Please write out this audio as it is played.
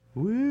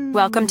Woo.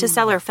 Welcome to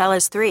Cellar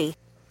Fellas 3.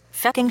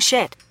 Fucking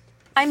shit.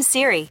 I'm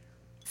Siri.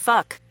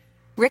 Fuck.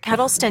 Rick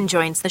Huddleston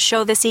joins the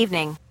show this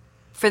evening.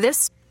 For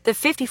this, the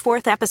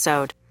 54th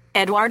episode,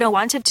 Edwardo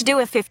wanted to do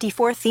a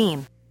 54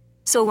 theme.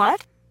 So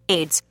what?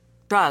 AIDS,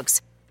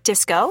 drugs,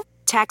 disco,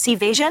 tax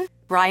evasion,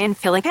 Ryan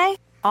Philippe?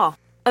 All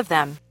of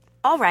them.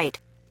 All right,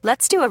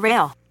 let's do a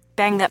rail.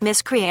 Bang that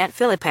miscreant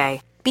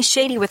Philippe. Be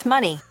shady with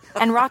money.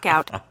 And rock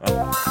out.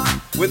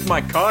 With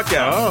my cock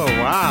out. Oh,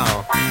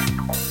 wow.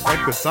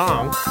 Like the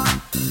song.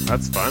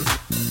 That's fun.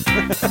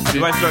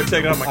 Do I start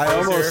taking off my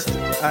clothes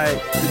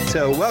here?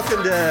 So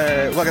welcome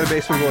to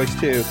Basement Boyz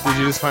 2. Did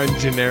you just find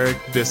generic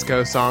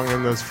disco song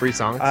in those free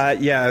songs?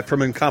 Yeah, from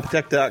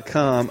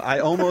Incompetech.com. I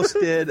almost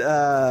did.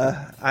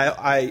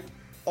 I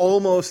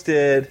almost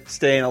did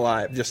Staying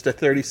Alive, just a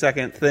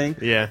 30-second thing.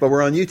 Yeah. But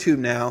we're on YouTube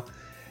now.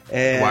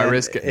 And why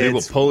risk it? They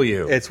will pull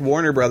you. It's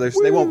Warner Brothers.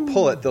 Woo. They won't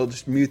pull it. They'll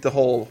just mute the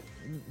whole.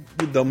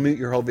 They'll mute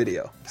your whole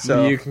video.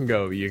 So you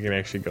can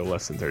actually go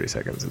less than 30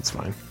 seconds. It's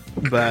fine.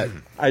 But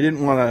I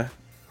didn't want to.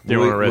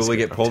 Will we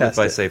get pulled if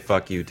I it. say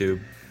fuck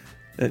YouTube?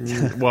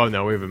 Well,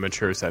 no, we have a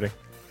mature setting.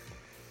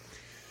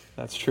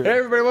 That's true. Hey,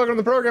 everybody, welcome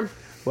to the program.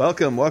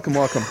 Welcome.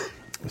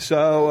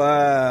 So,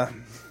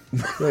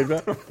 Like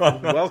that?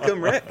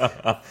 welcome, Rick.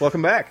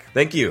 Welcome back.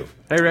 Thank you.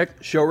 Hey, Rick.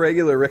 Show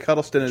regular Rick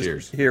Huddleston is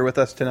Cheers. here with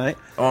us tonight.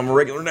 Oh, I'm a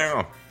regular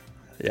now.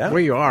 Yeah. Well,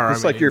 you are.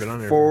 It's like your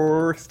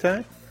fourth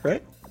time,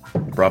 right?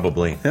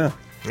 Probably. Yeah.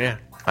 Yeah.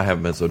 I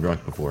haven't been so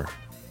drunk before.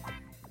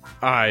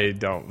 I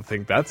don't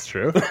think that's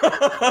true.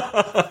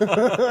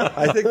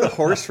 I think the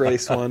horse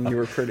race one, you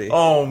were pretty.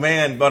 Oh,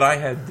 man, but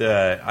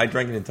I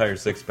drank an entire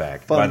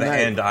six-pack. Fun By the night.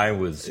 end, I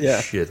was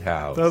shit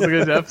house. That was a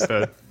good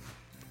episode.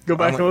 Go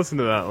back and listen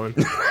to that one.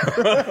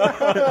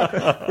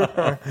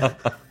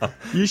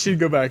 You should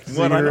go back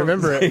so you can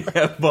remember it.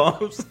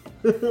 F-bombs.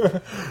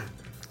 That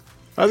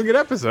was a good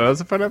episode. That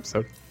was a fun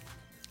episode.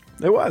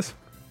 It was.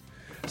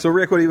 So,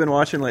 Rick, what have you been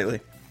watching lately?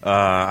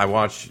 I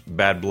watched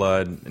Bad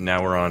Blood.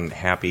 Now we're on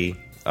Happy.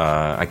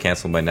 I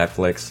canceled my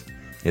Netflix.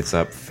 It's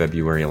up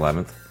February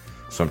 11th.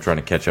 So I'm trying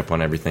to catch up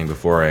on everything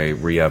before I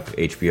re-up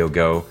HBO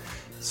Go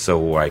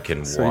so I can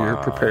watch. So you're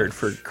prepared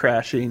for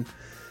crashing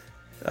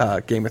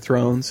Game of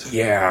Thrones.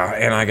 Yeah,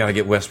 and I got to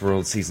get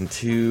Westworld Season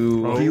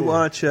 2. Do you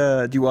watch... You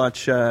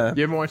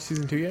haven't watched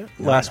Season 2 yet?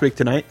 Last Week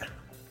Tonight?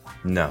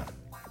 No.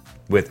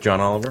 With John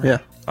Oliver? Yeah.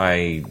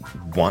 I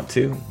want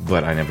to,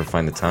 but I never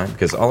find the time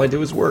because all I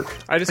do is work.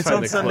 I just It's find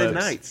on the Sunday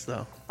clips. nights,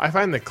 though. I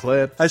find the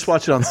clips. I just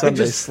watch it on I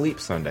Sundays. just sleep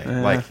Sunday,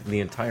 like the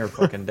entire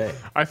fucking day.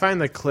 I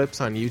find the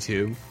clips on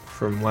YouTube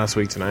from Last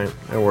Week Tonight.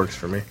 It works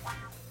for me.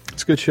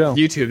 It's a good show.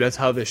 YouTube, that's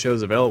how this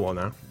show's available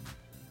now.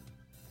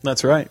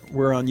 That's right.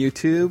 We're on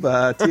YouTube.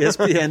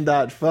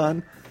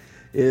 TSPN.fun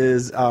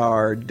is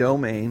our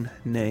domain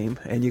name,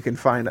 and you can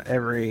find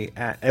every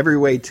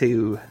way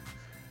to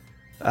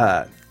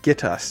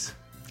get us,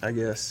 I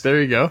guess. There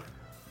you go.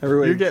 Every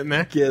way You're getting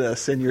there. Get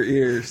us in your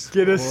ears.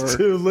 Get us or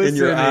to listening. in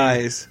your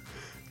eyes.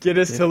 Get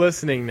us to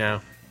listening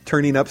now.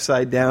 Turning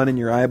upside down in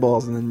your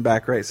eyeballs and then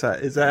back right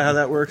side. Is that how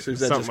that works, or is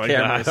that Something just like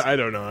cameras? that. I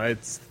don't know.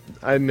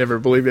 I never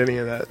believed any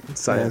of that Yeah,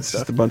 science it's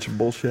stuff. just a bunch of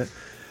bullshit.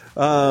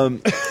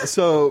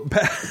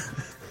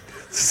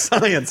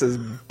 Science is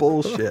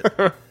bullshit.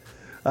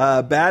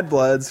 Bad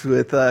Bloods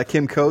with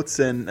Kim Coates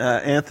and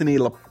Anthony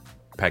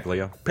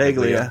Paglia.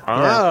 Paglia.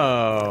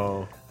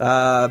 Oh.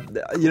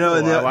 You know,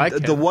 I like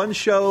the him. one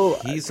show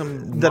He's a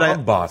that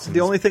mob boss. and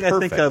the only he's thing I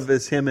think perfect. of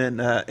is him in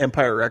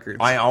Empire Records.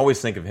 I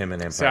always think of him in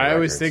Empire See, I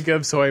always Records. think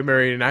of So I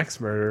Married an Axe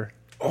Murderer.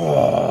 I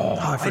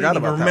I forgot didn't about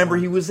even that remember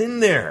one. he was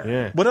in there.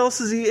 Yeah. What else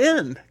is he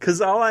in?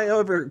 Because all I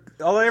ever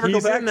go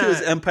He's back in to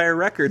is that- Empire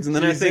Records, and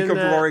then I he's think in of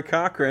that- Rory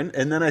Cochrane,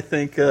 and then I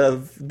think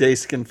of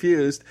Dazed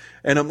Confused,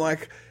 and I'm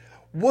like,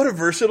 what a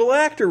versatile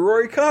actor,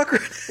 Rory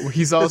Cochrane.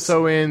 He's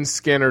also in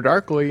Scanner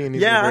Darkly, and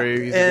he's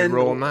a good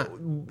role in that.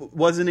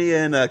 Wasn't he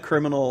in a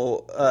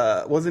criminal?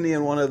 Wasn't he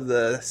in one of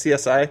the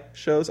CSI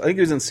shows? I think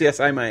he was in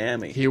CSI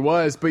Miami. He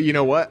was, but you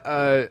know what?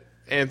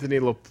 Anthony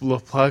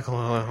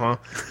LaPlaque,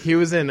 he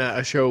was in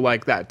a show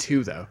like that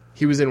too, though.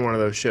 He was in one of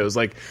those shows,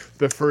 like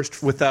the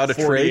first Without a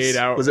 48 Trace?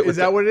 hours. Was it Is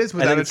that what it is? I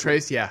Without think a it's-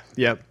 Trace? Yeah.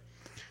 Yep.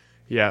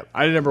 Yeah.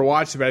 I never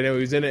watched it, but I know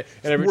he was in it.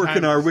 And every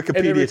Working time, our Wikipedia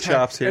and every time-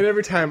 chops here. And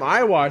every time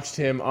I watched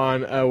him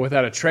on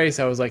Without a Trace,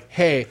 I was like,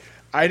 hey.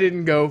 I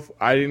didn't go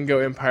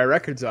Empire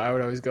Records. Though. I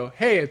would always go,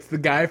 hey, it's the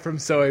guy from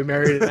So I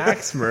Married an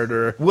Axe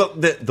Murderer. Well,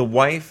 the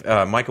wife,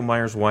 Michael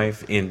Myers'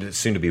 wife, and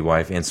soon-to-be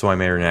wife, and So I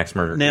Married an Axe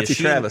Murderer. Nancy Is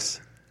she Travis.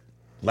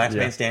 Last Yeah.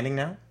 Man Standing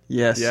now?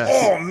 Yes. Yeah.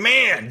 Oh,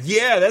 man.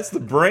 Yeah, that's the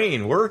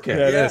brain working.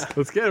 Yeah, it is.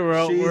 Let's get it.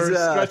 We're She's,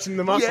 stretching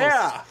the muscles.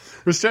 yeah.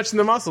 We're stretching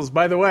the muscles.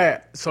 By the way,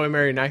 So I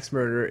Married an Axe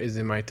Murderer is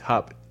in my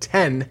top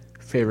 10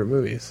 favorite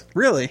movies.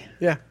 Really?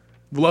 Yeah.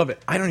 Love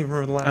it. I don't even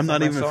remember the last I'm not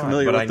time I even saw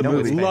familiar it, but with I the know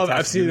movie. it's Love it. I've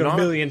fantastic. seen it a Not-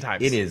 million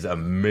times. It is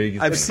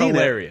amazing. I've It's seen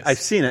hilarious. it. I've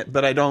seen it,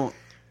 but I don't.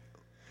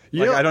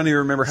 You know, I don't even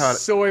remember how it.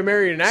 So I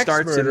Married an Axe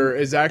starts Murderer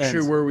and is actually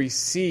ends. where we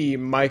see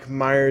Mike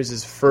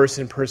Myers' first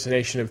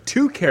impersonation of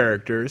two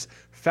characters,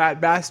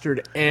 Fat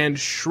Bastard and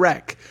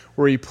Shrek,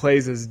 where he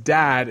plays his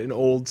dad, an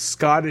old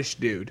Scottish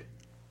dude.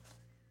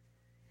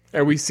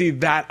 and we see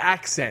that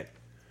accent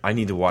I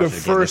need to watch the it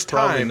again. first It's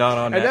probably time. not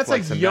on and Netflix. that's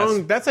like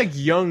young. That's like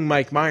young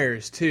Mike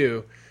Myers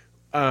too.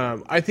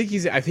 I think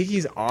he's on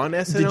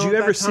SNL. Did you at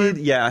ever that see? time.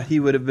 Yeah, he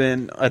would have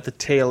been at the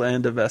tail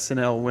end of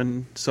SNL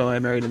when So I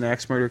Married an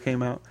Axe Murderer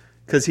came out,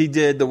 because he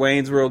did the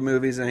Wayne's World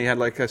movies and he had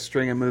like a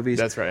string of movies.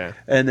 That's right. Yeah.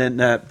 And then,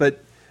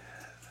 but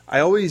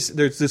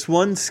there's this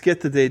one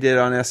skit that they did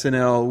on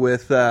SNL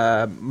with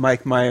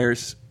Mike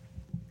Myers.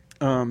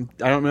 I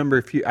don't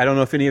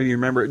know if any of you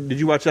remember. Did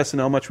you watch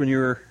SNL much when you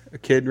were a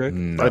kid, Rick?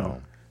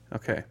 No.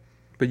 Okay,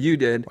 but you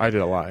did. I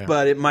did a lot. Yeah.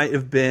 But it might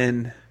have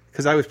been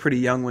because I was pretty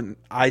young when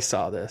I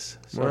saw this.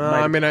 So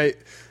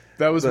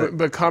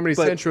but Comedy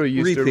but Central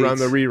used to run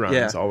the repeats,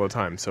 reruns yeah. all the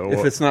time. So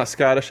If it's not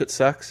Scottish, it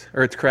sucks,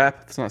 or it's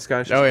crap. If it's not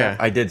Scottish, it's Oh, crap.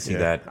 yeah. I did see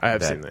that. I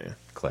have seen that, yeah.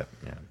 clip.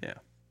 Yeah. Yeah.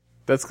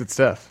 that's good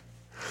stuff.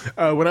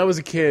 When I was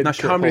a kid, Not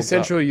sure it Comedy holds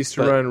Central up, used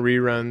to but- run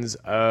reruns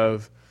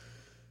of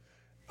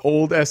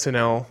old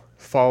SNL,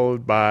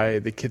 followed by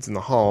The Kids in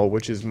the Hall,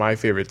 which is my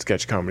favorite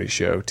sketch comedy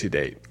show to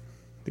date.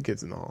 The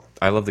Kids in the Hall.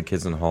 I love the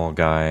Kids in the Hall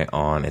guy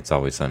on It's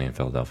Always Sunny in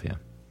Philadelphia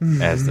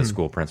as the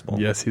school principal.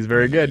 Yes, he's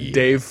very good. Yes.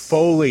 Dave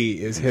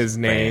Foley is his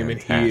name, and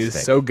he is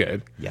Fantastic. so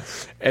good.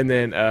 Yes. And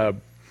then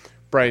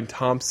Brian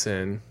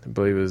Thompson, I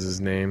believe is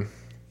his name.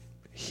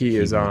 He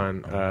is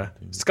on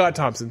Scott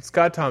Thompson.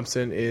 Scott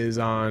Thompson is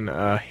on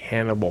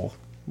Hannibal,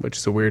 which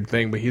is a weird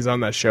thing, but he's on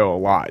that show a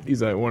lot.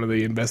 He's one of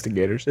the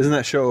investigators. Isn't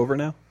that show over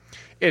now?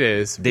 It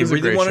is. They It's a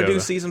really great want to show, do though.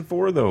 season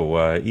 4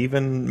 though.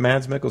 Even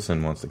Mads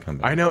Mikkelsen wants to come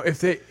back. I know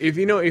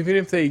even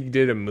if they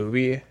did a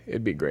movie,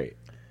 it'd be great.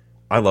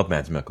 I love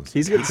Mads Mikkelsen.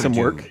 He's getting He some could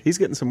work. do He's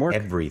getting some work.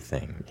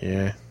 Everything.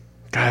 Yeah,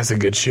 God, it's a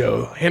good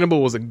show.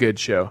 Hannibal was a good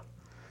show.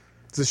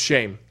 It's a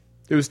shame.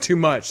 It was too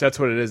much. That's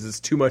what it is. It's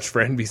too much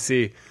for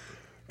NBC.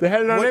 They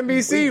had it on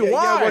NBC. Yeah,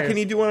 Why? what can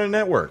he do on a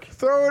network?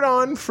 Throw it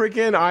on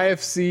freaking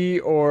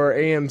IFC or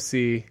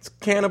AMC. It's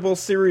cannibal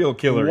serial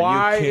killer.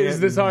 Why You can't is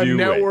this on do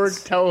network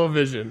it.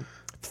 television?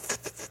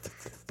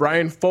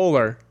 Brian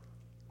Fuller,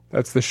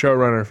 that's the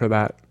showrunner for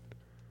that.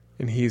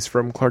 And he's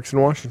from Clarkson,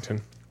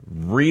 Washington.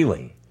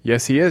 Really?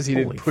 Yes, he is. He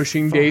Holy did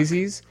Pushing fuck.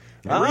 Daisies.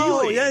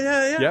 Oh,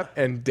 yeah. Yep.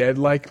 And Dead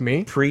Like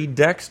Me.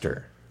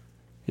 Pre-Dexter.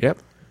 Yep.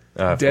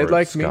 For Dead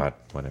Like Me. Scott,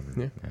 whatever.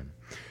 Yeah.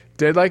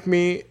 Dead Like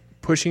Me,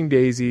 Pushing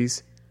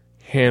Daisies,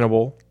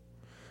 Hannibal.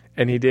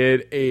 And he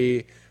did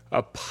a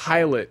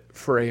pilot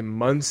for a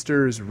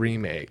Munsters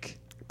remake.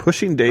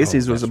 Pushing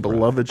Daisies was a that's rough.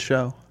 beloved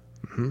show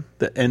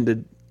that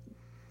ended,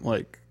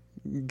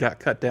 got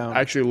cut down.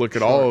 Actually, look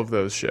at all of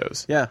those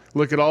shows. Yeah.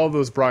 Look at all of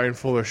those Brian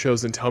Fuller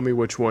shows and tell me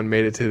which one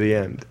made it to the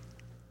end.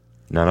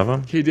 None of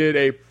them? He did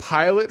a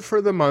pilot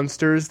for the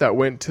Munsters that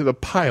went to the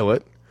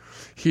pilot.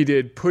 He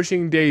did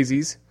Pushing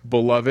Daisies,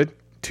 Beloved,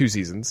 2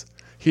 seasons.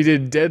 He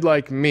did Dead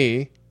Like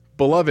Me,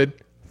 Beloved,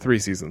 3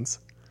 seasons.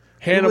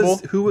 Hannibal,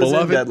 Who was in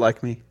Beloved, Dead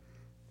Like Me?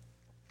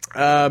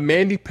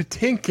 Mandy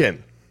Patinkin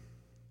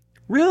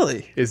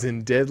Really? is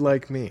in Dead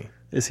Like Me.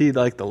 Is he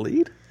like the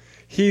lead?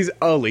 He's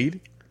a lead.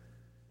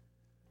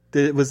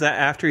 Was that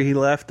after he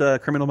left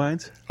Criminal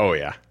Minds? Oh,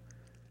 yeah.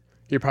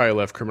 He probably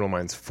left Criminal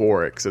Minds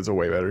for it because it's a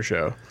way better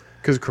show.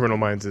 Because Criminal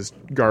Minds is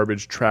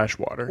garbage trash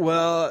water.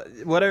 Well,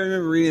 what I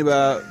remember reading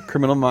about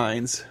Criminal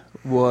Minds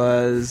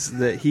was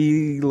that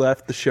he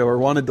left the show or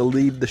wanted to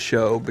leave the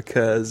show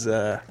because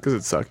Because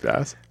it sucked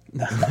ass.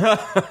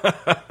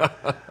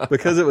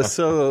 because it was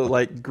so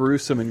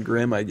gruesome and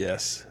grim, I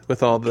guess,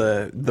 with all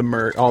the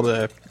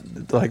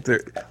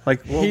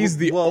He's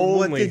the what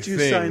only did you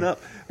thing sign up?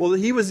 Well,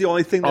 he was the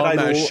only thing that On I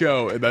that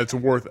show that's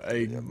worth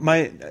a...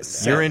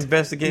 You're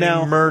investigating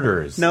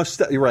murders. Now,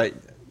 you're right.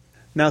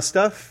 Now,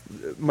 stuff.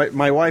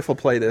 My wife will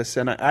play this,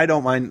 and I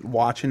don't mind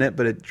watching it,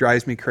 but it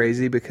drives me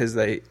crazy because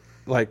they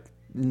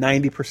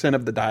 90%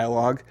 of the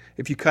dialogue.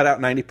 If you cut out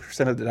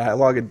 90% of the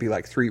dialogue, it'd be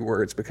 3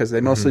 words because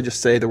they mostly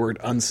just say the word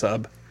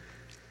unsub.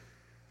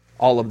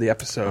 All of the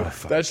episode.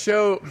 That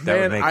show, That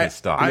would man, make me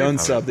stop. The I-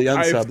 unsub, the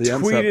unsub, I've the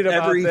unsub. tweeted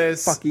about Every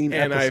this, fucking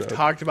and I've episode.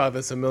 talked about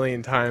this a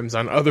million times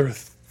on other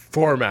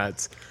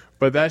formats.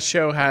 But that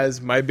show has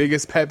my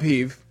biggest pet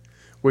peeve,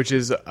 which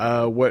is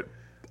what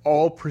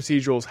all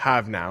procedurals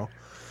have now.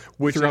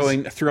 Which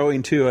is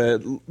throwing to a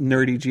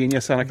nerdy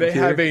genius on a they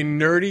computer. have a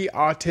nerdy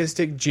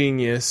autistic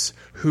genius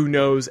who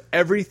knows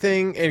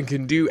everything and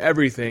can do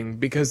everything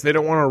because they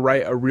don't want to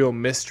write a real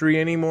mystery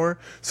anymore.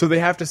 So they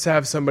have to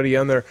have somebody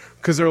on there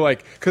because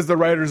the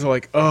writers are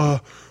like,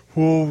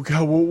 well,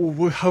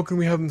 God, how can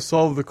we have them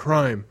solve the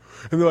crime?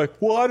 And they're like,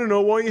 well, I don't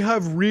know. Why don't you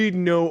have Reed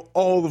know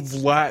all of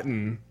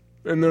Latin?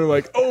 And they're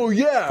like, oh,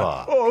 yeah.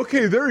 Fuck. Oh,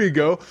 okay, there you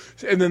go.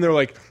 And then they're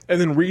like,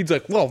 and then Reed's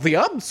like, well, the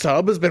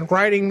Unsub has been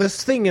writing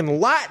this thing in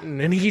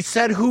Latin, and he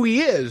said who he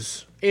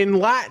is in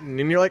Latin.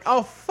 And you're like,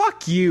 oh,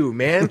 fuck you,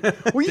 man.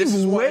 Well, you This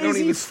is why I don't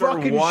lazy even start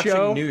fucking watching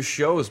show. new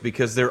shows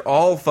because they're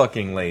all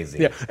fucking lazy.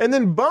 Yeah, and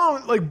then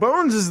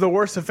Bones is the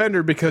worst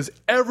offender because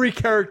every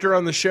character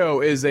on the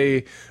show is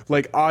a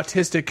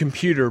autistic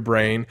computer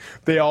brain.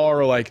 They all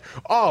are like,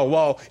 oh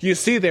well, you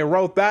see, they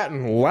wrote that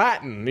in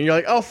Latin, and you're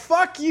like, oh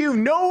fuck you,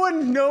 no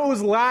one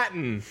knows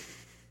Latin.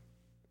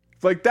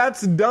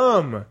 That's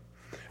dumb.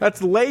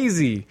 That's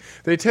lazy.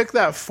 They took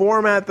that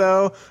format,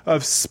 though,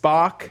 of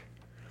Spock.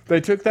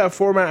 They took that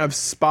format of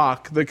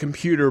Spock, the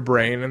computer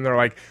brain, and they're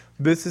like,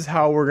 this is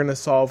how we're going to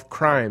solve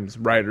crimes,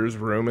 writer's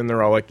room. And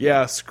they're all like,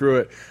 yeah, screw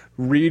it.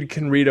 Reed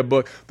can read a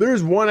book.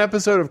 There's one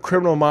episode of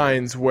Criminal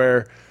Minds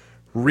where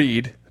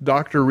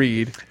Dr.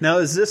 Reed. Now,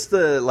 is this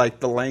the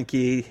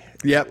lanky,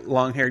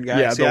 long-haired guy?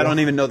 Yeah, See, I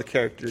don't even know the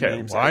character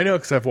names. Well, I know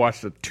because I've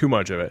watched too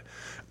much of it.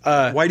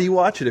 Why do you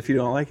watch it if you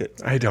don't like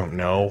it? I don't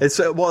know. It's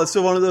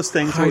one of those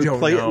things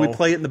where we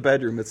play it in the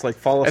bedroom. It's like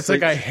fall asleep. It's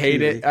like I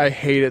hate it. I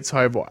hate it, so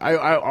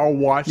I'll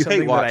watch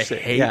something that I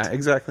hate. Yeah,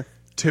 exactly.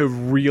 To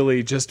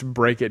really just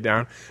break it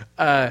down.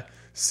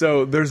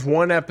 So there's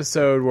one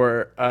episode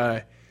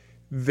where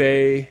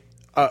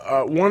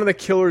one of the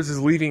killers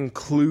is leaving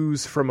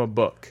clues from a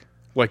book.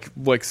 Like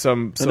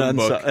some book.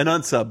 An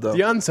unsub, though. The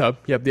unsub.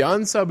 Yep, the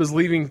unsub is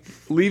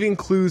leaving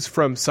clues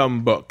from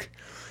some book.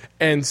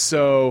 And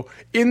so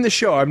in the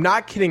show, I'm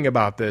not kidding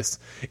about this.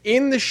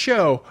 In the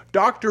show,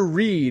 Dr.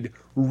 Reed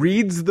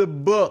reads the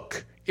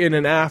book in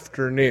an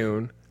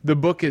afternoon. The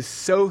book is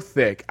so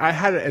thick. I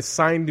had it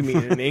assigned to me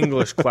in an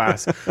English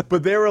class.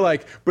 But they were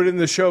like, but in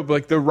the show,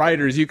 like the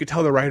writers, you could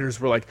tell the writers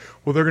were like,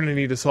 well, they're going to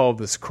need to solve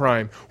this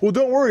crime. Well,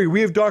 don't worry.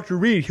 We have Dr.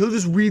 Reed. He'll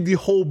just read the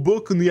whole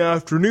book in the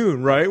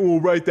afternoon, right? We'll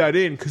write that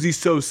in because he's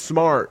so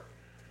smart.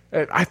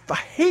 And I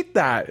hate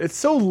that. It's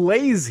so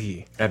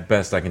lazy. At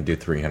best, I can do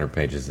 300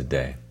 pages a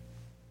day.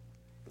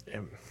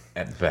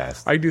 At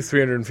best. I do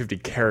 350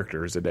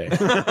 characters a day. Fuck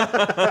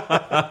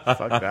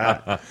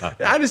that.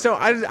 I just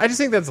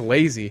think that's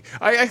lazy.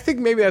 I think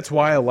maybe that's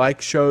why I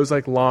like shows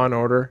like Law and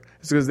Order.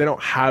 It's because they don't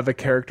have a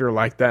character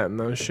like that in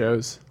those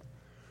shows.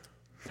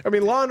 I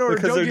mean, Law and Order,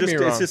 because don't get me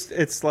wrong.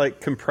 It's like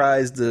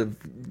comprised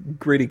of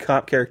gritty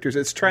cop characters.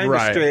 It's trying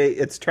to stay.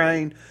 It's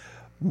trying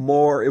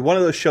more. One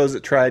of those shows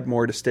that tried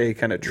more to stay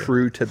kind of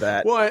true to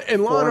that. Well,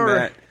 in Law and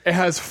Order, it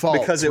has faults,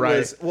 because it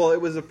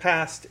was a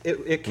past.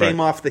 It came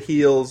off the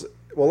heels.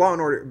 Well, Law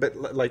and Order,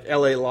 but like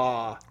L.A.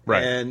 Law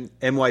and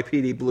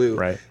NYPD Blue.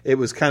 Right. It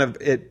was kind of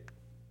it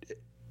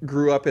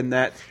grew up in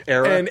that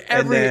era, and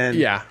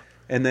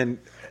then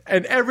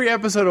every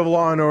episode of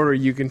Law and Order,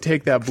 you can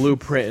take that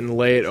blueprint and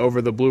lay it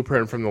over the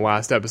blueprint from the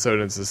last episode,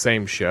 and it's the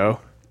same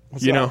show.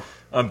 Know.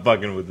 I'm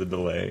bugging with the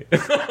delay.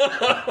 It's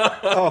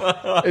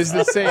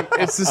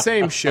the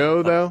same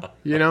show, though,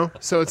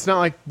 So it's not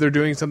like they're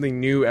doing something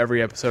new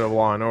every episode of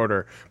Law and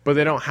Order, but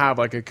they don't have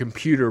like a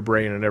computer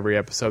brain in every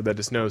episode that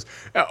just knows.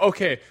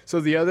 Okay, so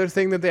the other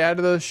thing that they add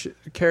to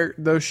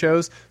those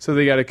shows, so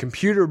they got a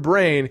computer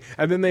brain,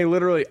 and then they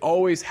literally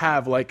always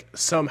have like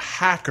some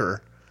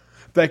hacker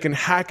that can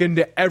hack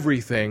into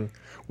everything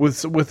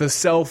with a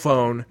cell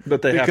phone.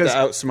 But they have to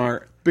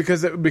outsmart.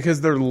 Because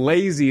they're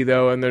lazy,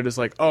 though, and they're just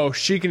like, oh,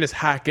 she can just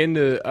hack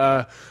into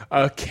a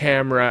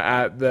camera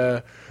at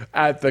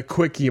the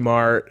Quickie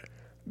Mart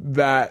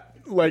that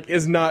like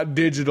is not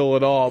digital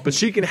at all, but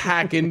she can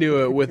hack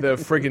into it with a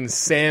friggin'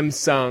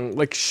 Samsung.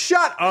 Like,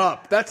 shut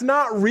up! That's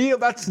not real.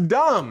 That's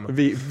dumb.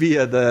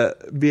 Via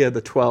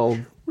the 12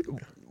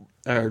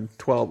 or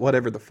 12,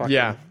 whatever the fuck.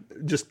 Yeah.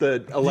 Just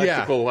the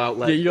electrical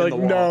outlet. Yeah, you're in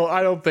like, the no, wall.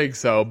 I don't think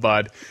so,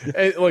 bud.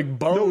 Like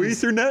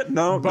Bones, no Ethernet,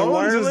 no Bones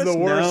wireless, is the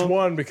worst no.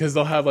 one because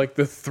they'll have like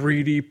the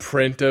 3D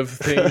print of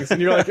things,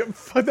 and you're like,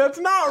 that's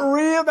not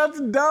real.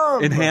 That's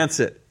dumb. Enhance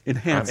it.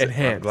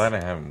 I'm glad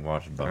I haven't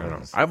watched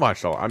Bones. I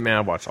watched all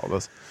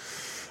this.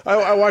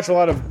 I watch a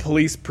lot of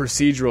police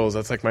procedurals.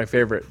 That's like my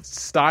favorite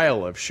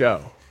style of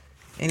show.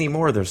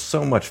 Anymore, there's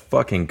so much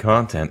fucking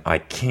content, I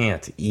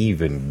can't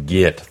even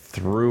get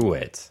through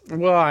it.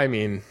 Well, I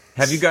mean,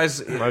 have you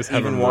guys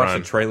even watched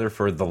the trailer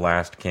for The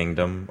Last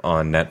Kingdom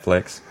on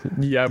Netflix?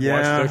 Yeah, I've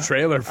watched the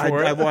trailer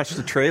for it. I watched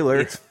the trailer.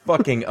 It's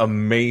fucking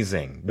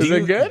amazing. Is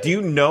it good? Do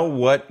you know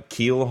what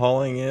keel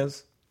hauling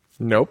is?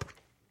 Nope.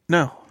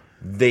 No.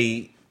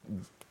 They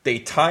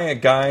tie a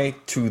guy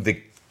to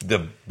the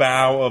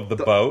bow of the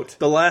boat.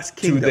 The Last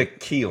Kingdom. To the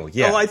keel,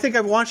 yeah. Oh, I think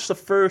I've watched the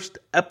first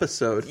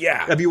episode.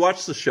 Yeah. Have you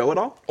watched the show at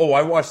all? Oh,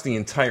 I watched the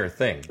entire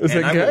thing. Is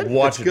it I good? will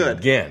watch It's good.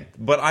 again.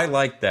 But I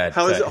like that.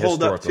 How does that it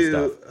hold up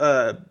historical to...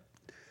 stuff.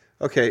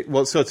 Okay,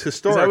 well, so it's Is that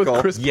historical.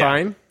 with Chris Yeah.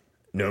 Pine?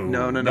 No.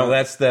 No.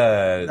 That's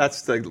the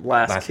the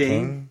Last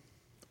King.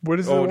 What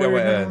is Oh it?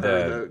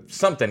 no,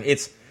 something.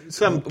 It's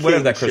Some whatever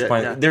king that Chris shit,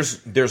 Pine. yeah.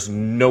 There's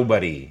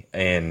nobody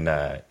in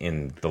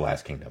The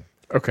Last Kingdom.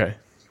 Okay.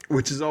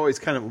 Which is always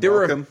kind of There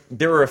welcome.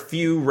 were a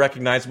few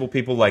recognizable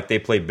people, like they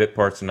played bit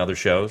parts in other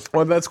shows.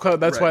 Well, that's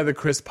Right. why the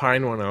Chris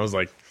Pine one. I was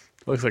like,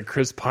 looks like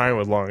Chris Pine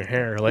with long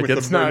hair. Like with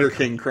it's the not. Burger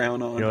King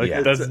crown on. You're like,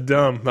 Yeah. that's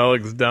dumb. That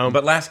looks dumb.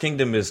 But Last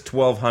Kingdom is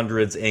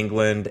 1200s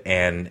England,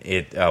 and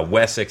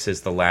Wessex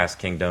is the Last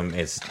Kingdom.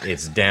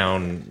 It's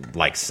down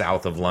like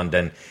south of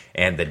London,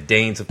 and the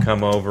Danes have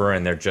come over,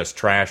 and they're just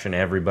trashing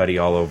everybody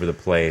all over the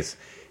place.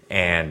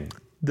 And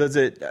Does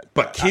it...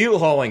 but keel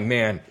hauling,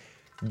 man,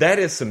 that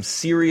is some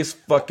serious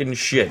fucking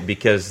shit,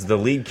 because the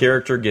lead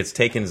character gets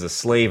taken as a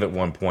slave at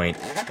one point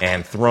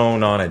and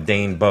thrown on a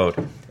Dane boat,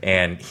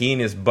 and he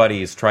and his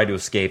buddies try to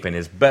escape, and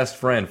his best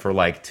friend for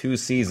like 2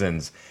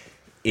 seasons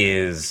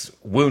is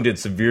wounded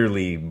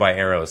severely by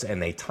arrows,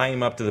 and they tie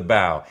him up to the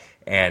bow,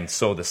 and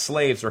so the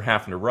slaves are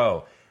having to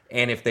row.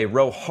 And if they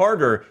row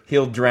harder,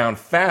 he'll drown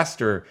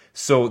faster,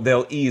 so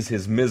they'll ease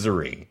his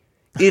misery.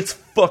 It's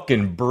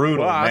fucking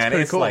brutal, Wow, that's man.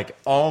 pretty It's cool. like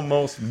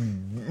almost,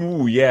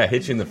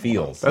 hit you in the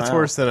feels. That's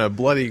worse than a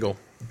Blood Eagle.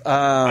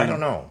 I don't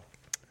know.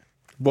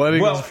 Blood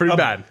Eagle's pretty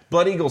bad.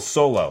 Blood Eagle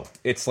solo.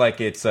 It's like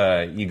it's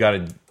you got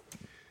to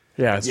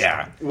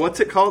Yeah, What's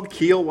it called?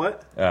 Keel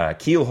what?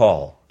 keel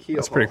haul. Keel.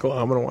 that's pretty cool.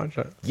 I'm gonna watch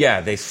that.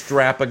 Yeah, they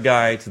strap a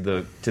guy to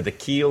the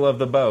keel of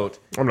the boat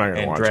I'm not gonna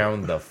and watch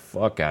drown the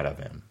fuck out of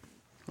him.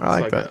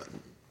 I like that.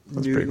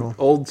 That's pretty cool.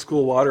 Old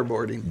school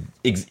waterboarding.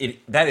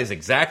 That is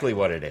exactly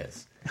what it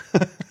is.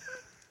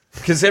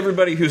 Because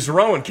everybody who's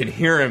rowing can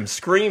hear him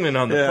screaming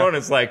on the phone.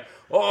 It's like,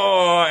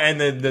 oh, and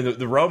the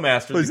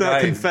rowmaster. He's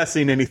not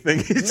confessing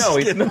anything. No,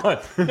 he's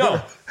not.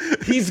 No,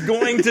 he's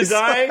going to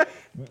die.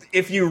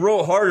 If you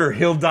row harder,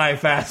 he'll die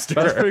faster.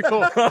 That's pretty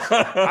cool.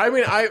 I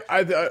mean,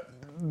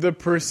 the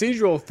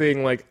procedural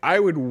thing, like, I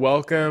would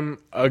welcome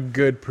a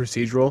good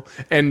procedural,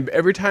 and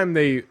every time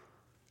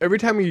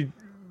you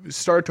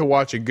start to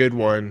watch a good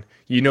one,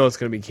 you know it's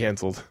going to be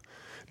canceled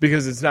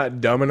because it's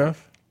not dumb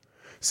enough.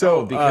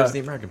 So because the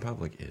American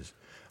public is.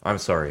 I'm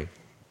sorry.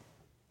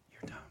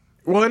 You're dumb.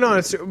 Well, no,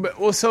 it's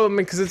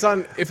because it's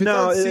on. If it's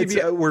on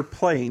CBS, we're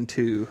playing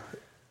to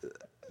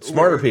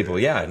Smarter people,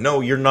 yeah.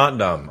 No, you're not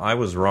dumb. I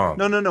was wrong.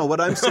 No.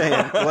 What I'm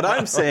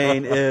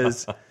saying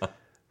is,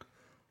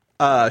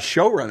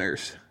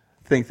 showrunners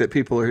think that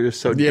people are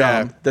just so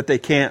dumb that they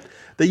can't.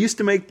 They used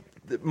to make.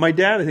 My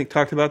dad, I think,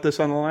 talked about this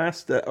on the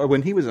last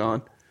when he was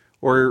on,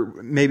 or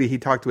maybe he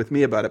talked with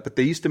me about it. But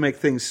they used to make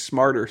things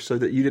smarter so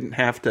that you didn't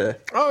have to.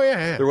 Oh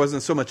yeah. There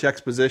wasn't so much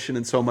exposition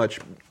and so much.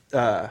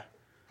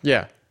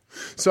 Yeah.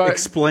 So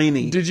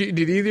explaining. Did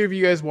either of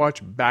you guys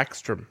watch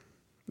Backstrom?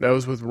 That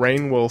was with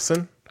Rainn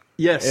Wilson.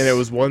 Yes, and it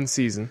was one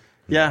season.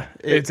 Yeah,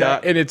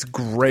 and it's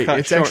great.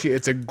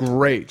 It's a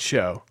great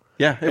show.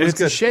 Yeah, it's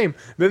good. A shame.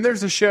 Then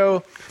there's a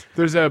show.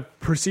 There's a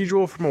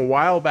procedural from a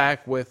while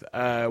back with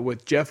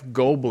Jeff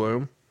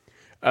Goldblum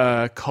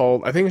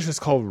called, I think it's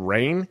just called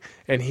Rain,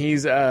 and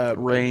he's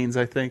Rains,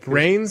 I think.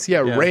 Rains,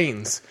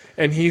 Rains,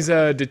 and he's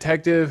a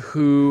detective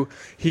who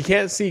he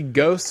can't see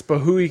ghosts, but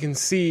who he can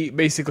see.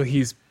 Basically,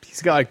 he's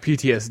got like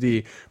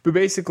PTSD, but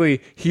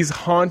basically he's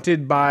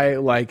haunted by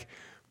like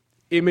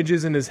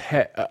images in his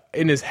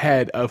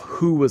head of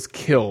who was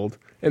killed,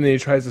 and then he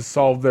tries to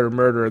solve their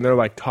murder, and they're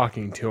like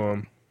talking to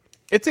him.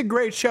 It's a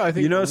great show. I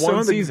think some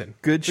of the season.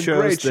 Good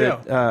shows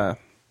that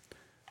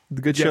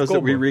the good shows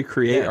that we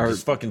recreate are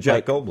just fucking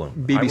Jack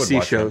Goldblum.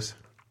 BBC shows.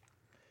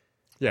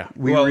 Yeah,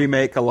 we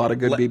remake a lot of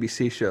good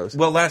BBC shows.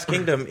 Well, Last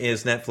Kingdom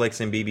is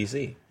Netflix and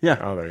BBC. Yeah.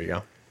 Oh, there you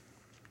go.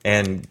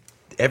 And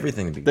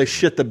everything. They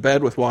shit the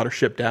bed with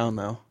Watership Down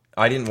though.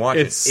 I didn't watch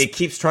it. It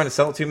keeps trying to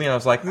sell it to me, and I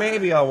was like,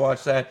 maybe I'll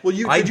watch that. Well,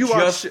 did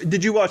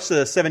you watch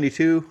the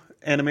 72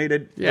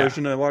 animated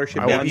version of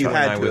Watership Down? You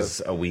had to. I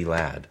was a wee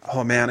lad.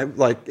 Oh man,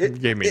 it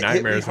gave me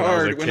nightmares when I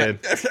was a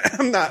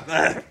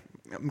kid.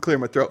 I'm clearing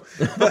my throat.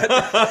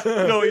 But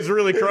no, he's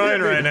really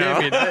crying right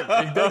now.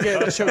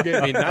 That show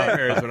gave me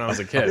nightmares when I was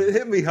a kid. It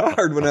hit me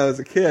hard when I was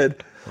a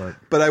kid,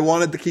 but I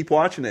wanted to keep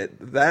watching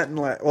it. That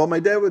and my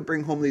dad would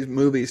bring home these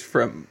movies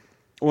from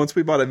once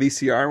we bought a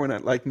VCR when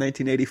at like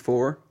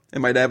 1984.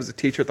 And my dad was a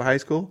teacher at the high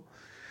school.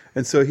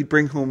 And so he'd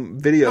bring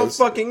home videos.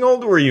 How fucking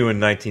old were you in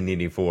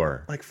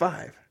 1984? Like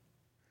 5.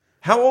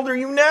 How old are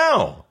you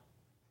now?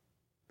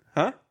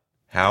 Huh?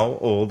 How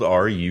old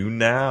are you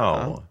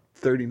now?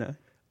 39.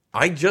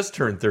 I just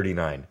turned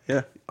 39.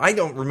 Yeah. I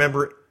don't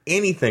remember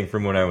anything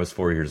from when I was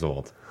 4 years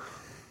old.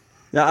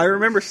 Yeah, I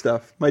remember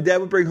stuff. My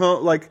dad would bring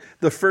home, like,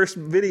 the first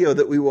video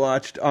that we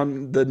watched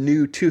on the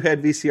new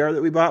 2-head VCR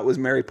that we bought was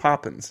Mary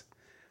Poppins.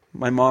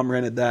 My mom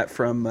rented that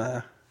from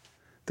the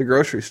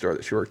grocery store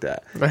that she worked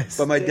at. Nice.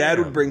 But my dad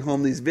would bring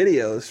home these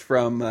videos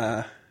from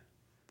the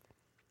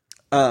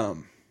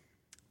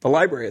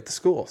library at the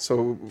school.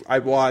 So I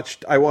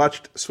watched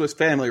Swiss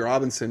Family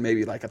Robinson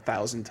maybe like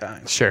 1,000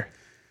 times. Sure.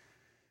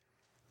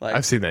 Like,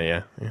 I've seen that,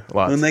 yeah.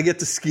 Lots. When they get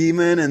to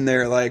scheming and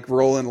they're like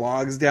rolling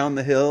logs down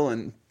the hill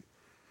and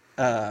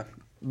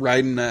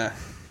riding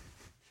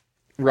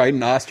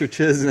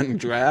ostriches and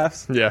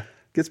giraffes. Yeah.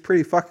 Gets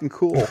pretty fucking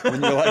cool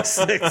when you're like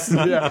 6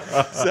 and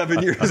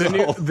 7 years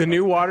old. The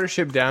new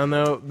Watership Down,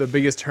 though, the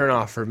biggest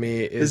turnoff for me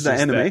is the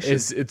animation.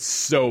 It's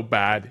so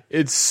bad.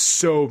 It's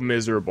so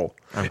miserable.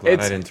 I'm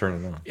glad I didn't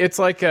turn it on. It's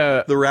like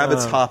the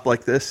rabbits hop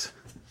like this.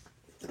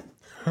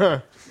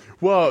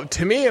 Well,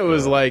 to me, it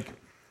was like,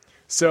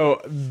 so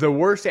the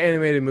worst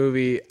animated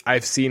movie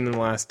I've seen in the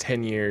last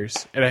 10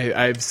 years, and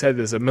I've said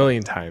this a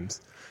million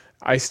times,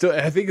 I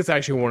think it's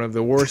actually one of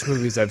the worst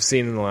movies I've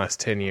seen in the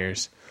last 10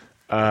 years.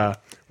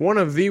 One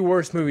of the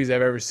worst movies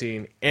I've ever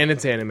seen, and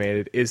it's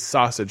animated, is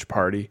Sausage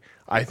Party.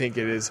 I think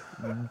it is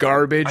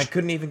garbage. I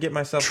couldn't even get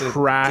myself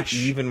trash. To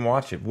even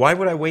watch it. Why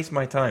would I waste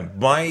my time?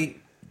 My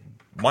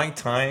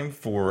time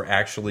for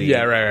actually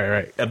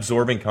right.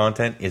 absorbing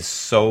content is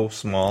so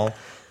small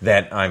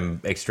that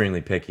I'm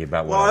extremely picky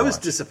about what I was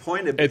watch.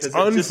 disappointed because It's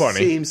it just unfunny.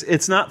 seems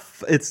it's not.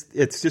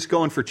 It's just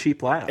going for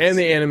cheap laughs. And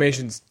the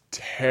animation's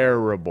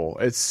terrible.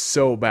 It's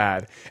so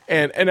bad.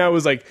 And I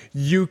was like,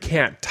 you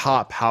can't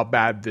top how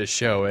bad this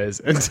show is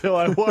until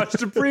I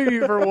watched a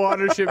preview for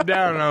Watership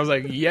Down. And I was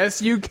like,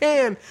 yes, you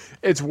can.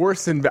 It's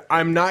worse than...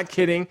 I'm not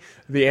kidding.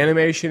 The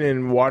animation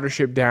in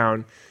Watership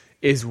Down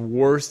is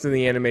worse than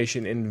the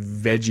animation in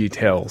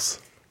VeggieTales.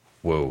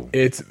 Whoa.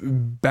 It's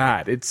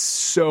bad. It's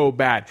so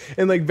bad.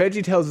 And like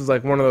VeggieTales is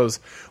like one of those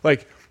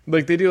like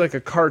they do like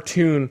a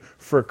cartoon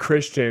for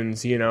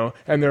Christians, you know,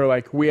 and they're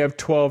like, we have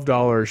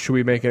 $12. Should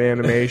we make an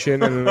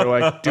animation? And then they're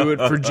like, do it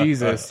for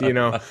Jesus, you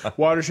know.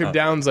 Watership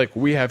Down's like,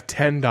 we have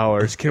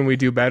 $10. Can we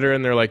do better?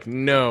 And they're like,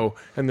 no.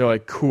 And they're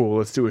like, cool,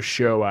 let's do a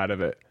show out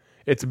of it.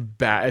 It's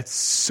bad. It's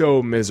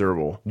so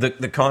miserable. The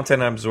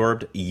content I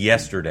absorbed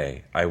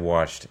yesterday, I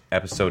watched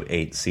episode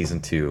 8, season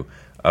 2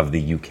 of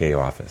the UK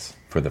Office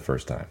for the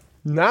first time.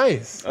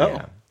 Nice. Oh.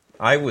 Yeah.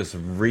 I was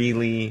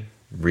really,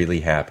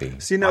 really happy.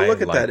 See, now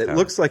look at that. It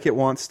looks like it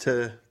wants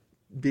to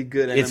be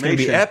good animation. It's going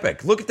to be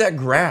epic. Look at that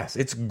grass.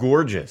 It's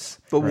gorgeous.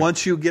 But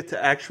once you get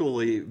to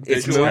actually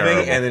It's visualize-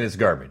 moving and then it's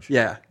garbage.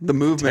 yeah, the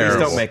movement. Just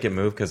is- don't make it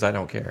move because I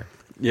don't care.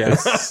 Yeah,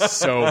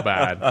 So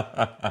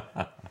bad.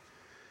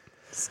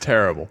 It's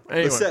terrible.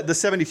 Anyway. the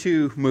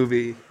 72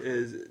 movie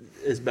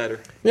is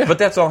better. Yeah. But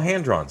that's all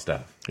hand-drawn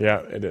stuff. Yeah,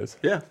 it is.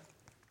 Yeah,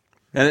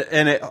 and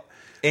it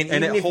And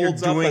even it if you're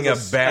holds up doing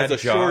as a bad as a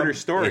shorter job,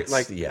 story. it's-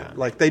 Like yeah.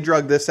 like they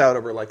drug this out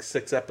over like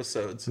 6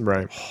 episodes.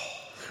 Right.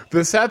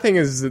 The sad thing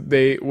is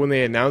that when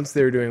they announced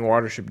they were doing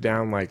Watership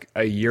Down like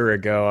a year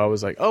ago, I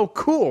was like, "Oh,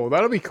 cool!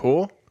 That'll be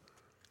cool."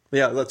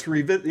 Yeah, let's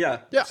revisit. Yeah,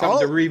 Yeah,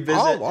 something to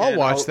revisit. I'll and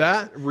watch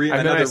that. And then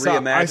another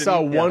I saw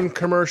reimagining. one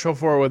commercial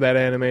for it with that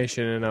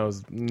animation, and I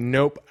was,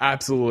 nope,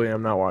 absolutely,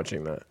 I'm not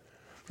watching that.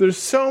 There's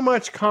so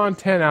much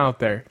content out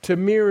there to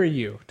mirror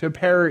you, to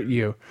parrot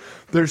you.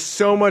 There's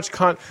so much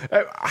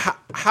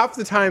half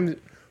the time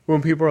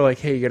when people are like,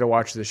 "Hey, you got to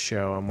watch this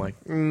show," I'm like,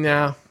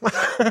 "No."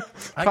 I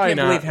can't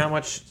believe how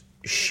much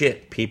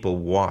shit people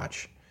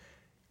watch.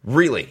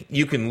 Really,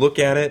 you can look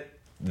at it.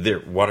 There,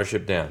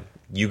 Watership Down.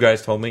 You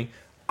guys told me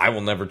I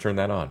will never turn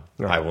that on.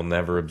 No. I will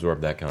never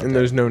absorb that content. And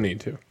there's no need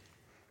to.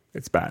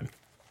 It's bad.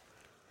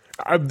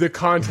 The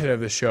content of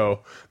the show,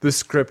 the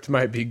script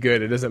might be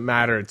good. It doesn't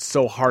matter. It's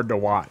so hard to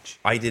watch.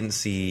 I didn't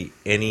see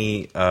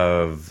the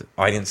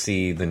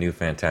new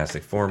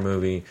Fantastic Four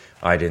movie.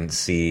 I didn't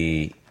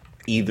see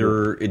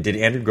either. Did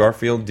Andrew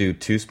Garfield do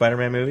 2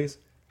 Spider-Man movies?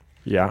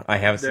 Yeah. I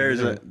haven't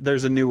seen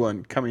There's a new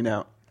one coming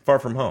out. Far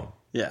From Home.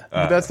 Yeah.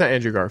 But that's not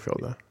Andrew Garfield,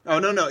 though. Oh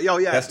no. Oh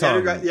yeah. That's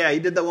Tom. Yeah, he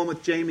did that one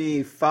with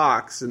Jamie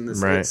Foxx, and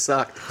this Right. it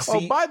sucked.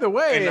 Oh, by the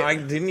way, And I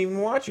didn't even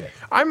watch it.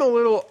 I'm a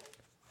little...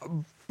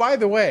 By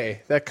the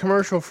way, that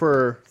commercial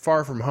for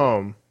Far From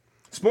Home,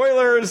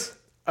 Spoilers!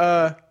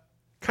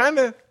 kind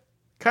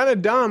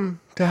of dumb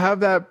to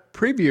have that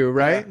preview,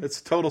 right? It's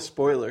a total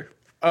spoiler.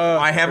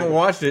 I haven't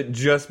watched it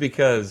just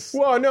because.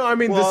 Well, no, I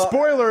mean, the Well-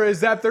 spoiler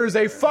is that there's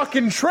a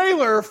fucking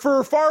trailer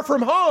for Far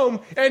From Home,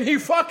 and he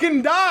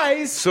fucking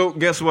dies. So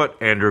guess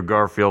what? Andrew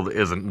Garfield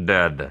isn't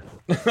dead.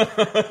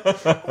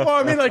 Well,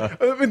 I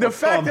mean, the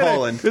fact that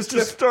Holland. It's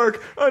just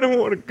dark. I don't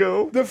want to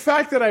go. the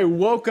fact that I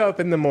woke up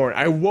in the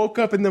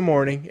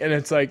morning, and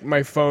it's like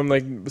my phone,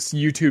 like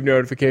YouTube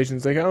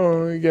notifications, like,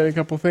 oh, you get a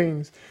couple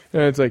things,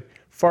 and it's like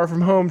Far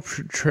From Home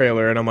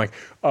trailer, and I'm like,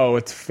 oh,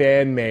 it's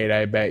fan made,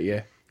 I bet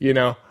you. You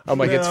know, I'm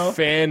like, No. it's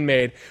fan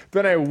made.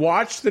 Then I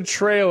watch the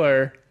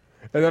trailer,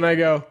 and then I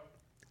go,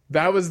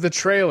 that was the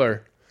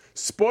trailer.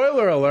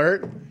 Spoiler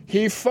alert,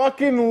 he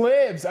fucking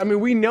lives. I mean,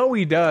 we know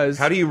he does.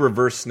 How do you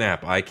reverse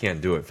snap? I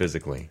can't do it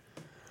physically.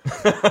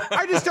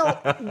 I just don't.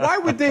 Why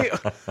would they?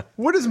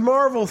 What is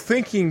Marvel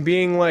thinking?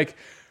 Being like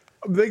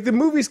the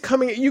movie's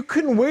coming. You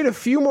couldn't wait a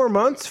few more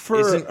months for.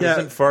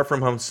 Isn't Far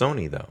From Home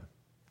Sony though?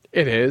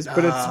 It is,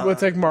 but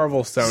it's like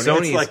Marvel, Sony. Sony-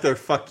 It's like their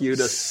fuck you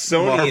to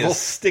Sony Marvel. is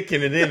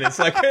sticking it in. It's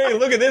like, hey,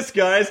 look at this,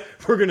 guys.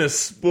 We're gonna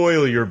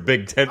spoil your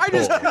big tentpole. I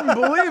just couldn't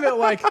believe it.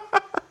 Like,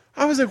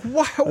 I was like,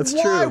 why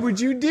true. would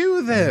you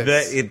do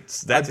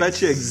this? That's I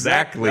bet you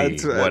exactly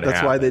that's what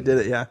That's why they happened.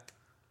 did it. Yeah.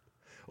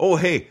 Oh,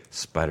 hey,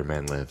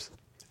 Spider-Man lives.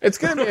 It's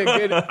gonna be a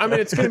good. I mean,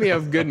 it's gonna be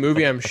a good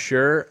movie, I'm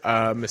sure.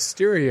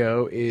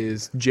 Mysterio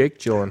is Jake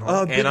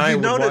Gyllenhaal. And I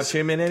would watch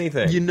him in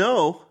anything. You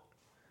know,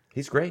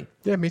 He's great.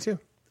 Yeah, me too.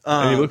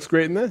 And he looks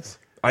great in this.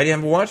 I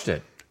haven't watched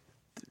it.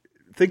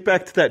 think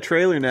back to that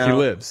trailer now. He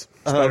lives.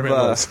 Spider-Man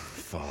lives.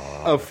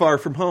 Of Far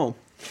From Home.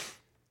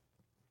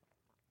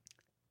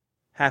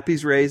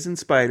 Happy's raising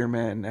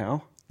Spider-Man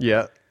now.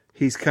 Yeah.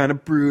 He's kind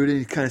of brooding.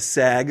 He's kind of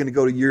sad. Going to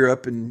go to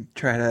Europe and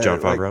try to... John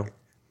Favreau.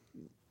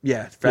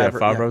 Yeah,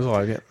 Favreau's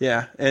alive. Yeah.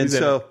 Yeah, and He's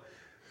in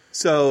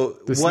so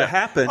what snap.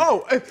 happened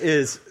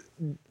is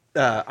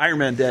Iron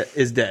Man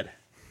is dead.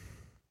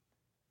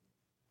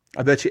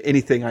 I bet you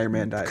anything Iron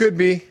Man dies. Could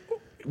be.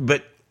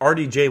 But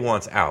RDJ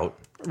wants out.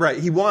 Right,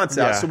 he wants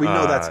out, Yeah. so we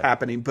know that's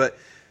happening. But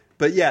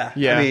But yeah,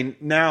 Yeah. I mean,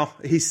 now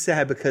he's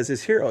sad because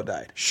his hero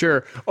died.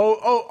 Sure.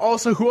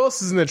 Also, who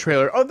else is in the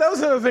trailer? Oh, that was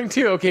another thing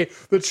too. Okay,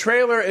 the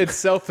trailer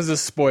itself is a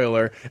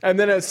spoiler, and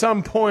then at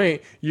some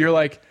point you're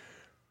like,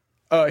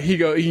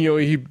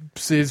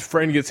 his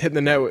friend gets hit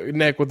in the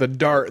neck with a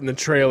dart in the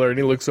trailer, and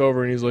he looks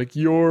over and he's like,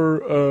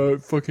 "You're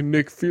fucking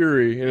Nick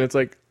Fury," and it's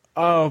like,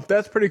 oh,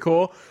 that's pretty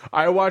cool.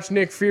 I watched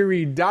Nick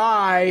Fury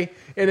die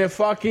in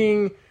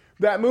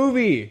that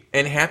movie.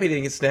 And Happy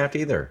didn't get snapped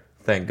either.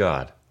 Thank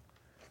God.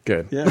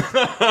 Good. Yeah.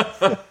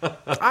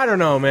 I don't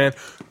know, man.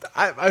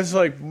 I was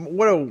like,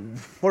 what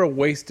a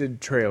wasted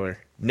trailer.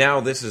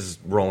 Now this is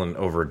rolling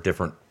over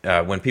different.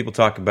 When people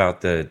talk about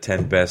the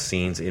 10 best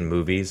scenes in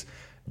movies,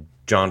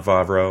 Jon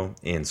Favreau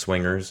in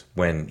Swingers,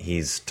 when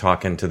he's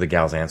talking to the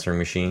gal's answering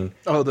machine.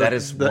 Oh, that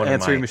is the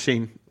answering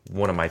machine.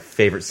 One of my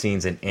favorite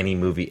scenes in any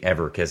movie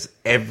ever, because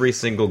every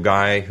single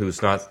guy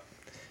who's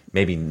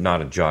maybe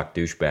not a jock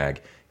douchebag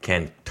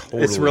can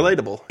totally It's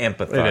relatable.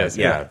 empathize. It is,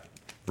 yeah.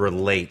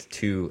 Relate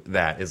to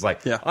that. It's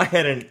like, Yeah. I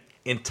had an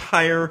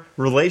entire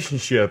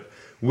relationship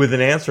with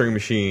an answering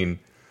machine.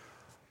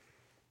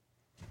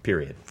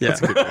 Period. Yeah,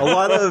 a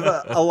lot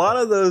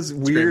of those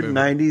weird movie.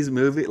 '90s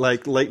movie,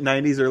 like late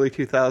 '90s, early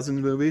 2000s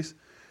movies,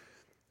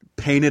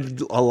 painted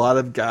a lot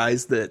of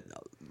guys that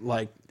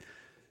like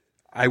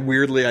I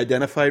weirdly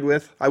identified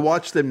with. I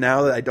watch them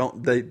now that I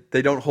don't.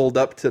 They don't hold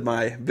up to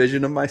my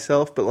vision of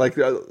myself. But like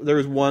there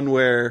was one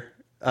where,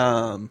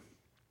 and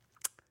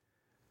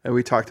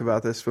we talked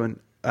about this when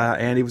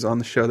Andy was on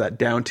the show, that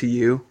Down to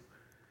You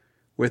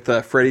with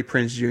Freddie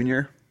Prinze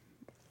Jr.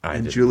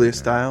 and Julia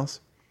Stiles.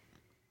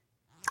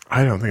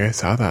 I don't think I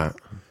saw that.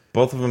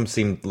 Both of them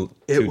seemed too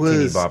teeny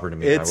bopper to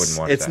me. I wouldn't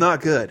watch It's that.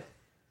 not good.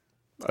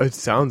 It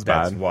sounds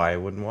That's bad. why I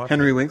wouldn't watch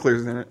Henry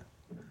Winkler's in it.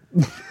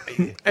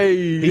 it.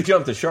 Hey, He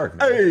jumped the shark,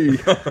 man.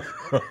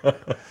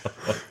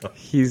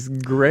 he's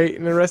great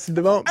in Arrested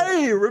Development.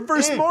 Hey,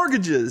 reverse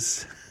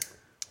mortgages.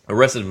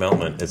 Arrested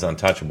Development is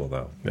untouchable,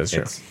 though. That's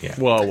true. Yeah.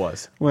 Well, it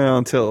was. Well,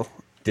 until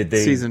Did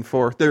they season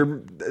 4,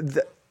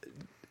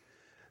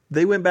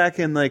 they went back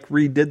and like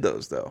redid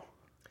those though.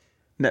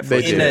 Netflix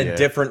They in did, a yeah.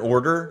 different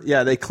order?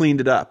 Yeah, they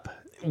cleaned it up.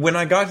 When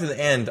I got to the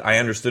end, I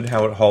understood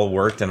how it all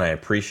worked and I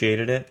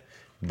appreciated it,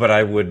 but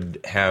I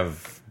would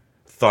have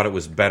thought it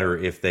was better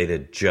if they'd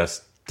had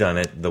just done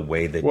it the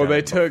way they'd done They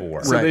it took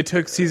before. so Right. they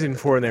took season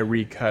 4 and they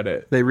recut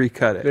it. They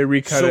recut it. They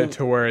recut So- it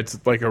to where it's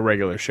like a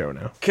regular show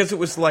now. Because it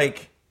was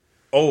like,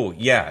 oh,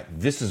 yeah,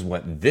 this is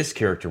what this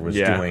character was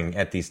Yeah. doing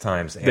at these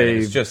times, and They-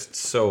 it's just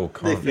so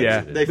convoluted.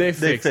 Yeah, They they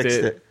fixed fixed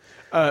it. it.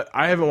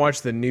 I haven't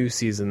watched the new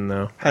season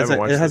though. I haven't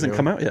watched It the hasn't new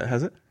come one. out yet,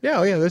 has it? Yeah,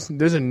 oh yeah.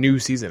 There's a new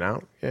season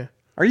out. Yeah.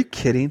 Are you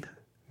kidding?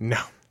 No.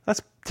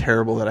 That's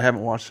terrible that I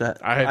haven't watched that.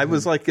 I I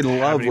was like in love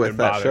haven't with even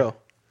that bothered. show.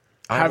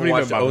 I haven't haven't even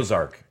watched bothered.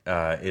 Ozark.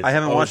 Is I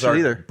haven't watched it Ozark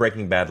either.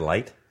 Breaking Bad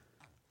light?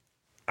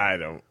 I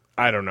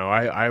don't know.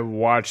 I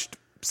watched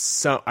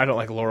some. I don't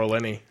like Laura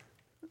Linney.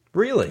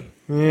 Really?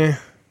 Yeah.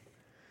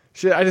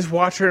 Shit, I just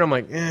watch her and I'm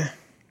like, eh.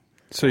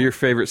 So your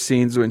favorite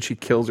scenes when she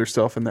kills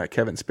herself in that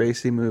Kevin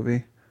Spacey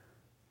movie?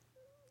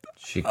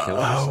 She killed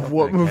herself.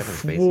 What in a mov-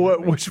 Kevin Spacey what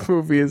movie? which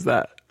movie is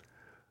that?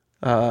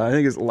 I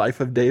think it's Life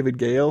of David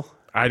Gale.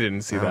 I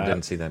didn't see I that.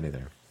 didn't see that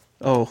either.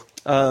 Oh,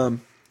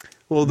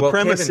 well, the Well,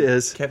 premise Kevin-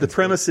 is Kevin the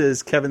premise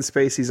is Kevin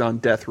Spacey's on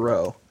death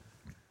row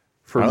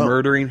for Oh.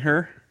 murdering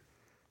her,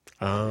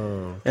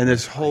 Oh. and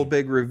this whole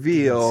big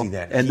reveal, see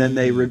that. and then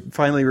they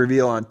finally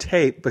reveal on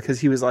tape because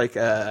he was like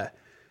a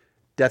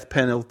death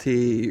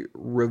penalty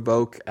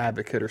revoke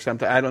advocate or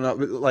something. I don't know,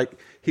 but like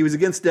he was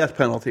against death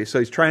penalty, so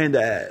he's trying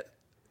to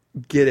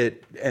get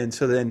it, and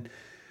so then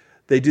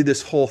they do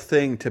this whole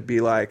thing to be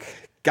like,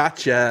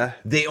 gotcha.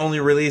 They only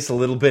release a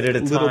little bit at a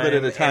time. Little bit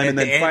at a time, and at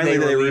then the end finally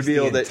they release the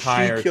reveal that she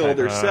entire killed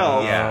time.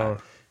 herself. Yeah.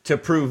 To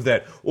prove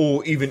that,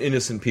 even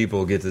innocent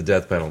people get the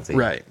death penalty.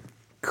 Right.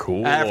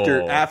 Cool.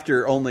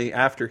 Only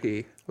after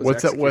he was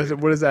What's that?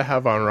 executed. What does that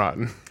have on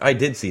Rotten? I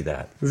did see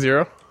that.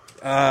 0.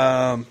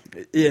 Yeah,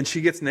 and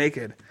she gets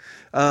naked.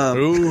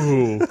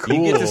 Ooh, cool.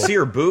 You get to see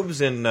her boobs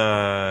in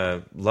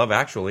Love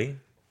Actually.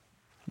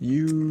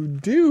 You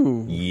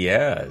do.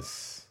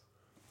 Yes.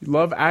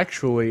 Love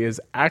Actually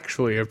is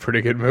actually a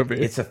pretty good movie.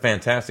 It's a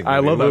fantastic movie. I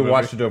love that We movie.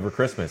 watched it over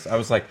Christmas. I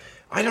was like,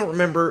 I don't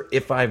remember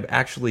if I've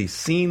actually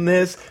seen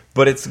this,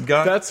 but it's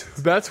got...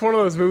 That's one of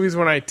those movies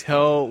when I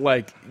tell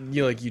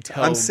you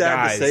tell I'm sad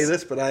guys, to say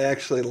this, but I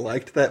actually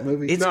liked that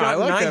movie. It's No, I got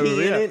like that Nighy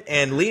movie, in yeah. it,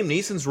 and Liam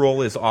Neeson's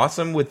role is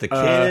awesome with the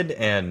kid,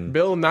 and...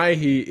 Bill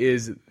Nighy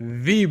is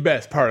the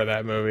best part of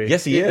that movie.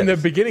 Yes, he In is. the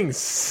beginning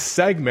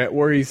segment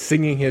where he's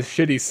singing his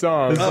shitty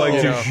song.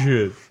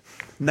 shit.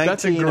 19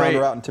 that's a great-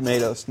 on Rotten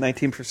Tomatoes,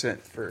 19%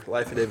 for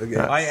Life of David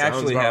Gale. I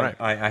actually about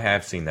have... I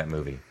have seen that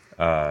movie.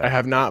 I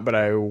have not, but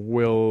I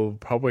will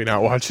probably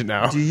not watch it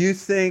now. Do you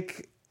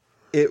think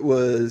it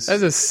was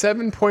That's a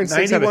 7.6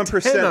 out of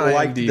 10 91% on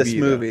liked IMDb, this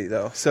movie,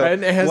 though? So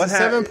And it has what a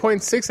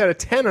 7.6 out of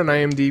 10 on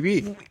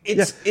IMDb.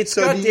 It's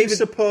so got do you David...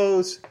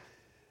 suppose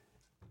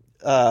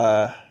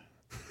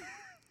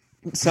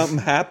something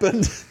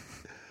happened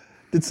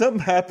Did something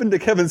happen to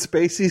Kevin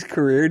Spacey's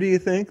career, do you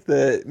think?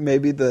 That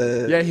maybe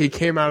he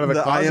came out of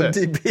the closet.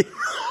 IMDb...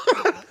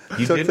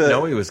 You didn't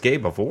know he was gay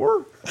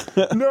before?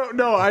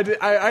 No, I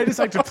just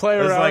like to play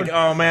around. It's like,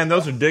 oh man,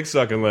 those are dick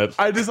sucking lips.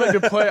 I just like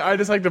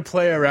to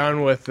play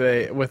around with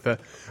the.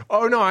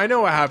 Oh no, I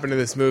know what happened to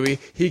this movie.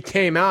 He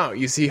came out.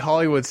 You see,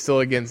 Hollywood's still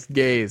against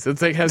gays.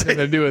 It's like has nothing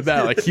to do with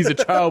that. Like he's a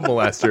child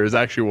molester is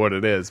actually what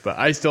it is. But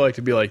I still like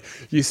to be like,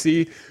 you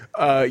see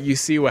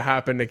what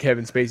happened to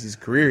Kevin Spacey's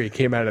career. He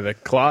came out of the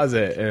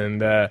closet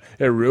and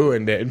it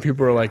ruined it. And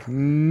people are like,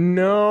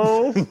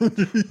 no,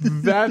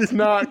 that's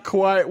not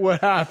quite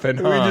what happened.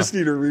 Huh? We just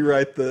need to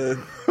rewrite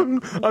the...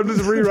 I'm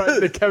just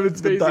rewriting the Kevin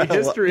Spacey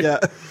history. Yeah.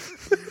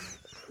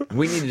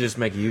 We need to just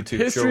make a YouTube show.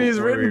 History is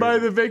written by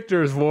the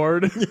victors,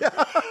 Ward. A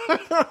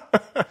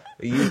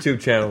YouTube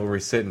channel where we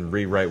sit and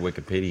rewrite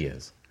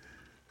Wikipedias.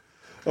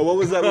 Oh, what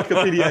was that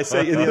Wikipedia I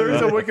sent you the There other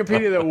was a day?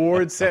 Wikipedia that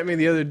Ward sent me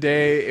the other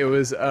day. It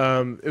was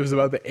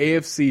about the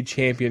AFC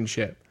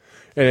Championship,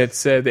 and it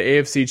said the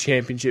AFC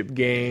Championship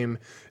game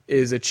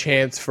is a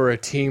chance for a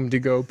team to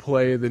go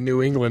play the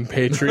New England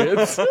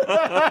Patriots.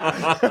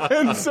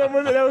 And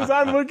someone that was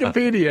on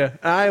Wikipedia.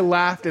 I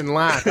laughed and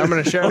laughed. I'm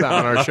going to share that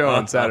on our show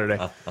on Saturday.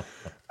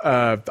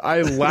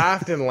 I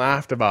laughed and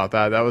laughed about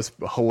that. That was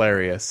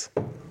hilarious.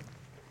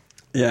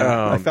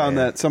 Yeah, I found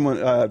that someone,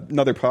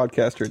 another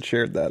podcaster had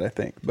shared that, I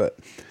think. But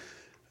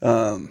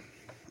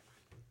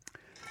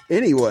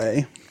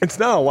anyway. It's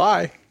not a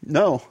lie.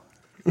 No.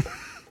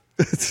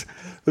 That's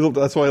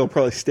why it'll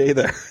probably stay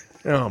there.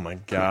 Oh, my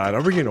God.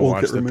 Are we going to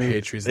watch the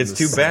Patriots and It's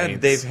the too bad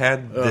Saints? they've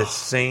had the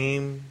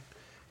same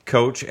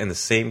coach and the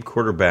same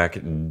quarterback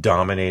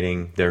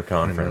dominating their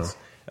conference.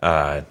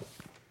 They're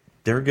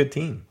a good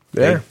team.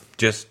 Yeah. They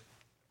just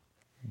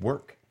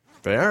work.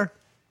 They are.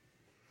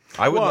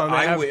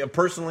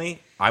 Personally,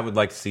 I would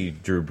like to see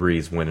Drew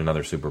Brees win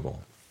another Super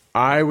Bowl.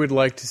 I would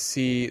like to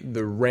see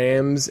the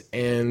Rams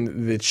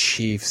and the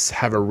Chiefs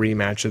have a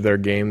rematch of their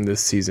game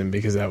this season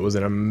because that was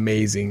an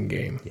amazing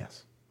game. Yes.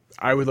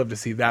 I would love to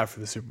see that for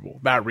the Super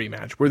Bowl, that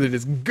rematch, where they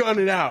just gun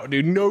it out,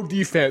 dude. No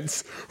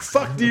defense.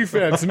 Fuck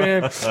defense,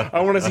 man. I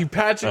want to see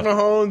Patrick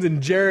Mahomes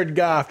and Jared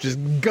Goff just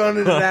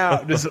gunning it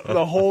out, just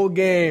the whole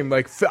game.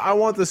 Like, I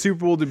want the Super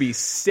Bowl to be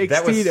 60.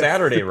 That was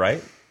Saturday,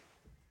 right?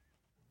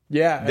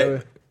 Yeah.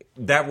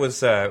 That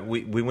was,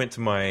 we went to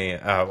my,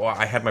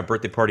 I had my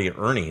birthday party at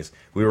Ernie's.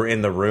 We were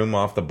in the room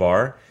off the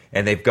bar,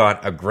 and they've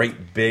got a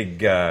great big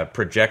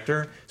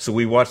projector. So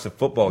we watched a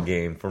football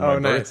game for my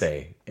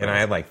birthday, and I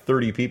had like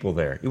 30 people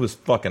there. It was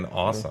fucking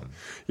awesome.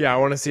 Yeah, I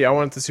want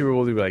the Super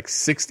Bowl to be like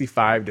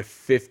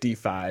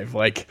 65-55,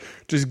 like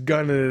just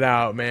gunning it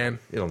out, man.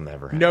 It'll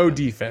never happen. No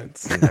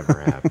defense. It'll never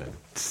happen.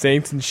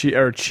 Saints and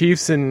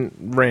Chiefs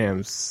and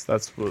Rams.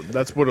 That's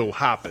what will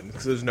happen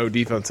because there's no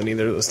defense in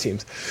either of those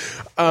teams.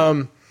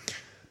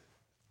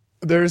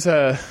 There's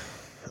a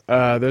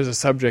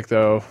subject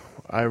though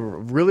I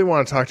really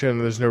want to talk to, and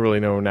there's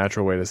no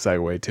natural way to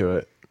segue to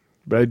it,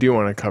 but I do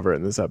want to cover it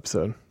in this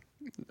episode.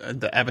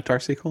 The Avatar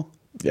sequel?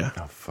 Yeah.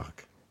 Oh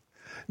fuck.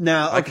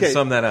 Now, okay. I can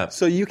sum that up.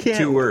 So you can't.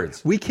 2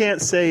 words. We can't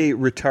say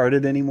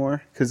retarded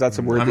anymore because that's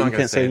a word I'm that not you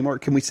can't say say it. anymore.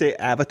 Can we say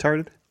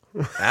avatarded?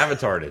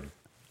 Avatarded.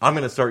 I'm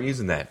going to start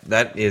using that.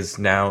 That is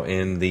now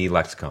in the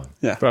lexicon.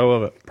 Yeah, I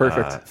love it.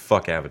 Perfect.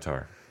 Fuck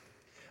Avatar.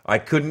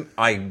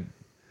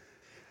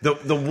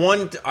 The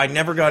one I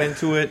never got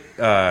into it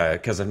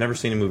because I've never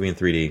seen a movie in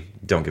 3D.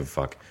 Don't give a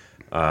fuck.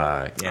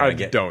 I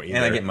don't either.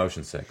 And I get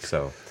motion sick.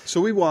 So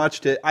we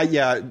watched it.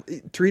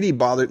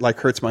 3D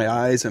hurts my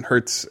eyes and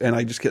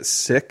I just get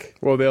sick.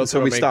 Well, they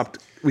also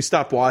we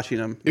stopped watching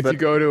them. If you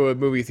go to a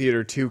movie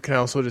theater too, can I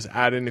also just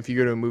add in, if you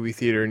go to a movie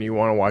theater and you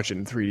want to watch it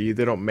in 3D,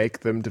 they don't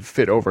make them to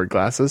fit over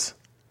glasses.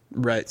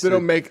 Right. They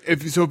don't make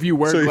if you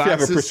wear glasses. If you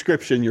have a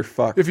prescription, you're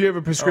fucked. If you have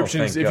a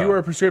prescription, thank if God. you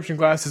wear prescription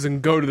glasses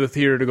and go to the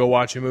theater to go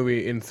watch a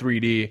movie in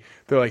 3D,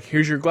 they're like,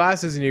 "Here's your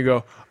glasses," and you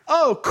go,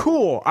 "Oh,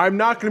 cool! I'm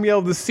not going to be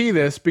able to see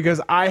this because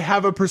I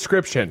have a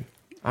prescription."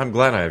 I'm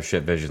glad I have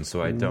shit vision,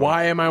 so I don't.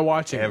 Why am I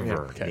watching?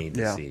 Ever need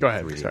to see? Go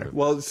ahead. 3D Sorry. movie.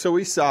 Well, so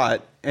we saw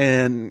it,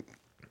 and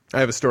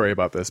I have a story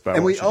about this,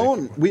 but we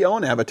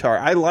own Avatar.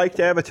 I liked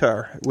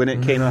Avatar when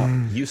it came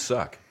out. You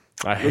suck.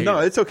 I hate No,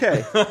 it. it's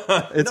okay.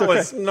 It's No, okay.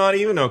 it's not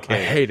even okay.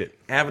 I hate it.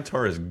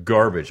 Avatar is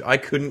garbage. I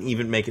couldn't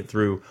even make it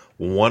through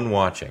one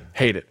watching.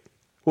 Hate it.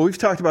 Well, we've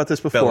talked about this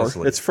Fell before.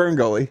 asleep. It's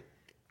Ferngully.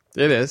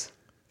 It is.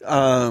 It's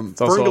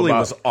also Ferngully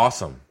about, was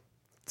awesome.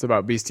 It's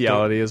about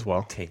bestiality as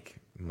well. Take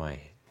my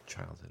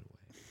childhood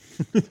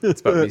away. It's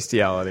about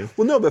bestiality.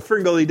 Well, no, but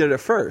Ferngully did it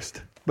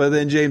first. But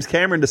then James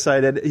Cameron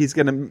decided he's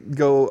going to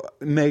go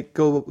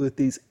with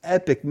these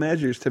epic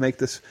measures to make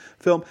this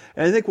film.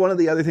 And I think one of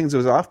the other things that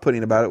was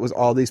off-putting about it was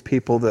all these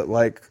people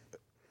that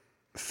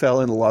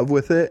fell in love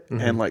with it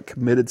and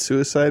committed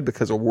suicide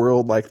because a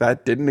world like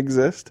that didn't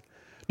exist.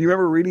 Do you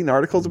remember reading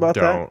articles about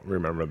that? Don't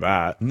remember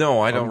that.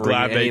 No, I don't I'm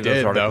glad read any they of those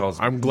did, articles.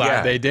 though. I'm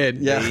glad they did.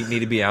 Yeah. They need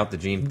to be out the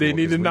gene pool. They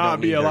need to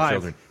not be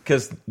alive.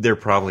 Because they're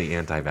probably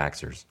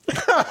anti-vaxxers.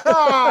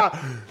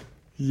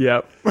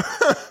 Yep.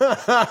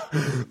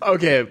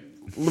 Okay.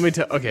 Let me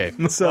tell. Okay.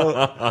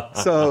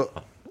 So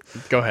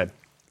Go ahead.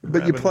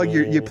 But you plug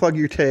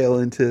your tail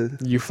into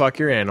You fuck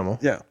your animal.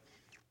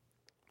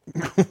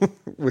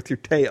 with your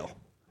tail.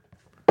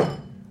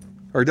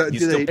 Or do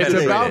still they? penetrate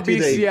It's about it.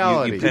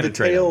 bestiality. You Do the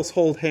penetrate them. tails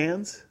hold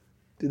hands?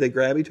 Do they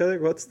grab each other?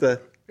 What's the?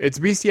 It's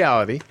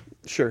bestiality.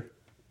 Sure.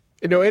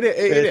 No, it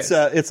is.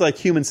 It's like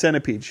human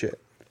centipede shit.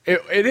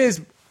 It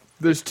is.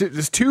 There's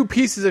two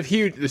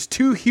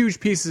huge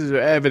pieces of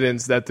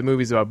evidence that the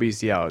movie's about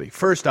bestiality.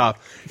 First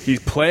off, he's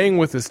playing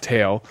with his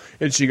tail,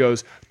 and she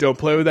goes, "Don't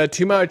play with that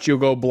too much; you'll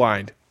go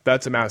blind."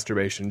 That's a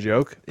masturbation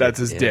joke. That's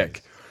his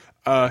dick.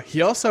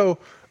 He also,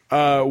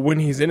 when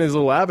he's in his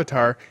little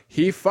avatar,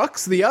 he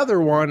fucks the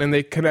other one, and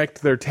they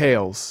connect their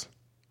tails.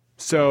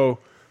 So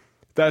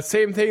that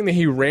same thing that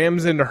he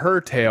rams into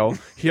her tail,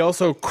 he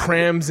also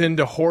crams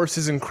into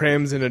horses and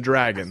crams into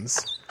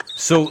dragons.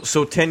 So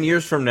 10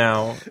 years from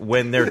now,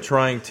 when they're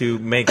trying to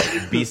make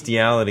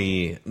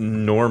bestiality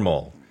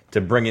normal,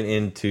 to bring it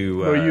into...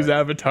 We'll use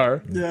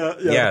Avatar.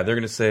 Yeah, they're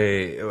going to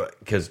say...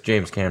 Because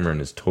James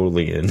Cameron is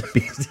totally into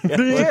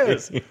bestiality. He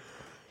is.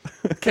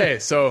 Okay,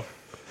 so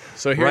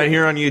here, Right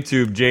here on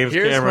YouTube, James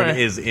Here's Cameron my-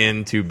 is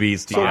into So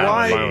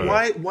bestiality.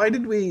 why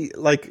did we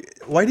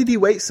why did he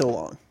wait so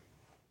long?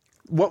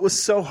 What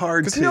was so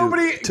hard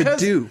to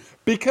do?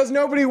 Because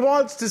nobody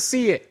wants to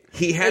see it.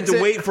 He had It's to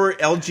a- wait for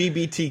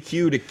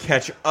LGBTQ to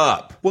catch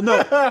up. Well, no,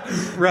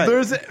 right.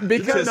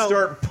 Because To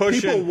start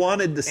pushing people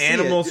wanted to see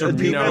animals it. are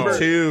Do you people remember-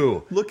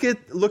 too. Look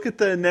at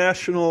the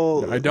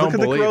national. I don't look at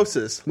believe the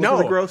grosses. Look no,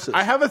 at the grosses.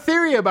 I have a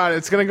theory about it.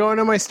 It's going to go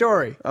into my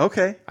story.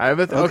 Okay. I have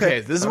okay.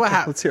 This is what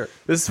happened. Let's hear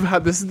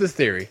it. This is the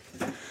theory.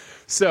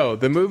 So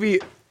the movie,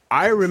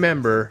 I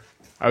remember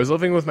I was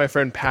living with my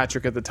friend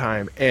Patrick at the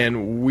time,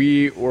 and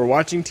we were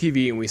watching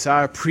TV, and we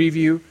saw a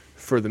preview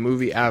for the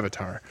movie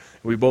Avatar.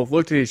 We both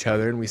looked at each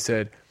other, and we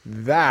said,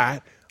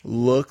 "That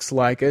looks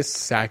like a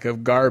sack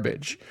of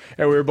garbage."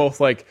 And we were both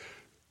like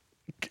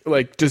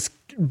just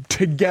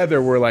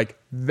together, we're like,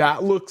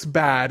 "That looks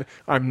bad.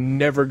 I'm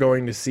never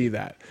going to see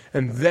that."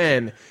 And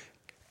then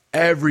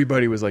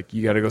everybody was like,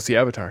 "You got to go see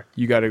Avatar.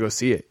 You got to go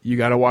see it. You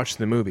got to watch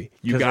the movie.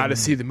 You got to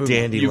see the movie.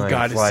 You dandelion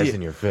got to flies see it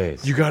in your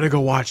face. You got to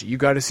go watch it. You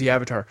got to see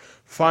Avatar."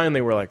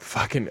 Finally, we're like,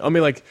 "Fucking!" I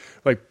mean, like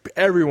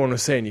everyone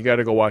was saying, "You got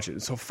to go watch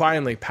it." So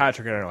finally,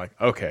 Patrick and I are like,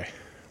 "Okay,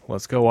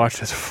 let's go watch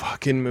this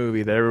fucking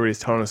movie that everybody's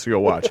telling us to go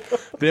watch."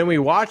 Then we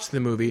watched the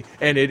movie,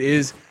 and it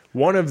is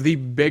one of the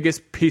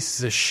biggest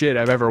pieces of shit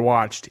I've ever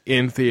watched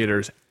in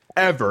theaters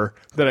ever.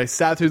 That I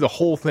sat through the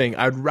whole thing.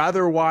 I'd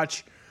rather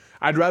watch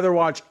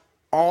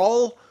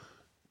all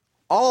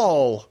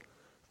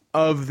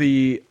of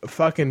the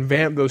fucking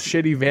those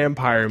shitty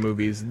vampire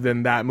movies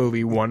than that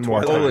movie one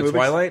more time. Oh, the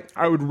Twilight?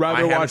 I would rather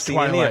haven't watch seen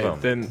any of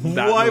Twilight them. than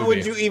that Why movie.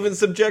 would you even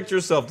subject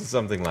yourself to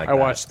something like that? I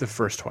watched the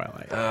first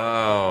Twilight.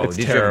 Oh, It's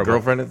did you have a terrible.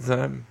 girlfriend at the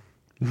time?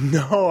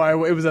 No,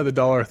 it was at the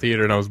dollar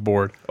theater and I was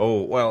bored.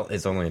 Oh, well,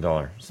 it's only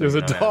 $1. So It was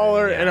you're not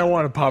 $1 having- and I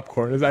wanted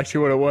popcorn. Is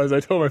actually what it was. I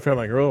told my family,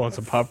 like, "I really want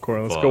some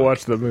popcorn. Let's go Fuck.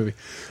 watch the movie."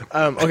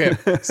 Okay,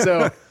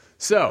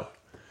 so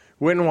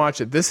went and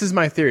watched it. This is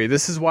my theory.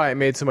 This is why it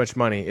made so much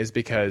money, is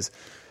because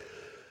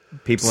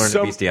People are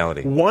into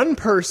bestiality. one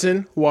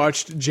person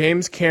watched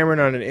James Cameron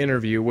on an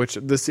interview, which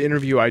this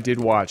interview I did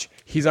watch.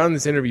 He's on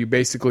this interview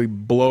basically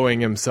blowing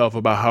himself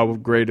about how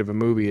great of a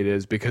movie it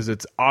is because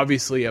it's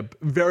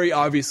very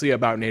obviously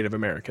about Native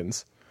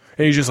Americans.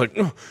 And he's just like,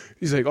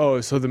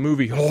 "Oh, so the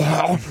movie,"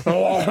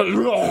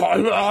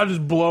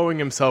 just blowing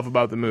himself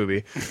about the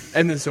movie.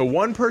 And then so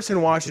one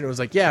person watched it and was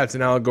like, "Yeah, it's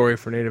an allegory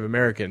for Native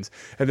Americans."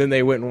 And then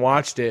they went and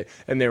watched it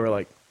and they were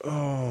like,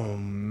 "Oh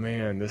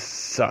man, this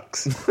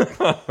sucks."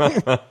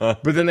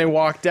 But then they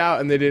walked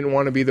out and they didn't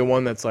want to be the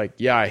one that's like,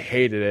 "Yeah, I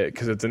hated it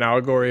because it's an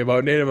allegory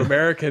about Native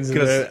Americans."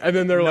 And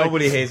then they're like,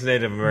 Nobody hates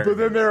Native Americans.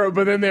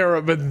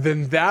 but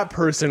then that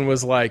person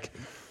was like,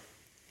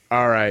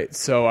 "All right,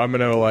 so I'm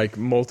gonna like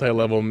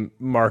multi-level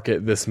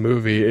market this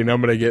movie, and I'm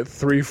gonna get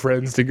 3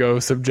 friends to go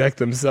subject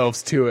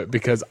themselves to it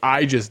because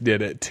I just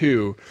did it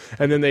too."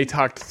 And then they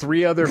talked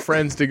 3 other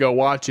friends to go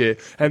watch it,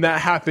 and that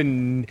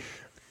happened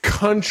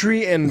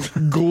country and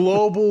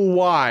global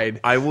wide.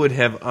 I would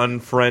have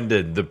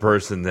unfriended the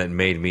person that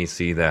made me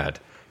see that.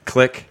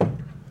 Click.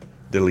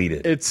 Delete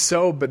it.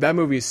 But that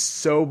movie is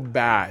so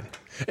bad.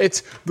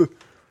 It's the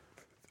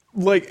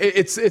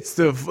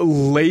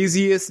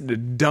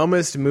laziest,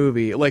 dumbest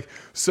movie. Like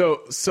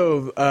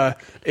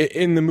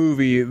in the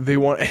movie they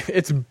want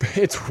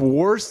it's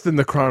worse than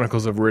the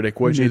Chronicles of Riddick,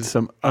 which Need is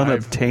some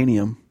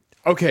unobtainium.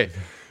 Okay,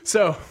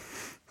 so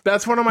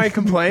that's one of my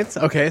complaints.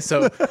 Okay,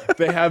 so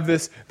they have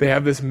this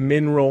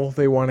mineral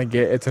they want to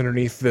get. It's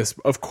underneath this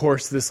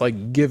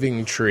like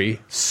giving tree.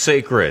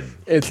 Sacred.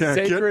 It's Can't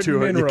get sacred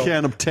to it. You mineral.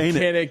 can't obtain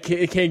it.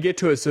 It can't get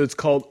to it, so it's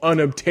called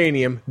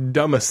unobtainium.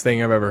 Dumbest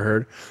thing I've ever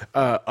heard.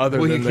 Other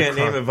Well, than you can't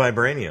name it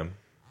vibranium.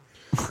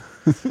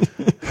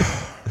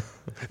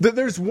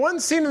 There's one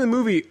scene in the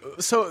movie.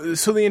 So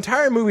the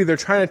entire movie, they're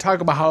trying to talk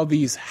about how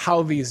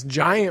these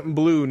giant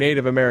blue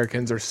Native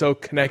Americans are so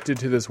connected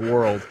to this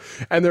world,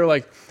 and they're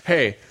like,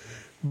 "Hey,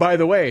 by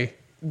the way,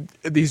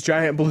 these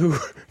giant blue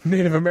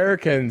Native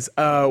Americans,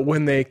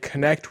 when they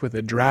connect with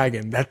a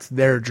dragon, that's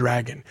their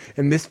dragon.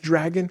 And this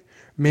dragon,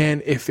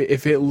 man, if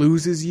it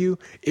loses you,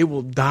 it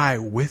will die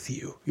with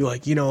you. You're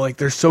like, like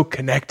they're so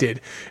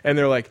connected. And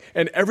they're like,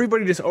 and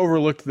everybody just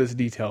overlooked this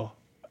detail.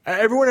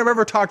 Everyone I've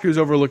ever talked to has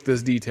overlooked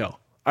this detail.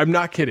 I'm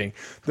not kidding.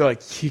 They're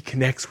like, he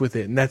connects with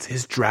it, and that's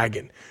his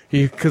dragon.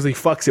 Because he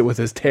fucks it with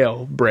his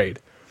tail braid.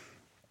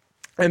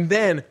 And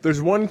then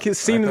there's one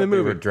scene in the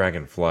movie. They were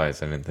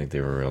dragonflies. I didn't think they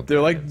were real.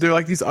 They're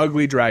like these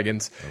ugly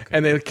dragons,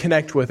 and they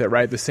connect with it,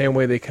 right? The same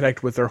way they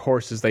connect with their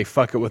horses. They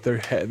fuck it with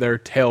their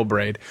tail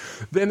braid.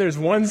 Then there's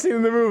one scene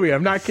in the movie.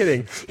 I'm not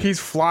kidding. He's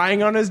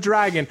flying on his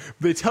dragon.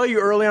 They tell you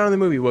early on in the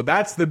movie, well,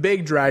 that's the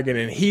big dragon,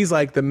 and he's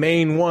like the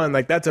main one.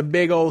 Like that's a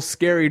big old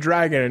scary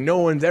dragon, and no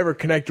one's ever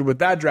connected with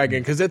that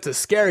dragon because it's a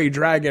scary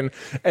dragon.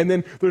 And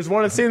then there's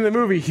one scene in the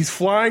movie. He's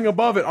flying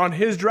above it on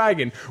his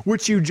dragon,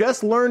 which you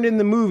just learned in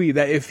the movie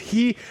that if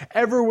he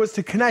ever was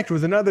to connect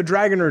with another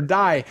dragon or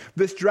die,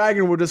 this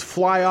dragon will just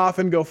fly off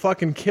and go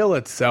fucking kill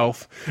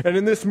itself. And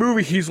in this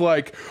movie, he's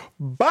like,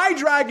 bye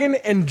dragon,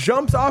 and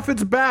jumps off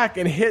its back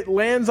and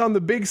lands on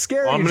the big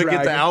scary dragon. I'm gonna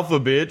get the alpha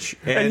bitch,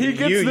 and he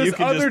gets this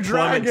other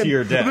dragon. To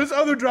your death. This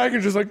other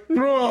dragon's just like,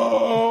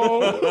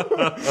 no.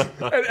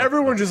 And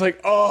everyone's just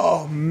like,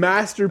 oh,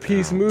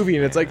 masterpiece movie.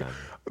 And it's like,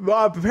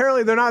 well,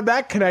 apparently they're not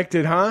that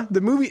connected, huh? The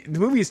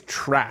movie is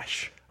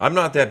trash. I'm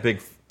not that big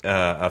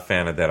a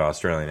fan of that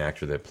Australian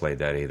actor that played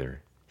that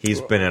either.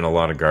 He's been in a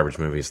lot of garbage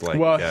movies. Like,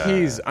 well,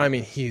 he's a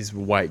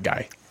white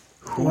guy.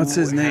 What's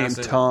his name?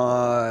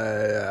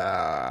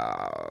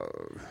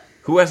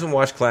 Who hasn't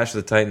watched Clash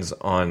of the Titans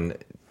on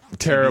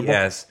Terrible.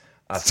 TBS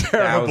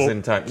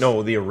 1,000 times?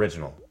 No, the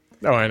original.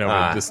 Oh, I know.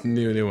 But this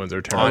new ones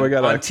are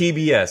terrible. On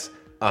TBS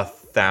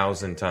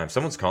 1,000 times.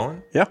 Someone's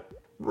calling? Yeah.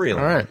 Really?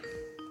 All right.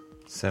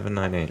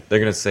 798. They're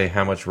going to say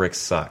how much Rick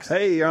sucks.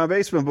 Hey, you're on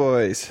Basement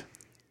Boys.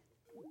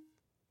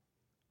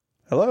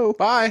 Hello.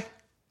 Bye.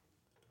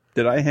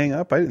 Did I hang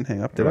up? I didn't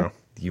hang up, did I?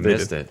 You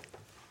missed it.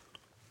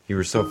 You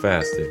were so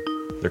fast, dude.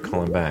 They're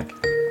calling back.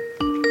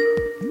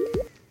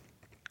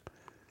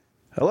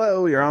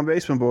 Hello, you're on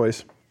Basement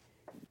Boys.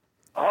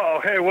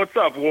 Oh, hey, what's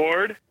up,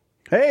 Ward?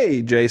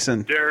 Hey,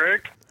 Jason.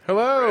 Derek?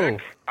 Hello.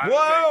 Rick?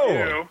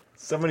 Whoa!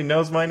 Somebody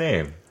knows my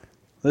name.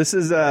 This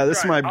is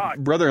my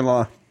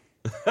brother-in-law.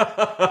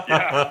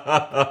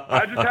 Yeah.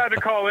 I just had to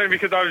call in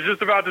because I was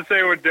just about to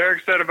say what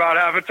Derek said about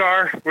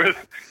Avatar, with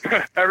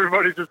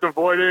everybody just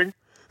avoiding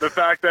the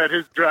fact that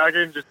his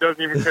dragon just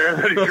doesn't even care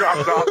that he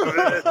drops off of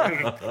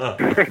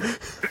it.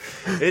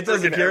 It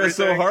doesn't care. It's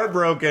so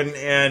heartbroken,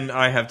 and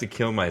I have to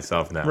kill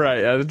myself now.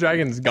 Right. The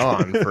dragon's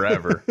gone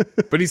forever.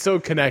 But he's so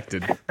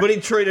connected. But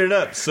he traded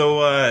up.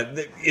 So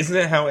isn't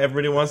that how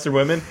everybody wants their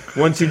women?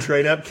 Once you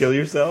trade up, kill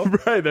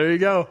yourself? Right. There you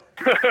go.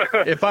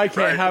 If I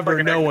can't have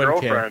her, no one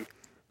can.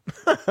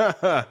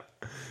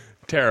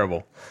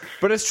 Terrible.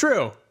 But it's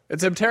true.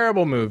 It's a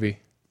terrible movie.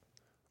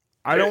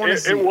 I don't want to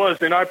see it. Was,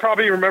 and I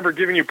probably remember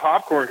giving you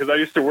popcorn because I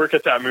used to work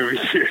at that movie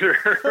theater.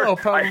 Oh,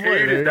 probably. I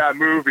hated that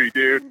movie,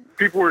 dude.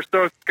 People were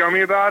so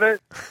scummy about it.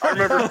 I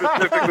remember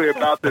specifically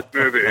about this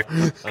movie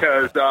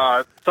because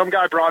some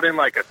guy brought in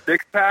like a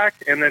six-pack,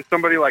 and then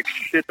somebody like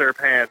shit their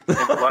pants and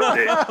left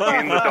it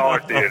in the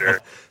dollar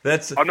theater.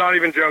 I'm not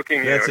even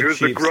joking. It was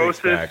the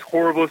grossest,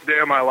 horriblest day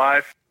of my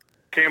life.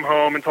 Came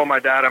home and told my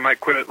dad I might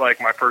quit like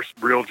my first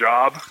real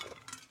job.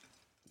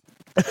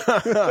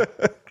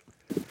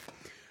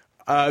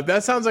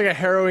 That sounds like a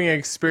harrowing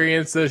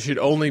experience that should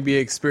only be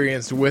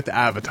experienced with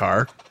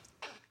Avatar.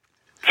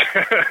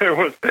 It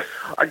was.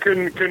 I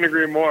couldn't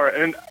agree more.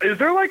 And is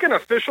there like an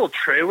official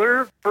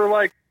trailer for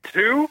like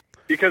 2?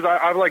 Because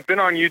I've like been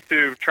on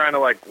YouTube trying to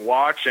like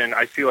watch, and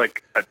I see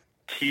like a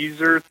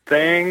teaser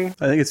thing.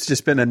 I think it's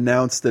just been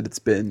announced that it's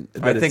been.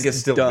 I think it's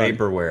still done.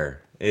 Vaporware.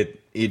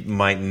 It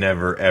might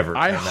never ever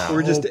come out.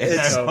 We're just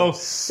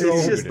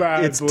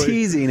it's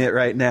teasing it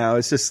right now.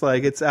 It's just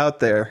like it's out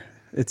there.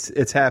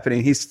 It's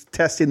happening. He's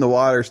testing the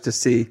waters to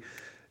see,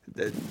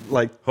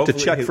 hopefully to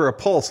check for a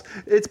pulse.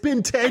 It's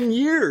been 10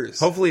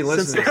 years. Hopefully,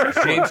 listen,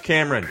 James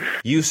Cameron,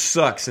 you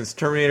suck. Since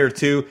Terminator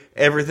 2,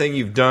 everything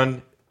you've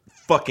done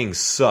fucking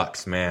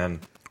sucks, man.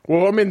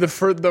 Well, I mean,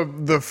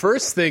 the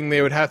first thing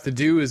they would have to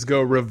do is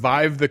go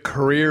revive the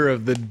career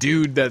of the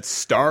dude that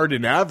starred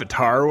in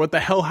Avatar. What the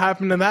hell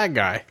happened to that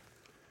guy?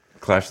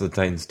 Clash of the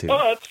Titans 2. Oh,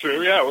 that's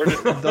true. Yeah, we're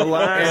just the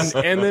last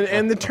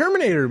and the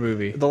Terminator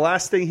movie. The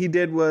last thing he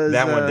did was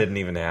that one didn't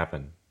even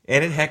happen,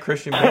 and it had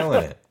Christian Bale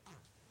in it.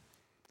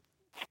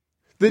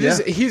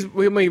 Let's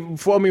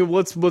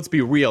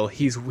be real.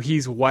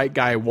 He's white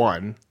guy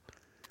 1.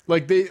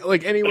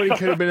 Anybody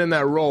could have been in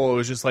that role. It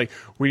was just like,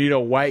 we need a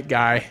white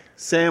guy.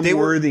 Sam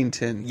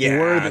Worthington.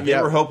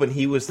 They were hoping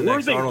he was the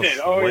next Arnold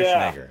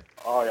Schwarzenegger.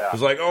 Oh yeah. It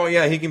was like, oh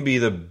yeah, he can be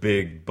the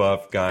big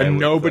buff guy. And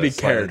nobody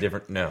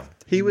cared. No.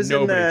 He was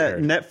in that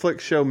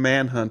Netflix show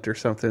Manhunt or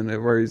something,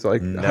 where he's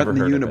like hunting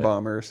the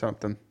Unabomber or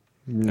something.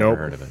 Never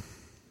heard of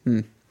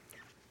it.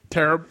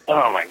 Terrible.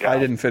 Oh my god. I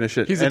didn't finish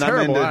it. He's a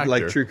terrible I'm into actor.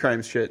 like true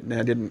crime shit, and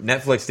I didn't.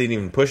 Netflix didn't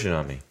even push it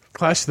on me.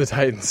 Clash of the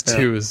Titans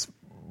 2 is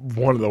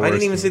one of the worst. I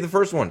didn't even see the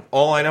first one.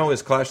 All I know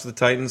is Clash of the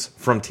Titans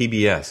from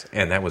TBS,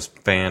 and that was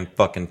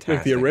fan-fucking-tastic.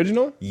 Like the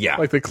original? Yeah.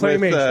 Like the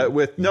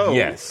claymation?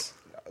 Yes.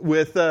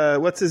 With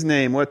what's his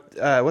name?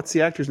 What's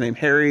the actor's name?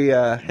 Harry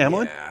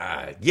Hamlin?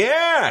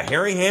 Yeah,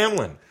 Harry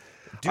Hamlin.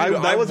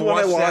 Dude, that was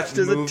one I watched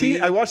as a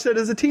teen. I watched that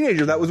as a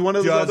teenager. That was one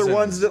of those other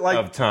ones that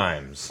of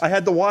times I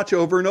had to watch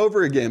over and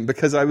over again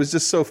because I was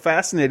just so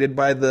fascinated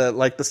by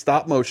the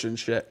stop motion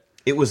shit.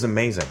 It was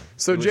amazing.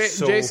 So,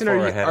 Jason,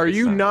 are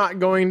you not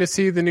going to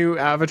see the new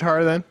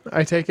Avatar then?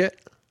 I take it.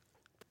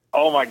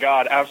 Oh my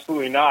God,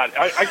 absolutely not.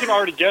 I can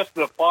already guess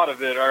the plot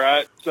of it. All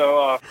right,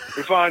 so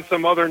we find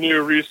some other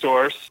new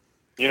resource.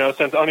 You know,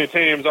 since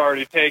Untame's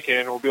already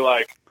taken, we'll be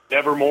like,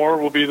 Nevermore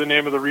will be the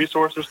name of the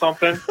resource or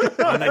something.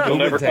 They'll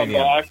never come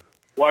back.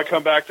 Why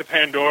come back to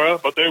Pandora?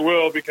 But they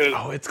will because,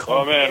 it's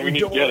called man, we need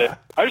to get it.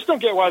 I just don't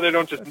get why they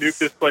don't just nuke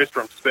this place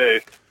from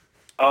space.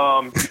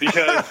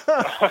 Because,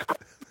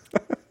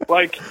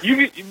 like,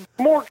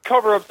 more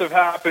cover-ups have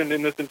happened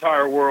in this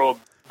entire world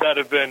that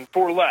have been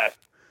for less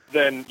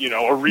than,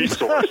 a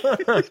resource.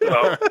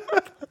 So,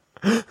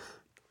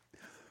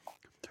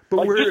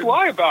 But just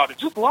lie about it.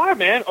 Just lie,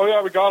 man. Oh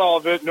yeah, we got all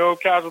of it. No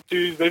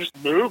casualties. They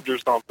just moved or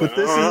something. But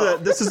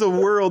this is a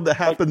world that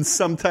happens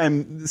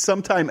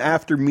sometime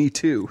after Me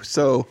Too.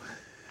 So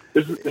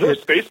is there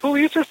space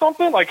police or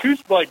something? Like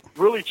who's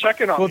really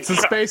checking on? Well, it's the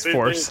Space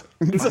Force.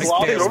 It's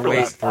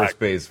the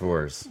Space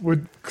Force.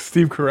 With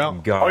Steve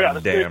Carell.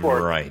 Goddamn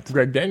right.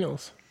 Greg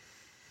Daniels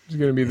is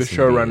going to be the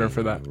showrunner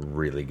for that.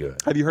 Really good.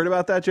 Have you heard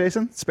about that,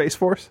 Jason? Space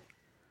Force?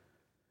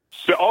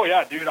 So, oh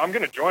yeah, dude, I'm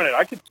going to join it.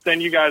 I could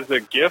send you guys a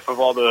GIF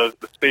of all the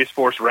Space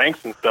Force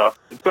ranks and stuff.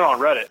 It's been on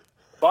Reddit.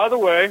 By the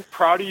way,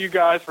 proud of you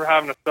guys for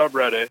having a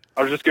subreddit.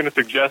 I was just going to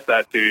suggest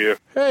that to you.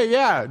 Hey,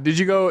 yeah. Did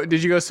you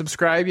go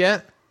subscribe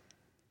yet?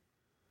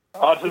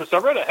 To the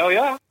subreddit? Hell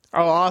yeah.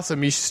 Oh,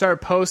 awesome. You should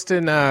start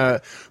posting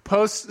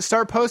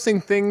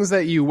things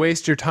that you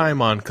waste your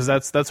time on, because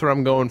that's what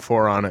I'm going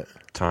for on it.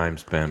 Time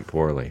spent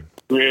poorly.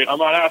 Sweet. I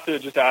might have to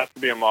just ask to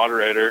be a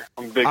moderator.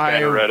 I'm a big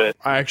fan of Reddit.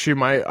 I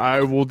actually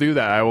I will do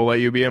that. I will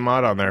let you be a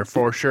mod on there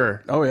for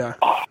sure. Oh yeah.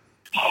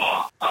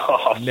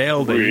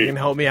 Nailed it. You can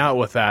help me out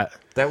with that.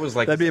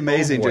 That'd be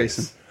amazing,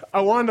 Jason. I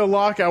wanted to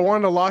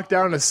lock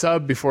down a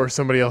sub before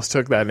somebody else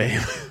took that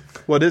name.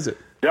 What is it?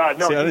 Yeah,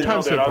 no, I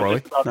was just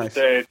about to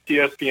say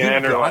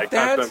TSPN or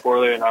Time Spent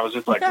Poorly, and I was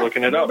just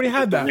looking it up. Nobody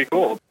had that. Pretty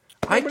cool.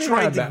 I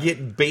tried to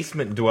get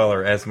Basement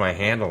Dweller as my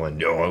handle, and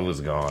no, it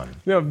was gone.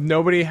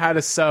 Nobody had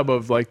a sub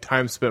of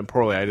Time Spent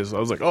Poorly. I was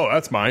like, oh,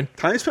 that's mine.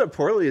 Time Spent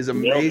Poorly is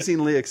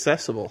amazingly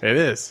accessible. It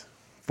is.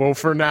 Well,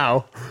 for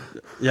now.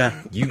 Yeah.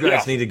 You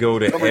guys need to go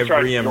to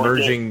every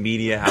emerging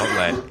media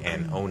outlet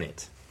and own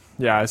it.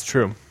 Yeah, it's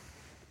true.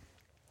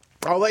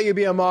 I'll let you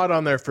be a mod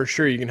on there for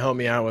sure. You can help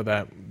me out with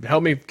that.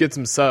 Help me get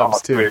some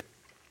subs too. Sweet.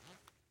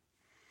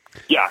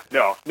 Yeah,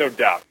 no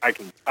doubt. I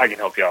can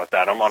help you out with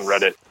that. I'm on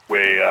Reddit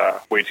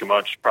way too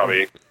much.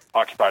 Probably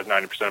occupies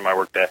 90% of my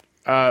workday.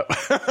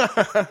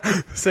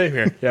 Same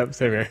here. Yep,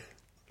 same here.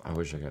 I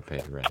wish I got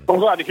paid Reddit. I'm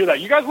glad to hear that.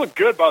 You guys look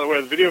good, by the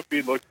way. The video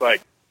feed looks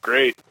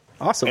great.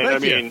 Awesome.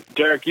 And Thank you.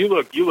 Derek, you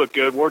look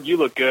good. Ward, you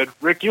look good.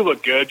 Rick, you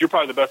look good. You're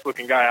probably the best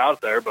looking guy out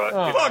there. But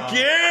Fuck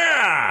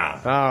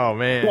yeah! Oh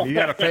man, you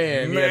got a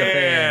fan.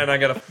 I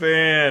got a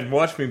fan.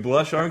 Watch me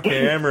blush on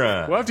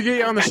camera. We'll have to get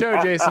you on the show,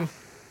 Jason.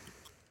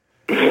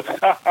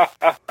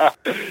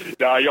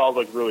 Nah, y'all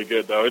look really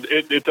good though.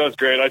 It does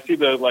great. I see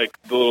the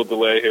little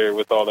delay here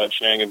with all that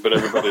shenanigans, but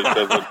everybody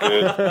does look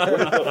good.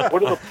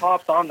 What are the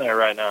pops on there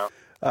right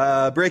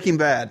now? Breaking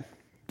Bad.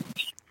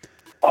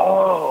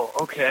 Oh,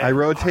 okay. I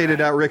rotated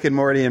out Rick and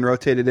Morty and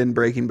rotated in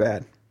Breaking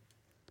Bad.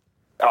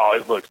 Oh,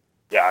 it looks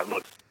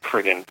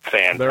friggin'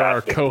 fantastic. There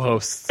are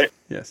co-hosts.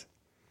 Yes.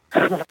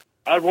 I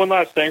have one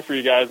last thing for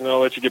you guys, and then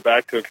I'll let you get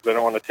back to it because I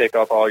don't want to take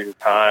up all your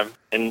time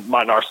and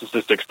my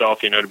narcissistic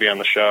self, to be on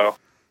the show.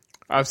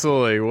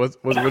 Absolutely.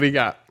 What do you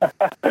got?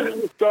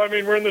 So,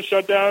 we're in the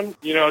shutdown,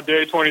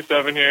 day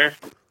 27 here.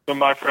 Some of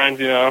my friends,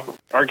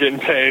 aren't getting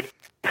paid.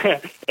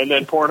 And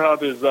then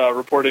Pornhub is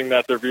reporting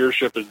that their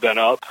viewership has been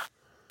up.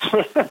 So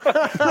instead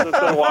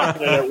of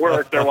watching it at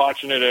work, they're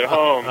watching it at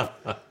home.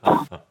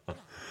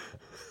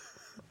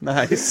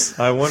 Nice.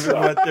 I wonder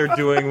what they're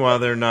doing while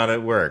they're not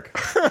at work.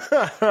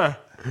 No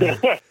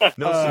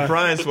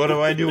surprise. What do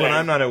I do when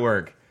I'm not at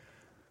work?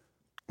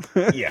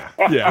 Yeah.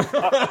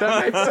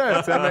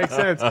 That makes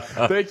sense.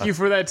 Thank you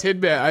for that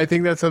tidbit. I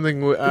think that's something,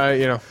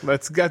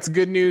 that's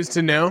good news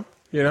to know,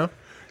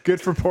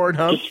 Good for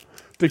Pornhub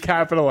to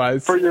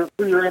capitalize. For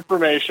your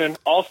information.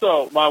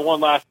 Also, my one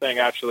last thing,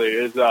 actually,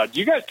 is do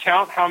you guys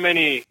count how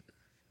many,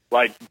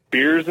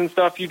 beers and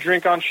stuff you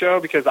drink on show?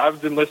 Because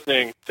I've been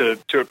listening to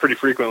it pretty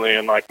frequently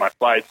in, my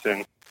flights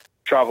and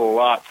travel a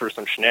lot for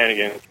some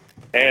shenanigans.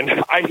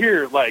 And I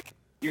hear,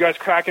 you guys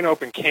cracking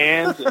open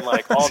cans and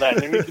all that.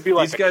 And it needs to be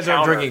these guys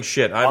aren't drinking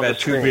shit. I've had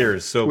 2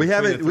 beers, so we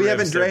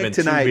haven't drank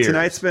tonight.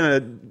 Tonight's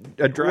been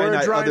a dry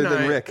night other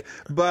than Rick.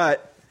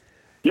 But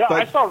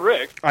I saw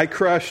Rick. I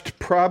crushed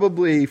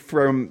probably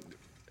from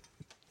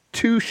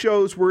 2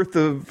 shows worth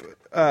of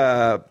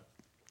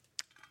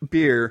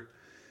beer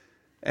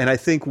And I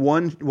think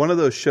one of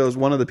those shows,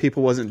 one of the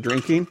people wasn't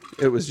drinking.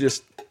 It was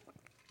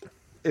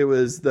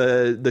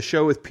the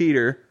show with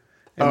Peter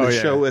and the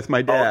show with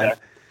my dad.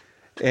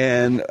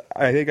 And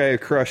I think I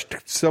crushed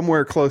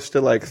somewhere close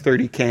to like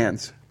 30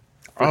 cans.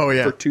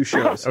 For 2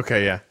 shows.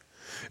 Okay, yeah.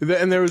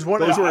 And there was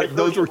one.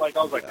 Those were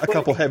a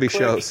couple heavy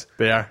shows.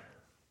 They are.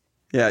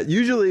 Yeah,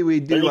 usually we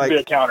do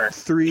like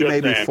 3,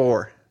 maybe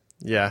 4.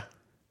 Yeah.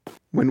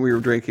 When we were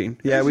drinking.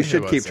 Yeah, we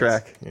should keep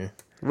track. Yeah.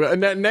 Well,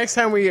 next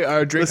time we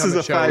drink this on is the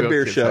a show,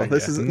 5-beer show.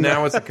 This is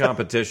now it's a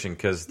competition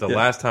because the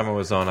last time I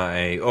was on,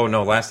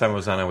 last time I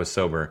was on, I was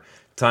sober.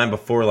 Time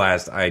before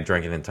last, I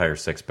drank an entire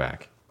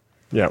 6-pack.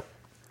 Yep.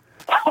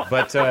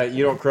 But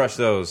you don't crush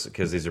those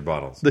because these are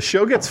bottles. The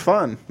show gets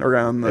fun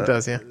around. It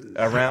does, yeah.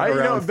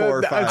 Around 4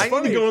 or 5. I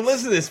need to go and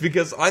listen to this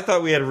because I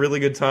thought we had a really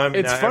good time.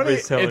 It's funny.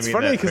 It's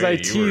funny because I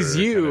tease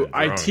you.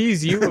 I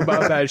tease you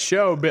about that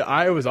show, but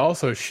I was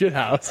also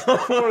shithouse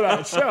for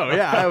that show.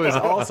 Yeah, I was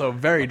also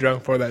very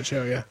drunk for that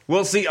show. Yeah.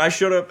 Well, see, I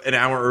showed up an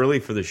hour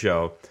early for the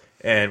show,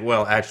 and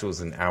actually, it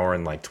was an hour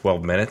and like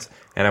 12 minutes,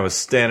 and I was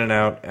standing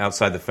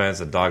outside the fence.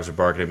 The dogs were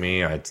barking at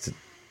me. I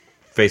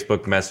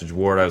Facebook message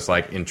Ward. I was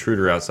like,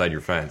 intruder outside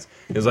your fence.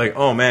 He was like,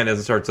 oh man, it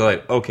doesn't start till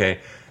late. Okay.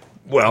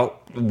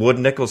 Well, Wood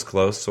Nickel's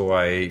close, so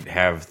I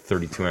have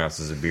 32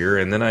 ounces of beer,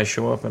 and then I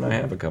show up and I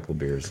have a couple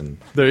beers. And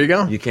there you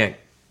go. You can't,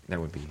 that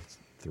would be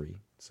 3.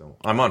 So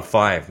I'm on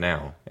 5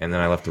 now, and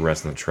then I left the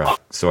rest in the truck,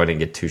 so I didn't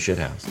get too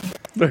shithoused.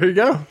 There you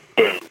go.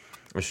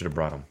 I should have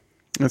brought them.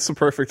 That's the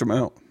perfect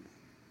amount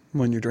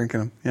when you're drinking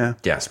them. Yeah.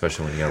 Yeah,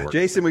 especially when you gotta work.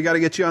 Jason, we got to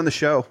get you on the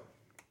show.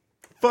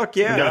 Fuck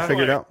yeah. We got to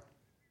figure it out.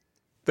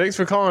 Thanks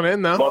for calling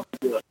in, though.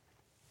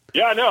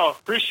 Yeah, no,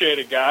 appreciate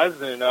it, guys,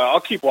 and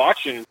I'll keep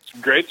watching. It's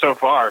great so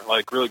far,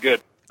 like really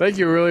good. Thank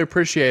you, really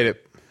appreciate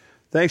it.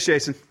 Thanks,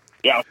 Jason.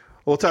 Yeah,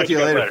 we'll talk to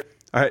you later.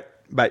 All right,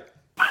 bye.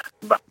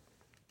 Bye.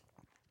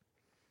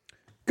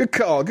 Good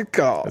call.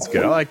 That's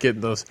good. I like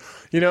getting those.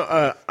 You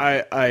know,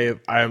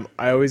 I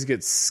always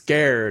get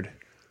scared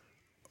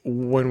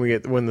when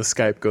the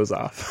Skype goes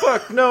off.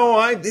 Fuck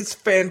no, it's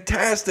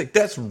fantastic.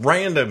 That's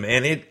random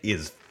and it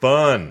is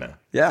fun.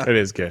 Yeah, it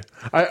is good.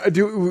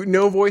 Do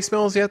no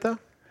voicemails yet though?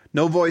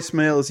 No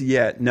voicemails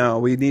yet. No,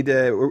 we need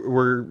to.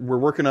 We're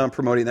working on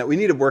promoting that. We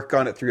need to work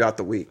on it throughout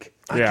the week.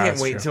 I can't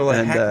wait till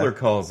a heckler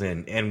calls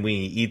in and we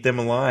eat them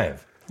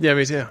alive. Yeah,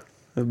 me too.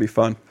 It'll be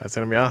fun. That's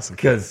gonna be awesome.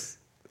 Because.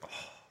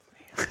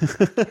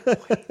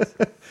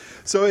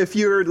 So if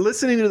you're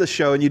listening to the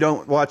show and you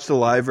don't watch the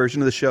live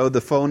version of the show,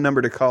 the phone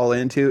number to call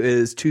into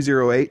is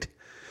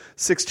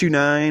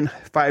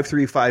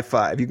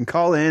 208-629-5355. You can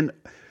call in,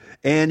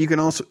 and you can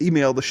also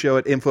email the show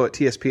at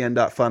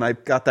info@tspn.fun. I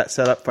got that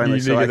set up finally,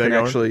 so I can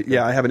actually,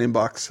 I have an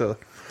inbox, so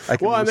I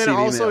can and then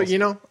also,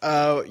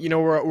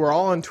 emails. we're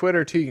all on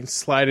Twitter too. You can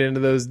slide into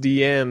those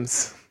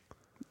DMs.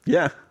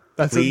 Yeah.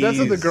 That's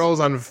what the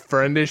girls on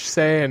Friendish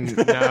say, and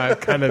now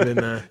I've kind of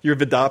been...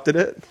 You've adopted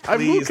it?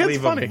 Please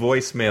leave a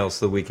voicemail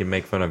so we can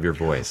make fun of your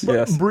voice.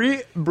 Yes.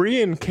 Bree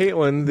and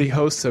Caitlin, the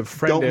hosts of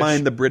Friendish... Don't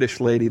mind the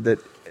British lady that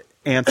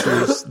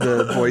answers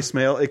the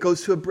voicemail. It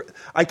goes to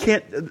I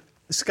can't...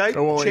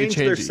 Skype changed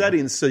their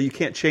settings so you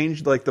can't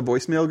change like the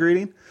voicemail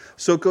greeting.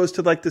 So it goes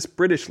to like this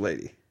British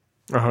lady.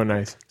 Oh,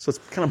 nice. So it's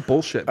kind of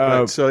bullshit.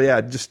 But,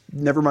 just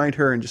never mind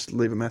her and just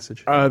leave a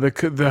message.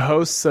 The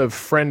hosts of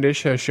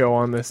Friendish, a show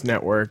on this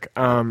network,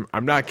 I'm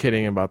not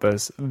kidding about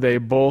this. They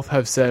both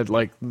have said,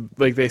 like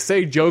they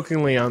say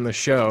jokingly on the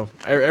show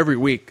every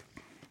week,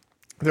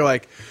 they're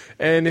like,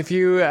 and if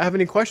you have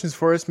any questions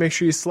for us, make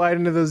sure you slide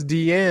into those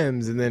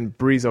DMs. And then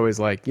Bree's always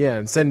like, yeah,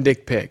 and send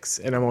dick pics.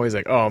 And I'm always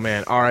like, oh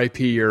man, RIP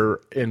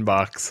your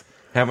inbox.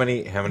 How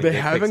many? They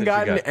haven't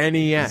gotten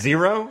any yet.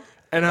 0?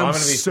 And I'm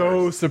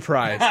so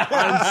surprised.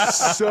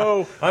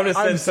 I'm going to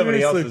send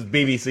somebody else's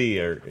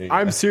BBC.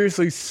 I'm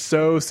seriously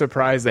so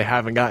surprised they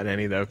haven't gotten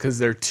any, though, because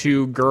they're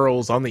 2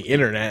 girls on the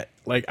internet.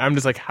 Like, I'm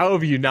just like, how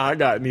have you not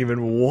gotten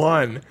even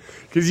one?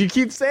 Because you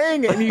keep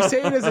saying it, and you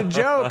say it as a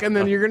joke, and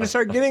then you're going to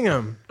start getting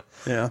them.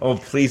 Yeah. Oh,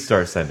 please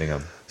start sending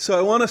them. So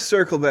I want to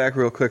circle back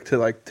real quick to,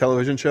 like,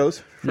 television shows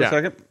for a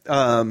second.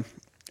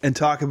 And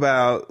talk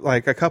about,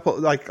 like,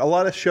 a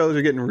lot of shows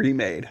are getting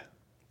remade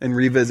and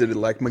revisited,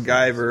 like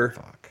MacGyver.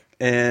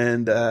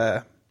 And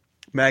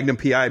Magnum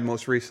P.I.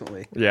 most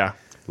recently. Yeah.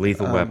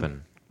 Lethal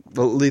Weapon.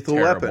 The Lethal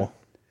Terrible. Weapon.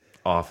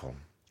 Awful.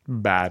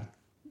 Bad.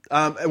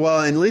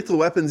 And Lethal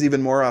Weapon's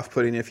even more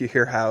off-putting if you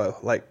hear how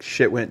like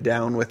shit went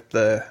down with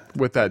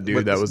that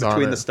dude that was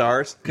between on the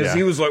stars. Because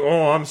he was like,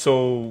 "Oh,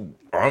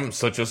 I'm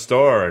such a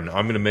star, and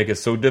I'm going to make it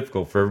so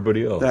difficult for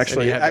everybody else."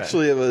 Actually,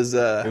 it was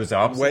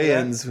opposite.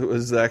 Wayans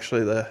was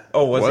actually the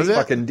was he?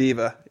 fucking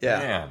diva. Yeah.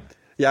 Man.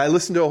 Yeah, I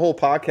listened to a whole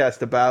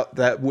podcast about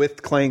that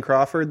with Clayne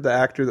Crawford, the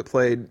actor that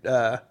played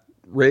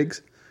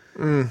Riggs.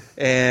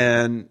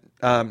 And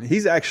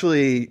he's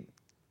actually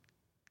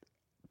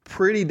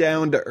pretty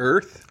down to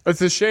earth.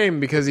 It's a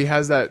shame because he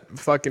has that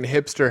fucking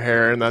hipster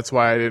hair, and that's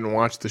why I didn't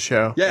watch the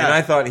show. Yeah. And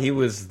I thought he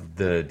was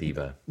the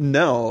diva.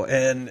 No,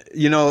 and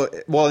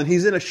and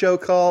he's in a show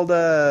called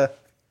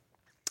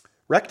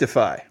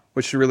Rectify,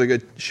 which is a really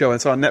good show.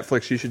 It's on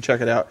Netflix. You should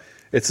check it out.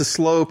 It's a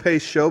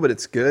slow-paced show, but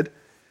it's good.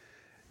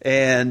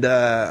 And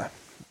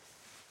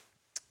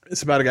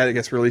it's about a guy that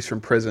gets released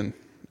from prison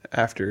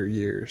after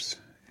years.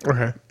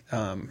 Okay.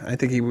 I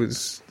think he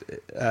was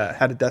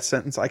had a death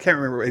sentence. I can't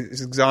remember.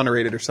 He's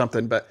exonerated or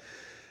something, but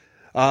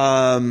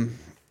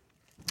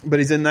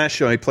he's in that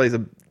show. He plays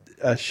a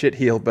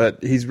shitheel,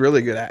 but he's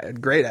really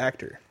good, great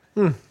actor.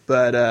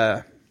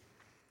 But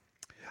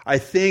I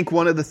think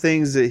one of the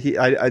things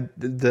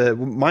that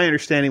my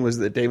understanding was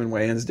that Damon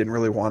Wayans didn't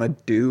really want to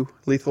do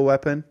Lethal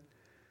Weapon.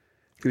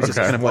 He was just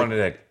kind of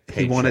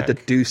he wanted to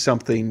do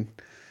something,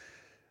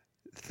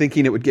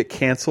 thinking it would get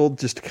canceled,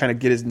 just to kind of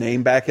get his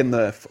name back in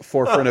the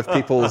forefront of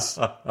people's.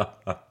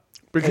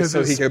 Because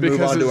so he could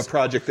move on to a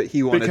project that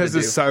he wanted to do. Because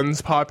his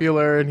son's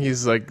popular and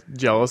he's like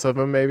jealous of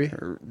him, maybe.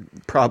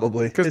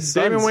 Probably because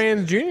Damon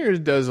Wayans Jr.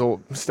 does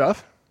old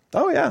stuff.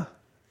 Oh yeah,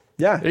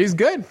 he's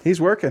good.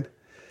 He's working.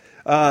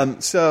 Do you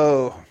want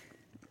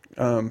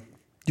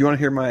to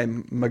hear my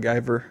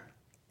MacGyver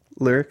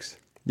lyrics?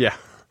 Yeah.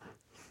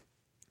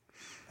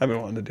 I've been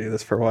wanting to do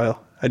this for a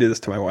while. I do this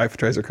to my wife. It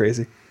drives her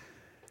crazy.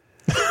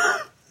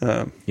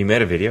 You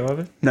made a video of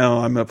it? No,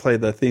 I'm going to play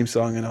the theme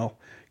song and I'll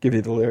give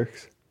you the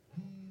lyrics.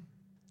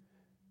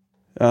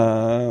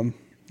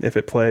 If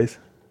it plays.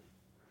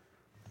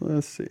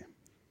 Let's see.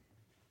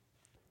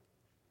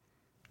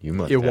 You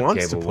must it have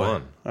wants Cable to play.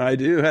 One. I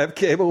do have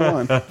Cable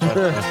One. See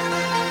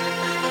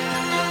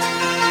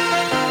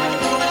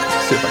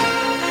if I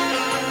can.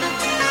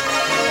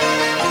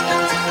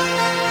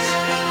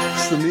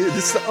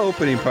 This is the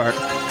opening part.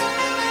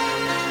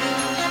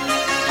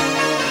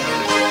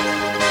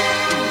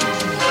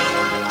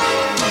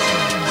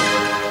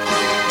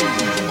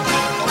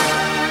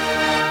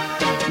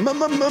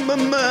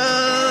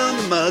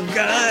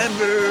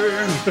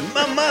 MacGyver,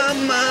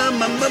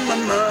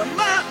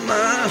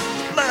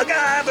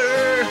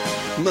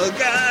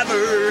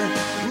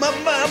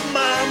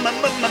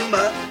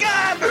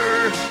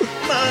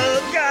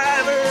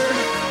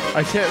 MacGyver.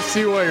 I can't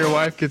see why your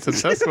wife gets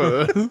obsessed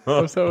with it.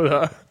 Upset with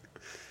that.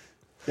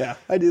 Yeah,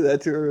 I do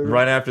that to her.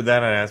 Right after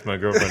that, I asked my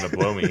girlfriend to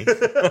blow me.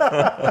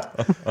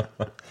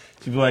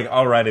 She'd be like,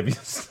 all right, if you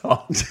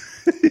stop.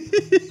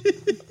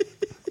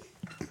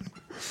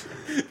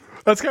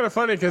 That's kind of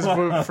funny because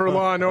for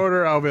Law and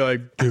Order, I'll be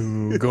like,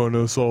 dude,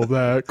 gonna solve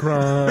that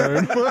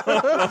crime.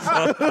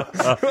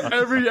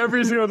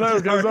 every single time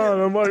it comes on,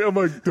 I'm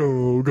like,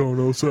 dude,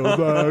 gonna solve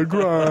that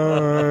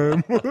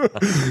crime.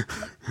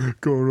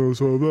 Gonna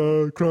solve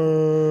that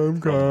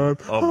crime.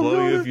 I'll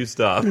blow you if you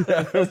stop.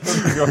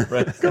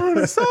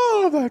 Gonna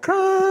solve that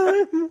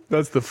crime.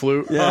 That's the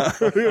flute. Yeah.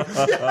 Gonna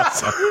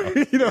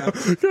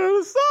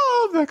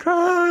solve that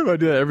crime. I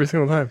do that every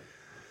single time.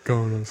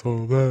 Gonna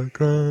solve that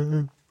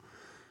crime.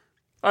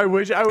 I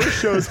wish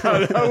shows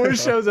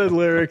had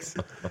lyrics.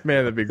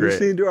 Man, that'd be We great.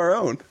 just need to do our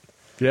own.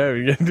 Yeah,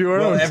 we can do our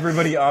own.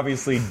 Everybody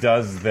obviously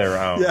does their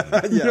own.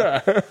 Yeah.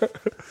 The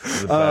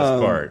best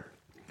part.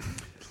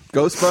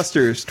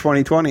 Ghostbusters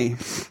 2020. Not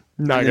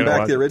Bringing gonna back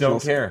watch the it.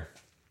 originals. Don't care.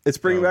 It's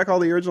bringing back all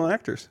the original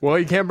actors. Well,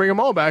 you can't bring them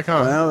all back,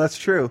 huh? Well, that's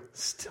true.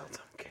 Still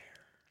don't care.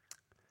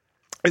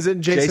 Is it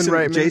Jason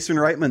Reitman? Jason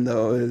Reitman,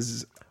 though,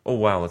 is Oh,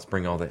 wow, let's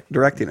bring all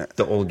directing it.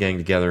 the old gang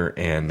together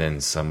and then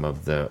some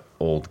of the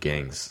old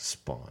gangs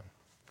spawn.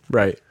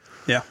 Right.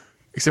 Yeah.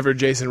 Except for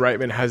Jason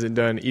Reitman hasn't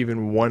done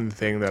even one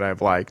thing that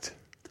I've liked.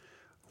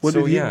 What So,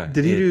 did he? yeah,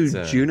 Did he do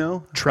it's,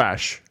 Juno?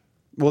 Trash.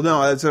 Well,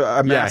 no.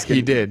 I'm Yeah, asking.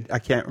 he did. I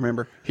can't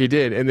remember. He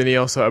did, and then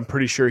I'm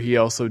pretty sure he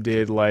also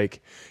did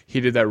he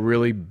did that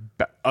really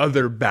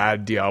other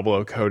bad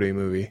Diablo Cody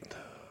movie.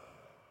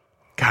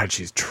 God,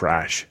 she's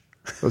trash.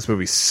 Those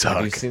movies suck.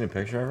 Have you seen a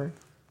picture of her?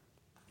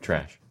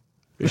 Trash.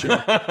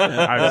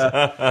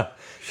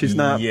 She's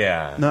not.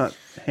 Yeah. Not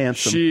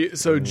handsome.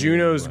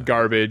 Juno's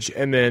garbage,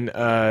 and then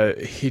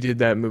he did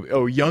that movie.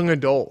 Oh, Young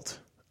Adult.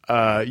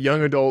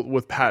 Young Adult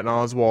with Patton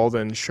Oswalt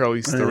and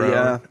Charlize Theron.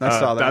 Yeah, I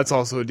saw that. That's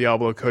also a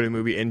Diablo Cody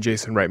movie, and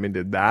Jason Reitman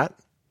did that.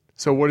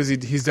 So what is he?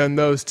 He's done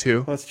those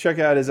two. Let's check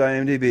out his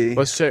IMDb.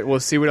 Let's check.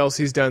 We'll see what else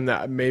he's done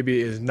that maybe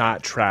is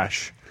not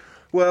trash.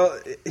 Well,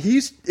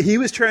 he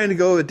was trying to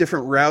go a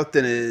different route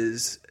than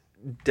his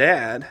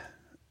dad,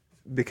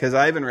 because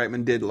Ivan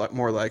Reitman did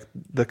more like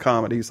the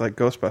comedies, like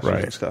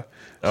Ghostbusters and stuff.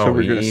 So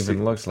he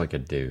even looks like a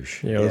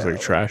douche. Yeah, it looks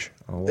like trash.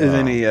 Oh, wow.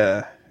 Isn't he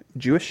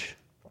Jewish?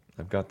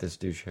 I've got this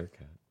douche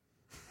haircut.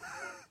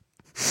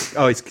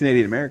 Oh, he's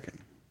Canadian American.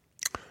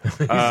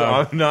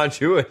 I'm not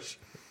Jewish.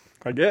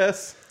 I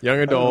guess. Young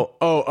Adult.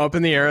 Up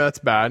in the Air. That's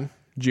bad.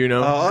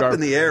 Juno. Up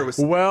in the Air was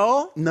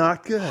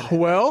not good.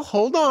 Well,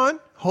 hold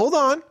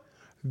on.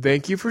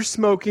 Thank You for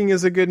Smoking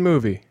is a good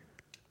movie.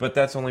 But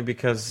that's only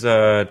because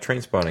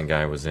Trainspotting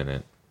guy was in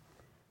it.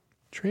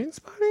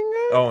 Trainspotting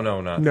guy? Oh,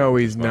 no, not. No,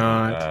 he's Trainspotting.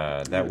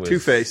 not. That was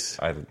Two-Face.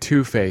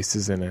 Two-Face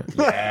is in it.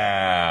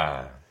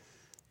 Yeah.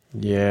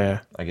 Yeah.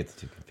 I get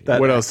the two confused.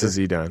 What else has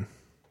he done?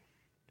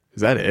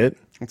 Is that it?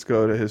 Let's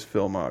go to his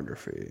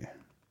filmography.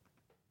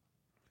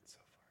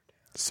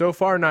 So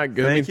far, not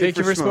good. Thank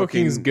You for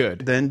Smoking is good.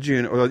 Then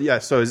Juno. Well, yeah,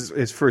 so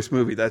his first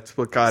movie. That's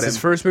what got him. His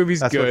first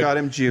movie's that's good. what got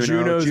him Juno.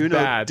 Juno's Juno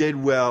bad. did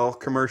well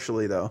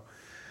commercially, though.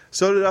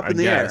 So did Up in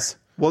the guess. Air.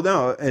 Well,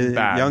 no,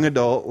 Bad. young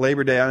adult,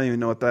 Labor Day, I don't even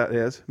know what that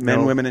is. Men,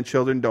 Nope. Women, and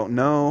Children, don't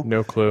know.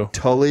 No clue.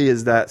 Tully,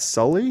 is that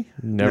Sully?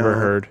 Never No.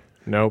 heard.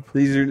 Nope.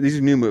 These are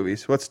new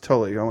movies. What's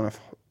Tully? I want to.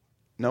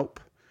 Nope.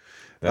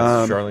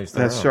 That's Charlize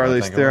Theron. That's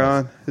Charlize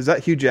Theron. Is that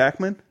Hugh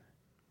Jackman?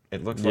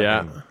 It looks like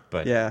Yeah. him,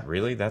 but Yeah.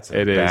 really, that's a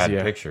It is, bad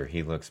yeah. picture.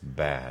 He looks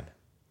bad,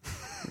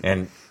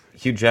 and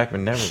Hugh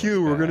Jackman never.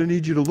 Hugh, looks we're bad. going to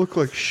need you to look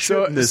like shit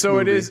So in this so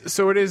movie. it is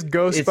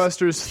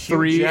Ghostbusters It's Hugh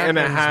 3 and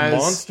it Jackman's has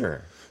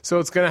Monster. So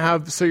it's gonna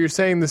have. So you're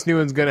saying this new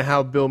one's gonna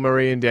have Bill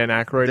Murray and Dan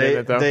Aykroyd in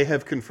it though? They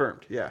have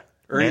confirmed, yeah.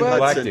 Ernie And the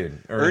black Hudson, dude,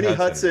 Ernie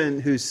Hudson,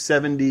 who's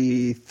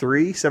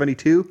 73,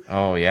 72,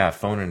 Oh yeah,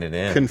 phoning it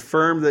in.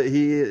 confirmed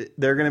that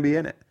they're going to be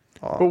in it.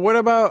 But what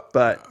about?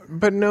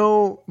 But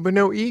no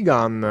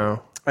Egon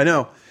though. I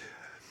know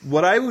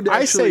what I would.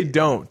 I say Actually,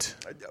 don't.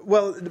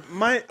 well,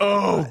 my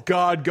Oh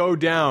God, go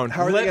down.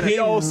 How are they Let gonna he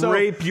also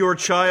rape your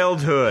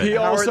childhood. he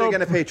how are also they going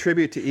to pay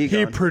tribute to Egon?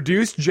 he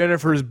produced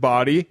Jennifer's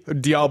Body,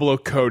 Diablo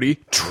Cody,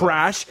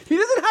 trash. He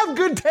doesn't have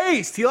good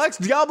taste. He likes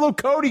Diablo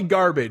Cody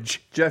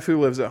garbage. Jeff Who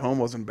Lives at Home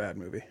wasn't a bad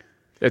movie.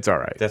 It's all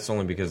right. That's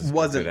only because it's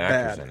Wasn't good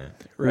actors bad. in it.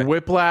 Right.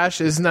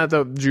 Whiplash, isn't that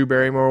the Drew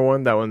Barrymore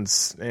one? That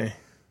one's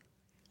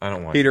I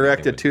don't want. He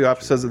directed 2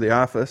 episodes of The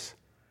Office,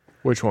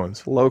 Which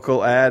ones?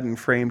 Local Ad and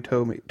Frame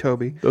Toby.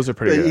 Those are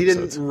pretty But good he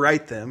episodes. didn't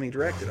write them. He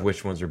directed them.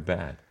 Which ones are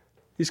bad?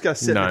 He's got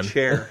to sit None. in a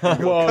chair.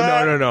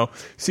 Well, no.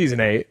 Season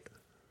 8.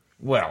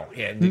 Well,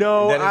 yeah,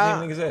 No, that doesn't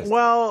even exist.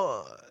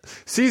 Well,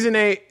 season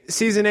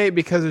eight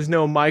because there's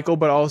no Michael,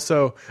 but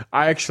also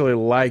I actually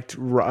liked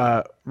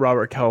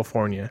Robert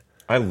California.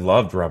 I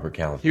loved Robert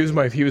California.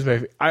 He was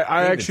my.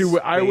 I actually.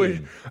 I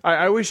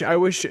wish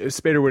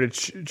Spader would have.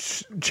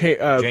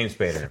 James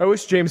Spader. I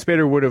wish James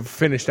Spader would have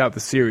finished out the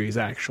series.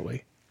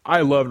 Actually,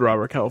 I loved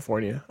Robert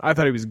California. I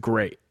thought he was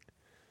great.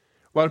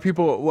 A lot of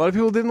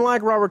people didn't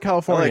like Robert I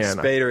California. like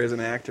Spader as an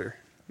actor.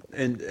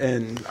 And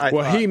I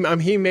Well, thought,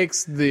 he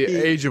makes the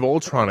Age of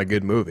Ultron a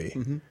good movie.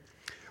 Mm-hmm.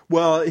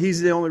 Well,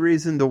 he's the only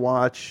reason to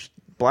watch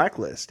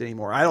Blacklist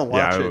anymore. I don't watch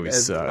Yeah, that it. movie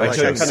as, sucks.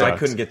 like, That show I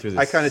couldn't get through this.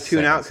 I kind of tune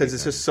second out because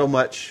it's season. just so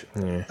much.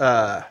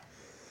 I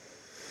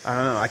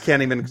don't know. I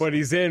can't even. But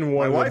he's in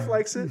one. my of wife the,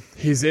 likes it.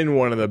 He's in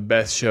one of the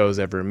best shows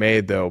ever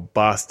made, though.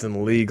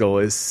 Boston Legal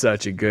is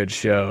such a good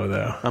show,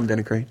 though. I'm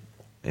Denny Crane.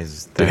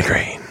 Is Denny that,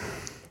 Crane,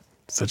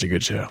 such a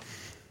good show.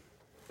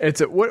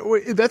 It's a what?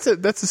 That's a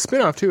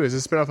spinoff too. Is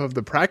it a spinoff of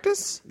The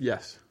Practice?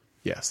 Yes.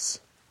 Yes.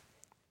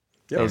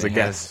 Yep. That was a And it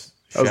guess.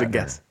 has That was a Shatner.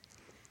 guess.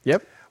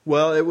 Yep.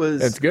 Well, it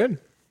was. It's good.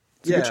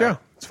 It's a Yeah. good show.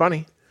 It's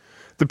funny.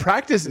 The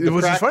Practice,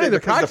 which is funny, The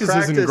because Practice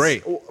isn't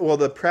great. Well,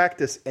 The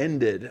Practice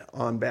ended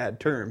on bad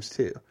terms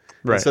too.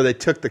 Right. And so they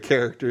took the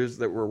characters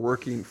that were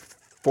working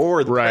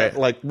for the Right.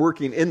 like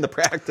working in the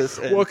practice.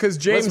 And, Well, because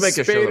James make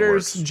a show that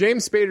works.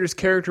 Spader's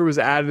character was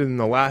added in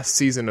the last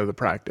season of The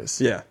Practice.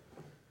 yeah.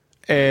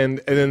 And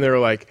then they were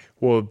like,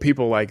 well,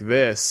 people like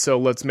this, so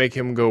let's make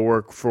him go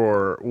work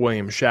for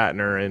William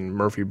Shatner and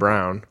Murphy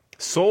Brown.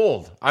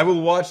 sold? I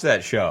will watch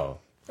that show.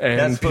 And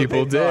That's what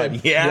people they did.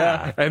 thought.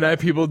 Yeah. And that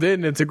people did,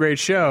 and it's a great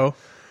show.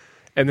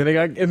 And then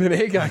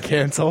it got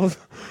canceled.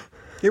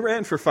 It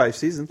ran for 5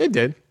 seasons, It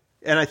did.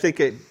 and I think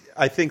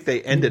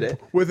they ended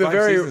it. With a 5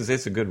 very seasons,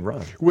 it's a good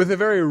run.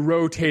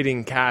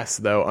 rotating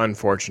cast though,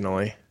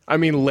 unfortunately. I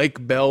mean,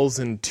 Lake Bell's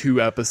in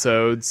 2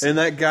 episodes. And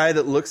that guy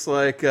that looks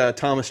like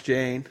Thomas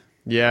Jane.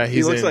 Yeah,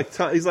 He looks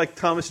he's like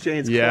Thomas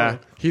Jane's clone.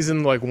 he's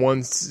in like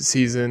 1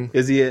 season.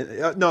 Is he?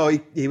 In, no,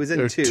 he was in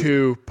There's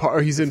 2. 2.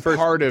 He's in First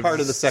part of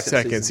the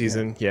second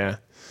season, Yeah.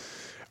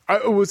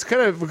 What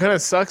kind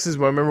of sucks is I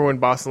remember when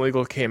Boston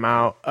Legal came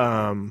out.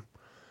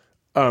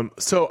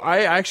 So I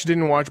actually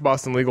didn't watch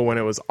Boston Legal when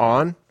it was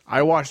on.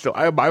 I watched it.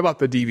 I bought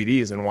the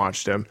DVDs and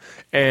watched them.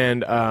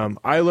 And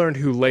I learned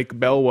who Lake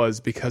Bell was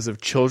because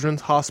of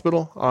Children's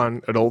Hospital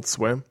on Adult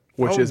Swim,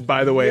 which is,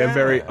 by the way, a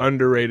very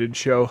underrated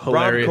show.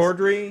 Hilarious. Rob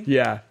Corddry?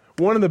 Yeah.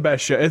 One of the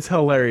best shows. It's a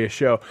hilarious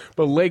show.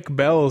 But Lake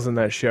Bell's in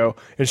that show,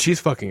 and she's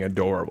fucking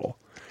adorable.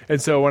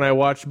 And so when I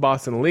watched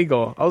Boston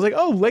Legal, I was like,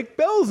 oh, Lake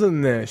Bell's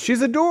in this.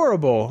 She's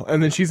adorable.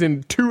 And then she's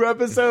in 2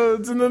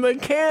 episodes, and then they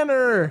can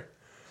her.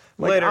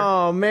 Like, Later.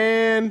 oh,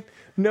 man.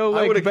 No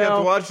I would Lake have Bell.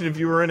 kept watching if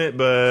you were in it,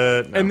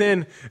 but no. And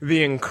then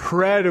the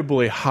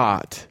incredibly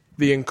hot,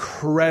 the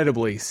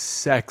incredibly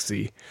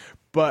sexy,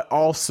 but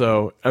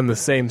also, in the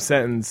same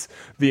sentence,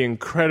 the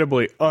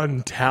incredibly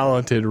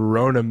untalented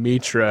Rona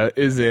Mitra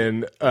is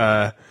in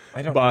don't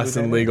know who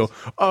Boston that Legal. is.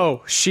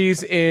 Oh,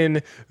 she's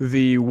in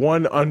the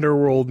one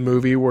Underworld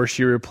movie where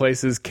she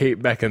replaces Kate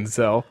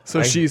Beckinsale.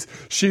 So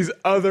she's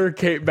other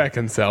Kate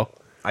Beckinsale.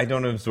 I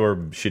don't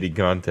absorb shitty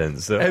content.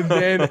 So And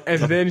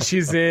then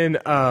she's in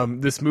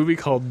this movie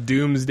called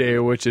Doomsday,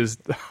 which is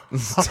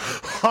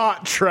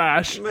hot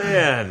trash.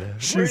 man,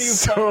 She's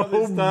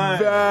so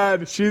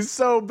bad. She's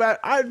so bad.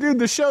 Dude,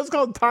 the show's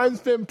called Time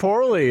Spent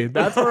Poorly.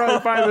 That's where I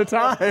find the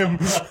time.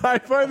 I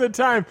find the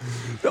time.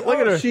 Look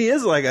at her. She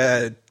is like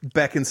a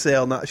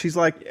Beckinsale. She's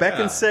like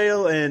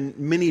Beckinsale and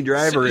Minnie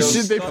Driver.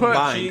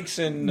 cheeks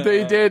and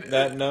They did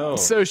that. No,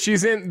 So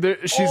she's in.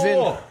 She's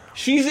in.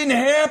 She's in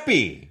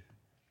Happy.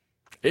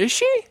 Is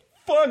she?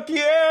 Fuck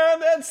yeah,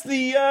 that's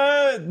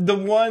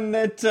the one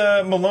that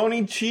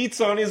Maloney cheats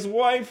on his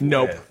wife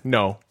Nope.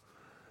 with.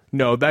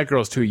 No, that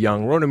girl's too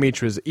young. Rona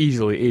Mitra is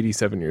easily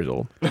 87 years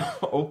old.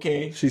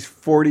 Okay. She's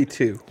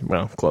 42.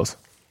 Well, close.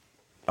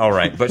 All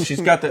right, but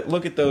she's got that.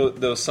 Look at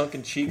those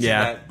sunken cheeks.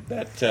 Yeah.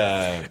 And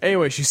that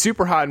Anyway, she's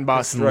super hot in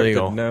Boston constructed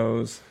Legal.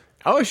 nose.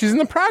 Oh, she's in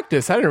the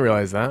practice. I didn't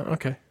realize that.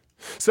 Okay.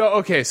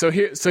 So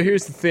here's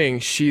the thing.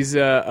 She's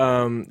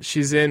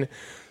in.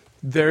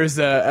 There's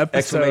a episode.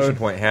 Exclamation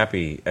point!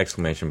 Happy!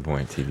 Exclamation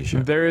point! TV show.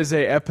 There is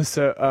a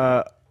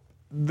episode.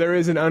 There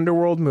is an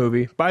Underworld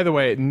movie. By the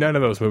way, none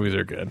of those movies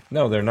are good.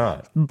 No, they're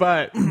not.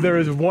 But there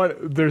is one.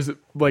 There's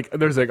like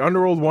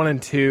Underworld 1 and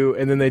 2,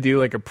 and then they do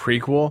like a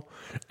prequel.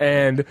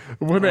 And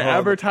when they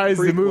advertise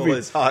the movie,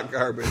 is hot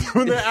garbage.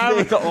 when they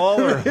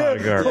all are hot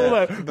garbage. Hold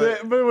on.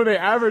 But when they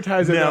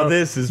advertise it, Now though,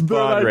 this is they're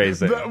pod like-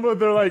 raising. But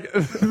they're like,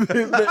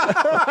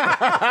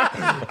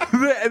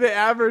 they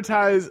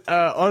advertise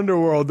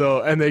Underworld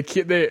though, and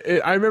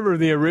I remember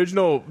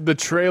the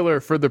trailer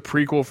for the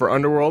prequel for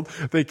Underworld.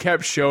 They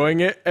kept showing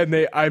it,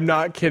 and I'm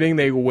not kidding.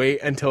 They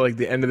wait until like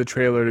the end of the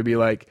trailer to be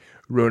like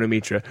Rona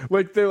Mitra.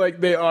 Like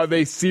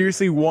they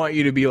seriously want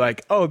you to be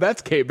like, oh,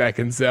 that's Kate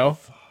Beckinsale.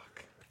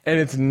 And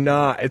it's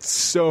not. It's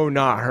so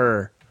not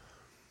her.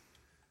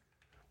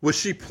 Was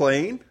she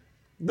playing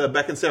the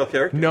Beckinsale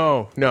character?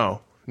 No.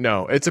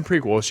 It's a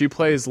prequel. She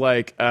plays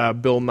like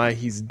Bill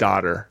Nighy's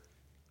daughter.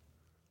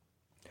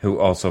 Who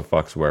also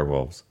fucks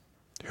werewolves.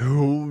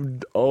 Who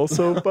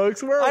also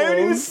fucks werewolves. I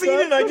haven't even seen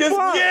it. I That's the just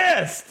plot.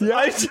 guessed. Yeah.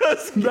 I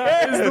just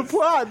That is the guessed.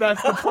 plot.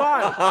 That's the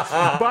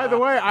plot. By the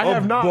way, I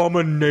have not.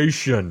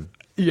 Abomination.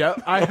 Yeah,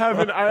 I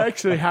haven't. I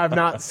actually have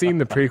not seen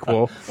the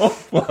prequel, Oh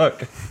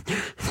fuck.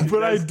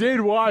 but I did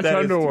watch that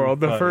is too Underworld,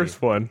 the funny.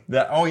 first one.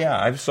 Oh yeah,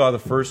 I saw the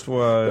first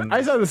one.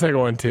 I saw the second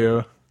one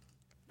too.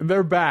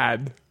 They're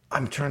bad.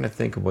 I'm trying to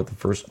think of what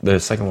the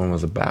second one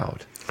was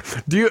about.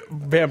 Do you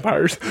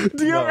vampires?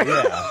 Do you ever?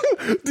 Yeah.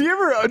 Do you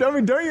ever? I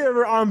mean, don't you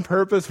ever on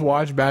purpose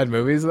watch bad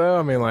movies though?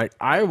 I mean, like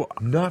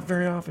Not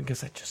very often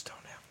because I just don't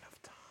have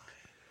enough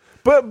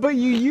time. But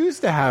you used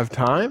to have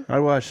time. I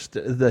watched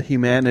The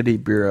Humanity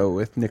Bureau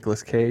with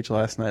Nicolas Cage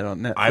last night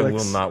on Netflix. I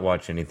will not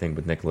watch anything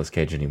with Nicolas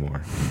Cage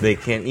anymore. They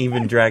can't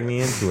even drag me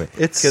into it.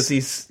 It's- because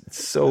he's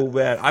so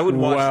bad. I would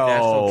watch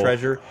National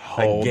Treasure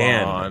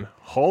again.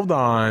 Hold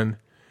on.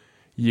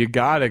 You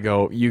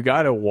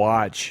gotta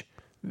watch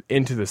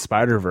Into the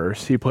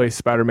Spider-Verse. He plays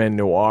Spider-Man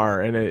Noir,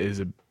 and it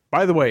is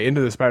by the way,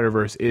 Into the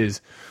Spider-Verse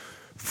is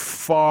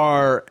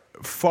far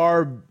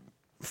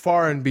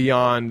and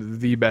beyond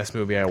the best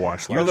movie I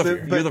watched last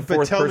year. You're the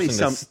fourth tell me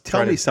person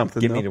tell me to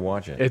something, get though. me to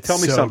watch it. It's Tell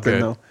me so something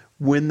good. though.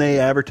 When they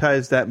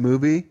advertised that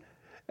movie,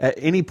 at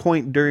any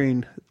point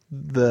during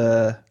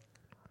the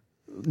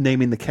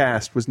naming the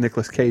cast was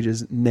Nicolas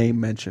Cage's name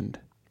mentioned?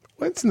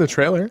 What's in the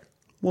trailer?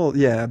 Well,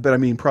 yeah, but I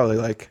mean probably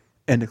like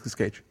and Nicolas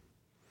Cage.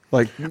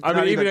 Like I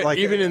not mean, like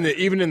even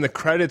in the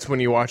credits when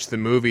you watch the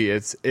movie,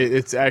 it's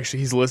actually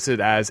he's listed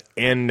as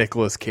and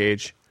Nicolas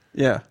Cage.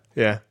 yeah,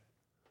 Yeah,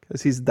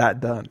 because he's that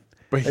done.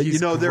 but he's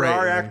there great,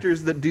 are man.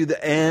 actors that do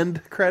the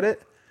and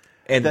credit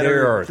and that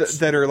there are are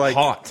that are like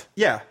hot.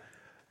 Yeah,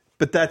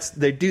 but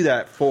they do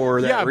that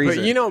for that Yeah, but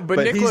reason. you know, but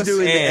he's Nicolas-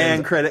 doing the And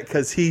and credit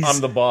because I'm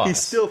the boss. He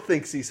still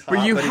thinks he's hot,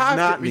 But you he's have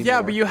not to,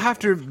 anymore. but you have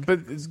to. But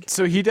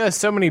so he does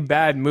so many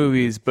bad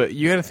movies, but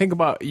you got to think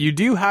about. You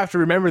do have to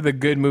remember the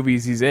good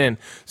movies he's in.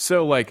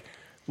 So like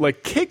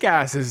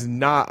Kick-Ass is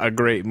not a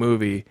great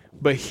movie,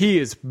 but he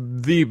is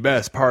the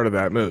best part of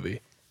that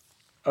movie,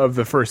 of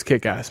the first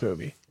Kick-Ass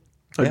movie.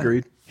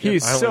 Agreed.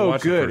 He's I only so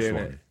watched the good first in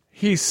one. it.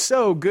 He's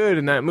so good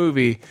in that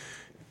movie.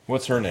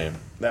 What's her name?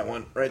 That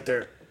one right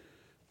there.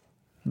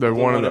 The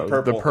one one of in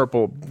the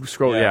purple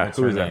scroll. Yeah, what's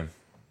who her is that? name?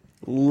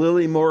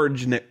 Lily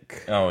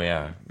Morojnik. Oh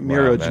yeah, wow,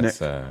 Mirojnik. that's,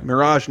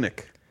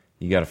 Mirojnik.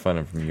 you got to find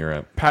him from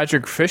Europe.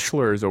 Patrick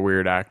Fischler is a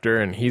weird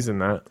actor, and he's in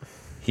that.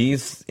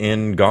 He's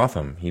in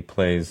Gotham. He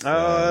plays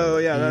Oh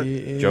yeah,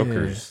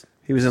 Joker's.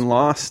 he was in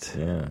Lost.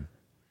 Yeah,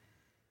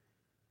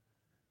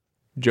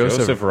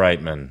 Joseph.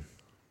 Reitman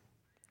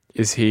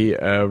Is he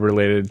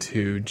related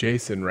to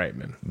Jason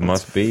Reitman?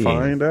 must be.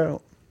 Find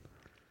out.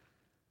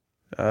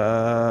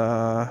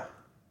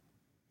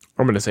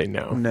 I'm going to say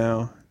no.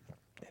 No.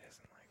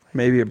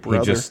 Maybe a He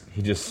brother.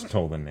 just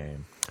stole the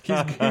name.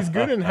 He's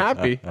good and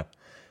happy.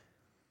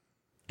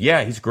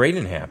 Yeah, he's great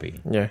and happy.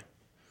 Yeah.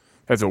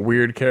 That's a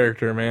weird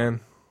character,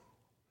 man.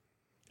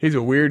 He's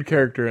a weird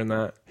character in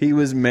that. He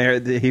was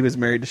married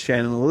to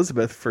Shannon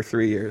Elizabeth for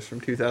 3 years,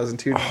 from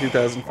 2002 to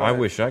 2005. I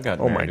wish I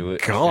got Oh married my to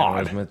it. God.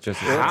 Elizabeth just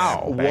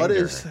How? What banged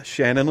has her.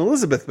 Shannon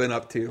Elizabeth been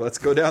up to? Let's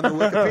go down the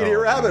Wikipedia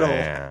rabbit hole.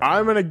 Man.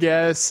 I'm going to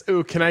guess.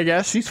 Ooh, can I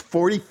guess? She's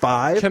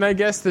 45. Can I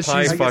guess that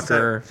Pie she's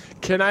fucker.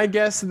 Can I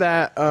guess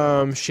that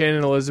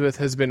Shannon Elizabeth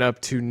has been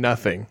up to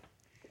nothing?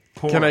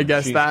 Porn. Can I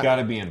guess She's that? got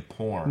to be in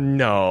porn.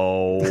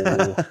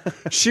 No.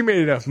 She made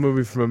enough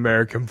movie from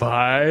American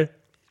Pie.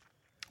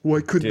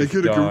 Why couldn't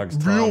Dish Dogs,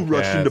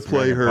 Tomcats,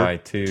 American Pie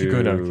 2. Keep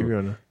going down. Keep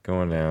going down.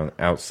 Going down.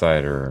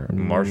 Outsider.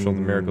 Marshall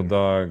the Miracle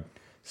Dog.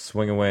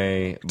 Swing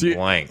away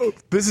blank.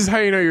 This is how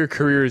you know your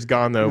career is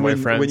gone, though, my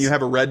friends. When you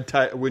have a red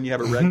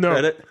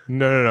credit.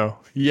 No.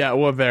 Yeah,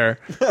 well, there.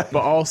 But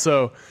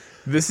also,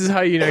 this is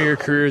how you know your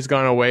career has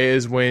gone away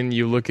is when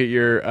you look at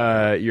your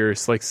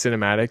like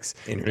cinematics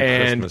In your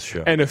Christmas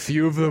show. and a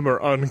few of them are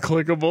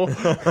unclickable.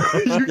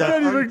 You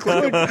can't even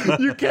click.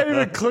 You can't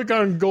even click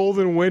on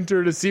Golden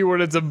Winter to see what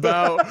it's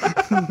about.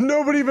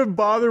 Nobody even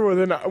bother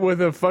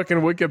with a fucking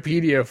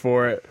Wikipedia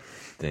for it.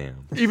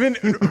 Damn. Even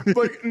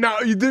like now,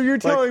 you're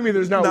telling me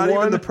there's not one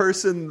even the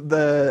person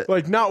that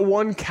like not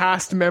one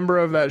cast member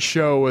of that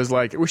show was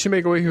like, we should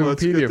make a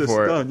Wikipedia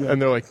for it, done, yeah.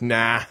 and they're like,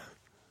 nah.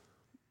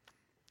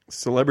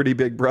 Celebrity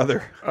Big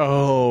Brother.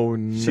 Oh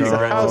no, She's a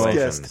house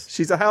Congratulations. guest.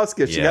 She's a house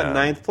guest. She got Yeah.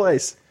 9th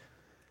place.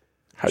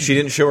 She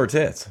didn't show her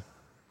tits.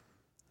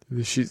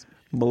 She's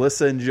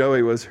Melissa and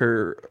Joey was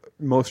her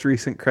most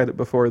recent credit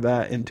before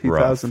that in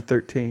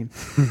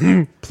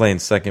 2013. Playing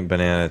second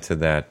banana to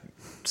that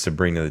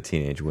Sabrina the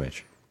Teenage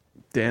Witch.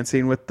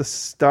 Dancing with the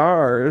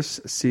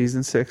Stars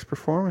season 6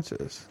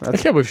 performances. I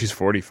can't believe she's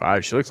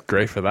 45. She looks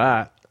great for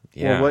that.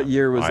 Yeah. Well, what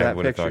year was I that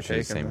would have picture thought she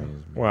was the taken, same though?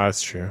 age as me. Well,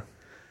 that's true.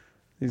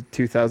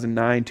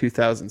 2009,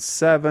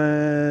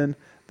 2007.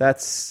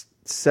 That's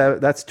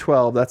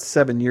 12. That's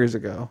 7 years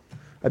ago.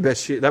 I bet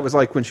that was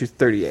like when she's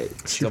 38.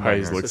 She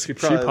probably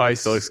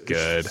still looks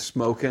good.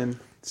 Smoking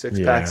 6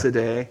 Yeah. packs a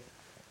day.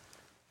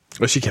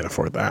 But she can't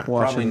afford that.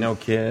 Probably no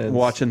kids.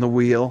 Watching the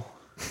wheel.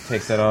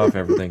 Takes that off,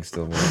 everything's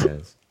still what it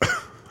is.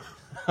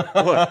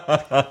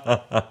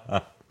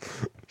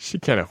 She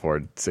can't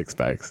afford 6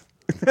 packs.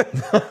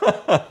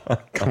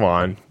 Come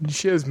on.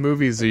 She has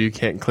movies that you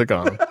can't click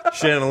on.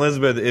 Shannon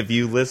Elizabeth, if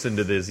you listen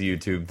to this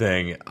YouTube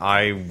thing,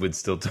 I would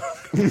still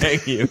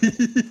thank you.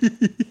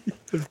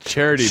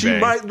 Charity She bang.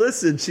 might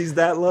listen. She's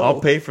that low.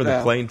 I'll pay for the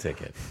Yeah. plane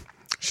ticket.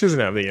 She doesn't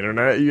have the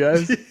internet, you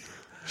guys.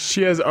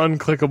 She has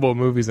unclickable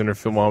movies in her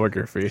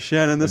filmography.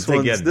 Shannon, I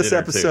think you had this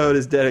dinner, episode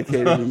is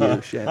dedicated to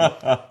you, Shannon.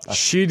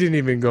 She didn't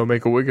even go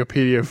make a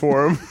Wikipedia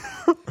for him.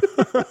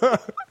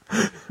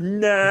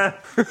 Nah.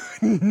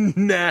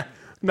 Nah,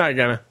 not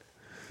gonna.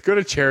 Go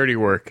to charity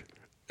work.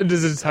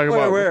 Does it talk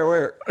about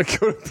Where?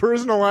 Go to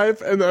personal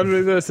life, and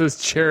underneath that says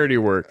charity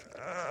work.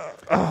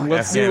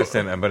 Let's see.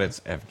 Afghanistan, but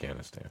it's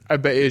Afghanistan. I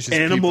bet it's just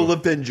Animal people.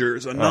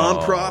 Avengers, a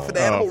non-profit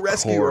animal of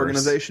rescue course.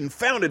 organization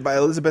founded by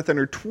Elizabeth and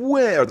her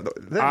twin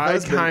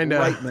husband,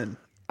 Reitman.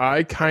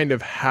 I kind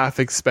of half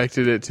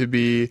expected it to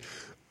be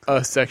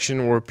a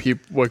section where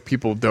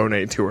people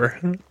donate to her.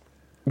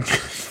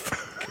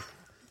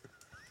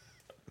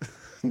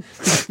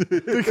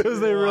 because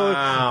they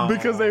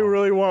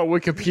really want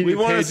Wikipedia We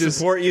want to pages.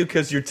 support you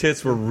because your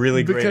tits were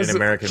really great Because- in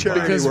American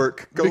Charity Pie. because-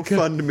 work.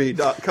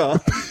 GoFundMe.com.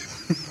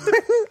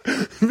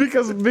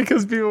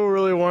 because people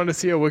really want to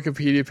see a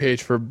Wikipedia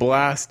page for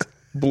Blast,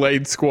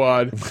 Blade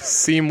Squad,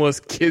 Seamless,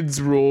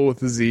 Kids Rule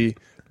with a Z,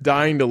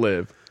 Dying to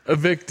Live,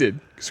 Evicted.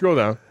 Scroll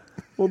down.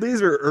 Well,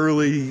 these are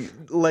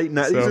late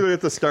night. These So, are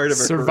at the start of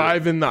her career.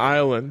 Surviving the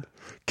Island,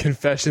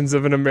 Confessions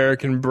of an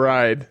American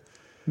Bride.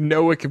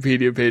 No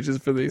Wikipedia pages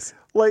for these.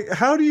 Like,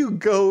 how do you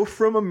go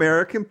from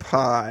American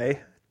Pie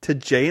to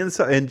Jay and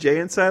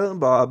Silent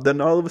Bob, then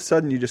all of a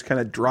sudden you just kind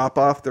of drop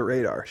off the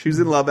radar? She was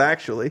in Love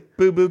Actually.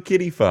 Boo Boo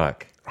Kitty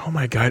Fuck. Oh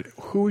my God,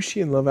 who is she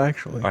in Love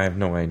Actually? I have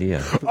no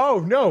idea.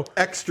 Oh no,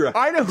 Extra.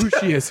 I know who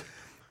she is.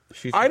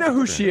 I know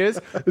who she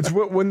is. It's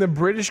when the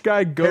British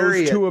guy goes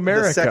Harriet, to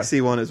America. The sexy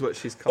one is what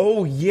she's called.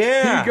 Oh,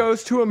 yeah. He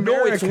goes to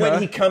No, it's America.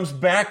 when he comes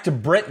back to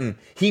Britain.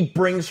 He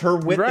brings her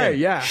with Right, him.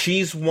 yeah.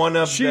 She's one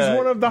of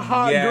the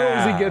hot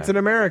girls he gets in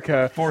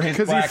America For his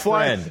black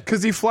friend.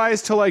 Because he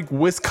flies to like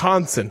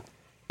Wisconsin.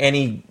 And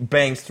he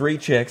bangs 3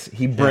 chicks.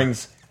 He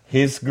brings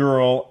his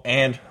girl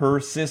and her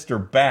sister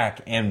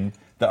back, and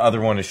the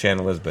other one is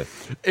Shannon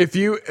Elizabeth.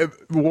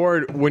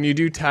 Ward, when you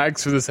do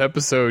tags for this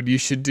episode, you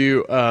should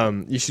do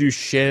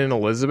Shannon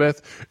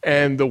Elizabeth,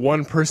 and the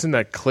one person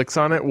that clicks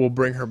on it will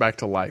bring her back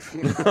to life.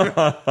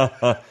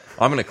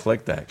 I'm going to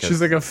click that. 'cause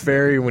She's like a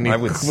fairy when you I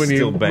would when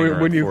still you bang her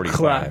when at you 45.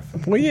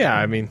 clap. Well, yeah,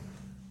 I mean,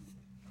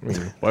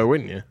 why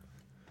wouldn't you?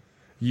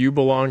 You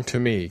belong to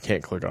me. You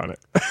can't click on it.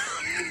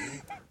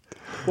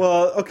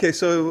 Well, okay,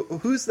 so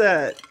who's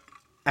that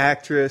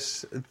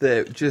actress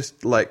that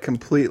just like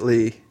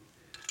completely...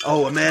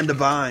 Oh, Amanda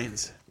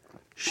Bynes.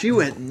 She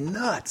went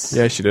nuts.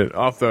 Yeah, she did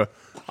off the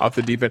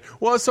deep end.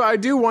 Well, so I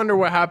do wonder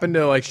what happened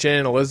to like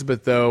Shannon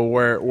Elizabeth though,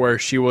 where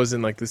she was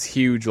in like this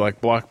huge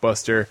like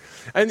blockbuster.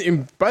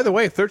 And by the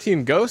way,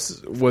 13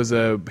 Ghosts was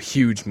a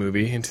huge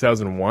movie in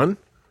 2001.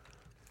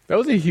 That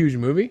was a huge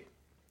movie.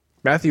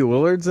 Matthew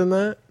Lillard's in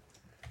that,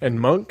 and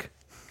Monk,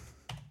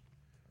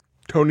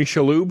 Tony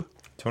Shalhoub.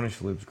 Tony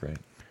Shalhoub's great.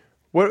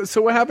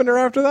 So what happened to her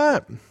after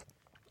that?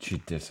 She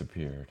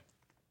disappeared.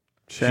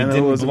 Shannon she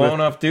didn't Elizabeth, blown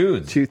off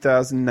dudes.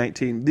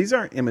 2019. These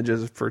aren't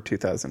images for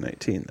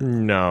 2019.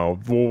 No.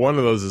 Well, one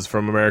of those is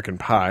from American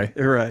Pie.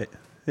 Right.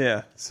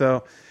 Yeah.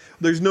 So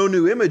there's no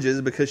new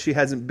images because she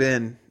hasn't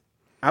been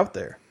out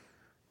there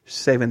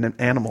saving them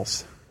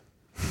animals.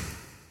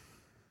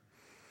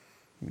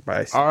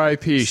 Bye.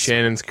 R.I.P.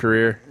 Shannon's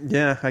career.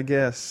 Yeah, I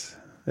guess.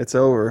 It's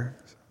over.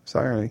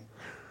 Sorry.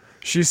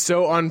 She's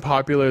so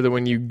unpopular that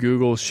when you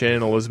Google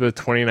Shannon Elizabeth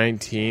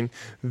 2019,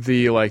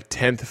 the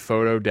 10th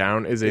photo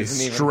down is a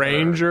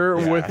stranger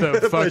with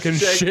a fucking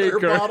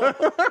shaker.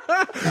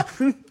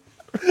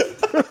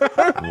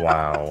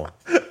 Wow.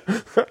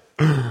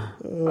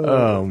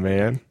 Oh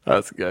man,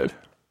 that's good.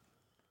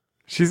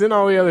 She's in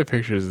all the other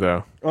pictures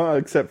though.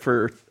 Except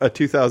for a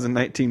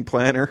 2019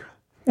 planner.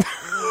 Then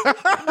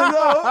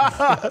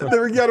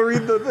we got to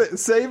read the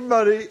save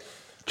money,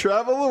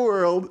 travel the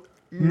world,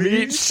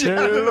 Meet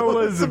Shannon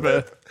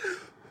Elizabeth.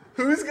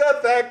 Who's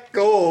got that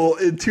goal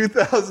in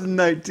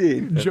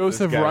 2019?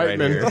 Joseph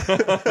Reitman.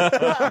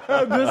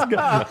 This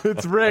guy.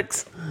 It's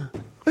Rick's.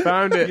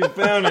 Found it. You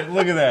found it.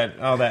 Look at that.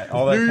 All that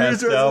New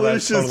Year's pastel.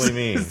 That's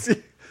resolutions.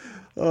 totally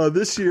me.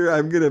 This year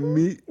I'm going to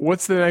meet...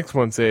 What's the next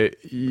one say?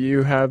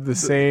 You have the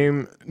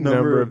same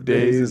number of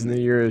days in the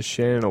year as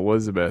Shannon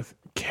Elizabeth.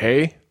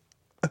 K?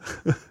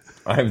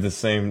 I have the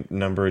same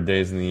number of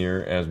days in the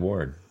year as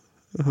Ward.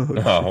 Oh,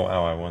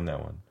 wow, I won that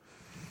one.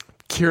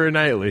 Keira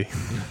Knightley.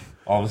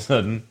 All of a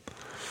sudden,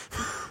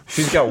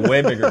 she's got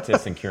way bigger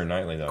tits than Keira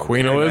Knightley, though.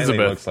 Queen Keira Elizabeth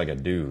Knightley looks like a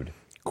dude.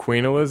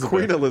 Queen Elizabeth.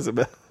 Queen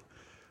Elizabeth.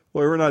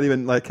 Well, we're not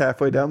even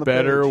halfway down the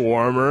Better, page.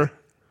 warmer.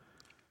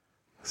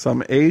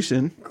 Some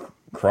Asian.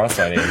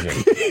 Cross-eyed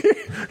Asian.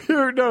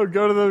 Here, no,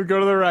 go to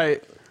the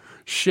right.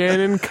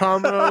 Shannon,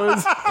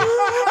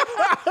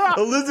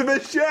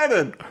 Elizabeth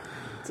Shannon.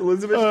 It's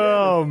Elizabeth Shannon.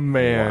 Oh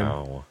man,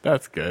 Wow.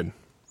 that's good.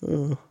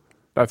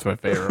 That's my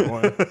favorite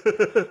one.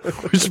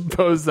 We should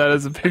post that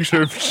as a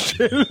picture of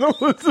Shannon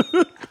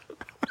Elizabeth.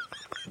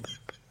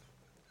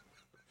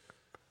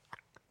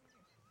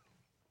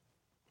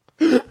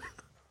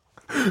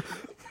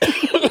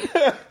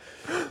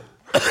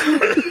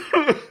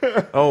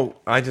 Oh,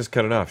 I just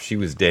cut it off. She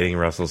was dating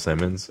Russell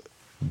Simmons.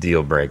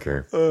 Deal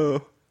breaker.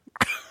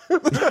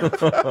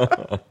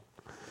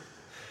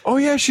 Oh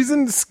yeah, she's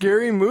in the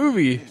Scary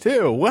Movie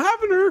too. What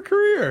happened to her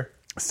career?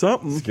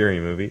 Something. Scary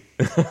movie.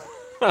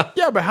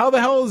 Yeah, but how the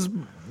hell is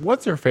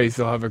what's her face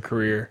still have a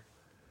career?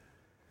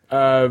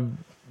 Chris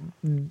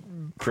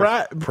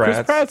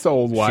Pratt's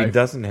old wife. She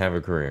doesn't have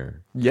a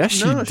career. Yes,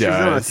 she does. She's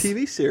on a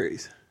TV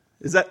series.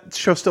 Is that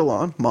show still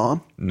on?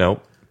 Mom?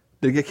 Nope.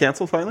 Did it get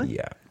canceled finally?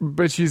 Yeah.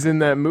 But she's in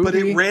that movie. But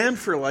it ran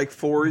for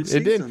 4 seasons.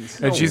 It did.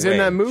 And she's in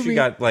that movie. She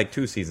got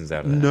 2 seasons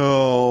out of that.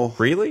 No.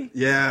 Really?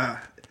 Yeah.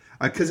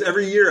 Because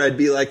every year I'd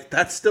be like,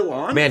 that's still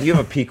on? Man, do you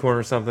have a P-corn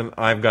or something?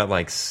 I've got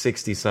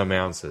 60-some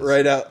ounces.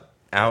 Right out.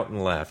 Out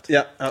and left.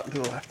 Yeah, out to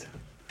the left.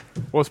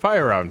 Well, it's probably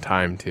around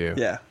time too.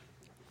 Yeah.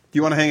 Do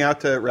you want to hang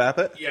out to wrap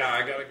it? Yeah, I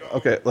gotta go.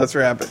 Okay, let's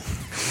wrap it.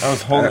 I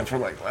was holding it for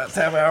last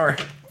half hour.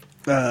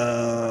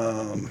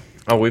 Um,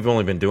 Oh, we've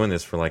only been doing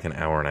this for an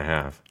hour and a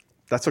half.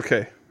 That's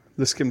okay.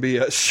 This can be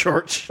a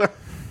short show.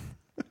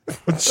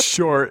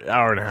 Short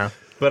hour and a half.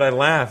 But I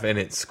laugh and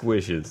it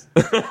squishes.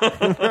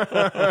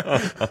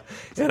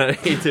 And I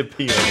hate to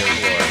pee on the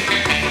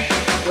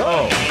floor.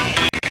 Oh.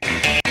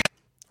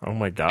 Oh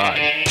my god. What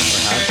happened?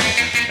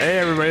 Hey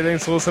everybody,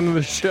 thanks for listening to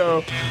the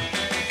show.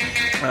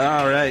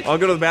 All right. I'll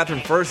go to the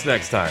bathroom first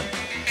next time.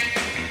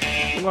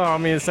 Well, I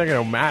mean, it's not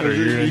going to matter.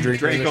 You're going to drink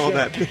drank all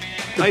that.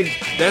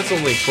 That's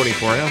only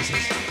 24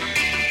 ounces.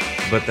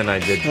 But then I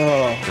did drink.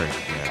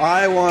 Yeah.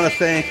 I want to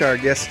thank our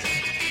guest,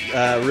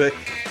 Rick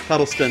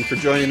Huddleston, for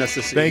joining us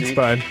this evening. Thanks,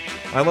 bud.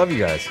 I love you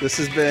guys. This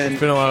has been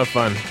It's been a lot of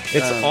fun.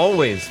 It's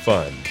always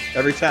fun.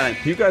 every time.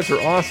 You guys are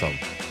awesome.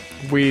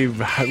 We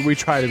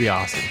try to be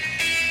awesome.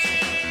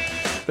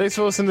 Thanks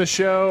for listening to the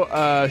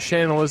show.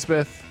 Shannon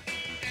Elizabeth,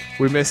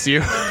 we miss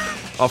you.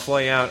 I'll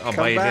fly out. I'll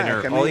buy you back.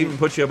 dinner. I I'll mean- even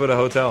put you up at a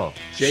hotel.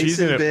 She's in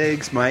Jason it.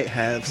 Biggs might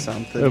have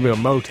something It'll be a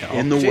motel.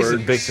 in the Jason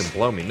works. Biggs can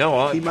blow me.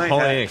 No, He might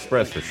Holiday Inn have-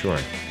 Express for sure.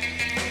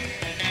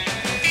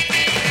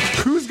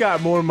 Who's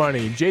got more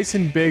money,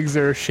 Jason Biggs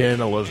or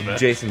Shannon Elizabeth?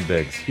 Jason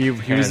Biggs. He was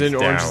Hands in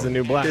Orange down. is the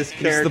New Black. His the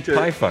character,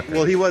 pie fucker.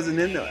 Well, he wasn't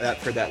in that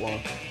for that long.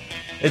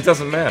 It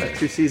doesn't matter.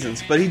 2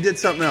 seasons. But he did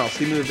something else.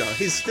 He moved on.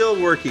 He's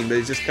still working, but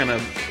he's just kind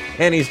of...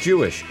 And he's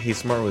Jewish. He's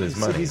smart with his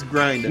So money. he's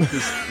grinding.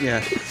 Yeah.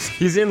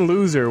 He's in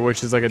Loser,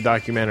 which is like a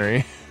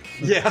documentary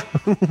Yeah.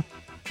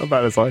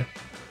 about his life.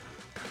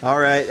 All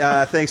right.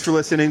 Thanks for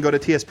listening. Go to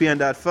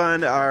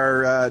tspn.fun.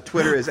 Our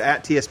Twitter is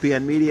at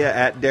TSPN Media,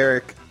 at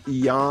Derek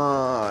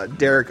on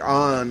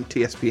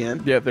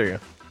TSPN. Yeah, there you go.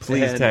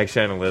 Please And- tag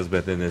Shannon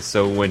Elizabeth in this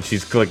so when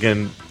she's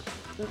clicking,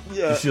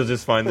 Yeah. she'll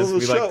just find this Well,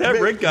 and be like, that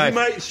maybe Rick guy. He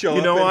might show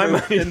you know, up I in,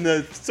 might. in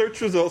the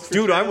search results. For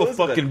Dude, I Shannon will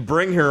Elizabeth. fucking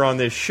bring her on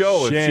this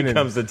show if she Shannon.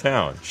 comes to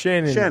town.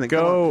 Shannon, come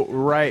go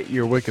write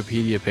your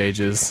Wikipedia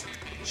pages.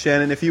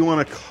 Shannon, if you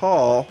want to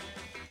call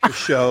the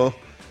show,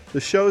 the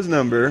show's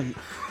number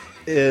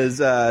is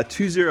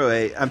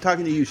 208. I'm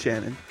talking to you,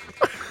 Shannon.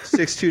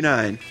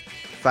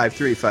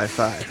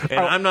 629-5355. And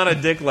I'm not a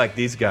dick like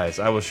these guys.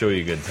 I will show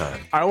you a good time.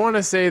 I want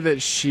to say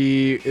that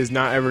she is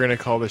not ever going to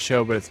call the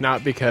show, but it's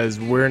not because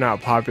we're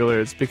not popular.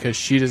 It's because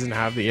she doesn't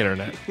have the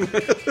internet.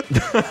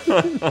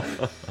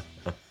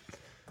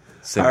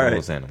 Save All all right.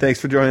 those animals. Thanks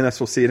for joining us.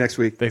 We'll see you next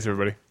week. Thanks,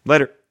 everybody.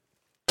 Later.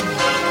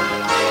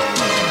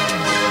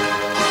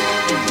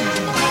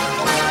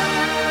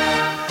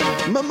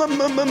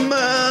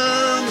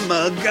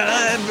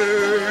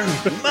 MacGyver.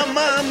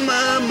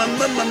 MacGyver.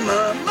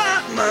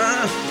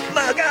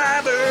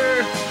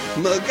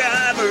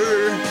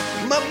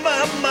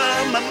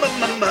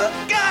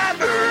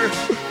 MacGyver.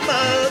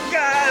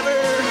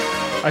 MacGyver.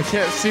 I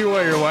can't see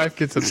why your wife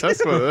gets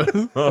obsessed with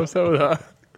it. What's up with that?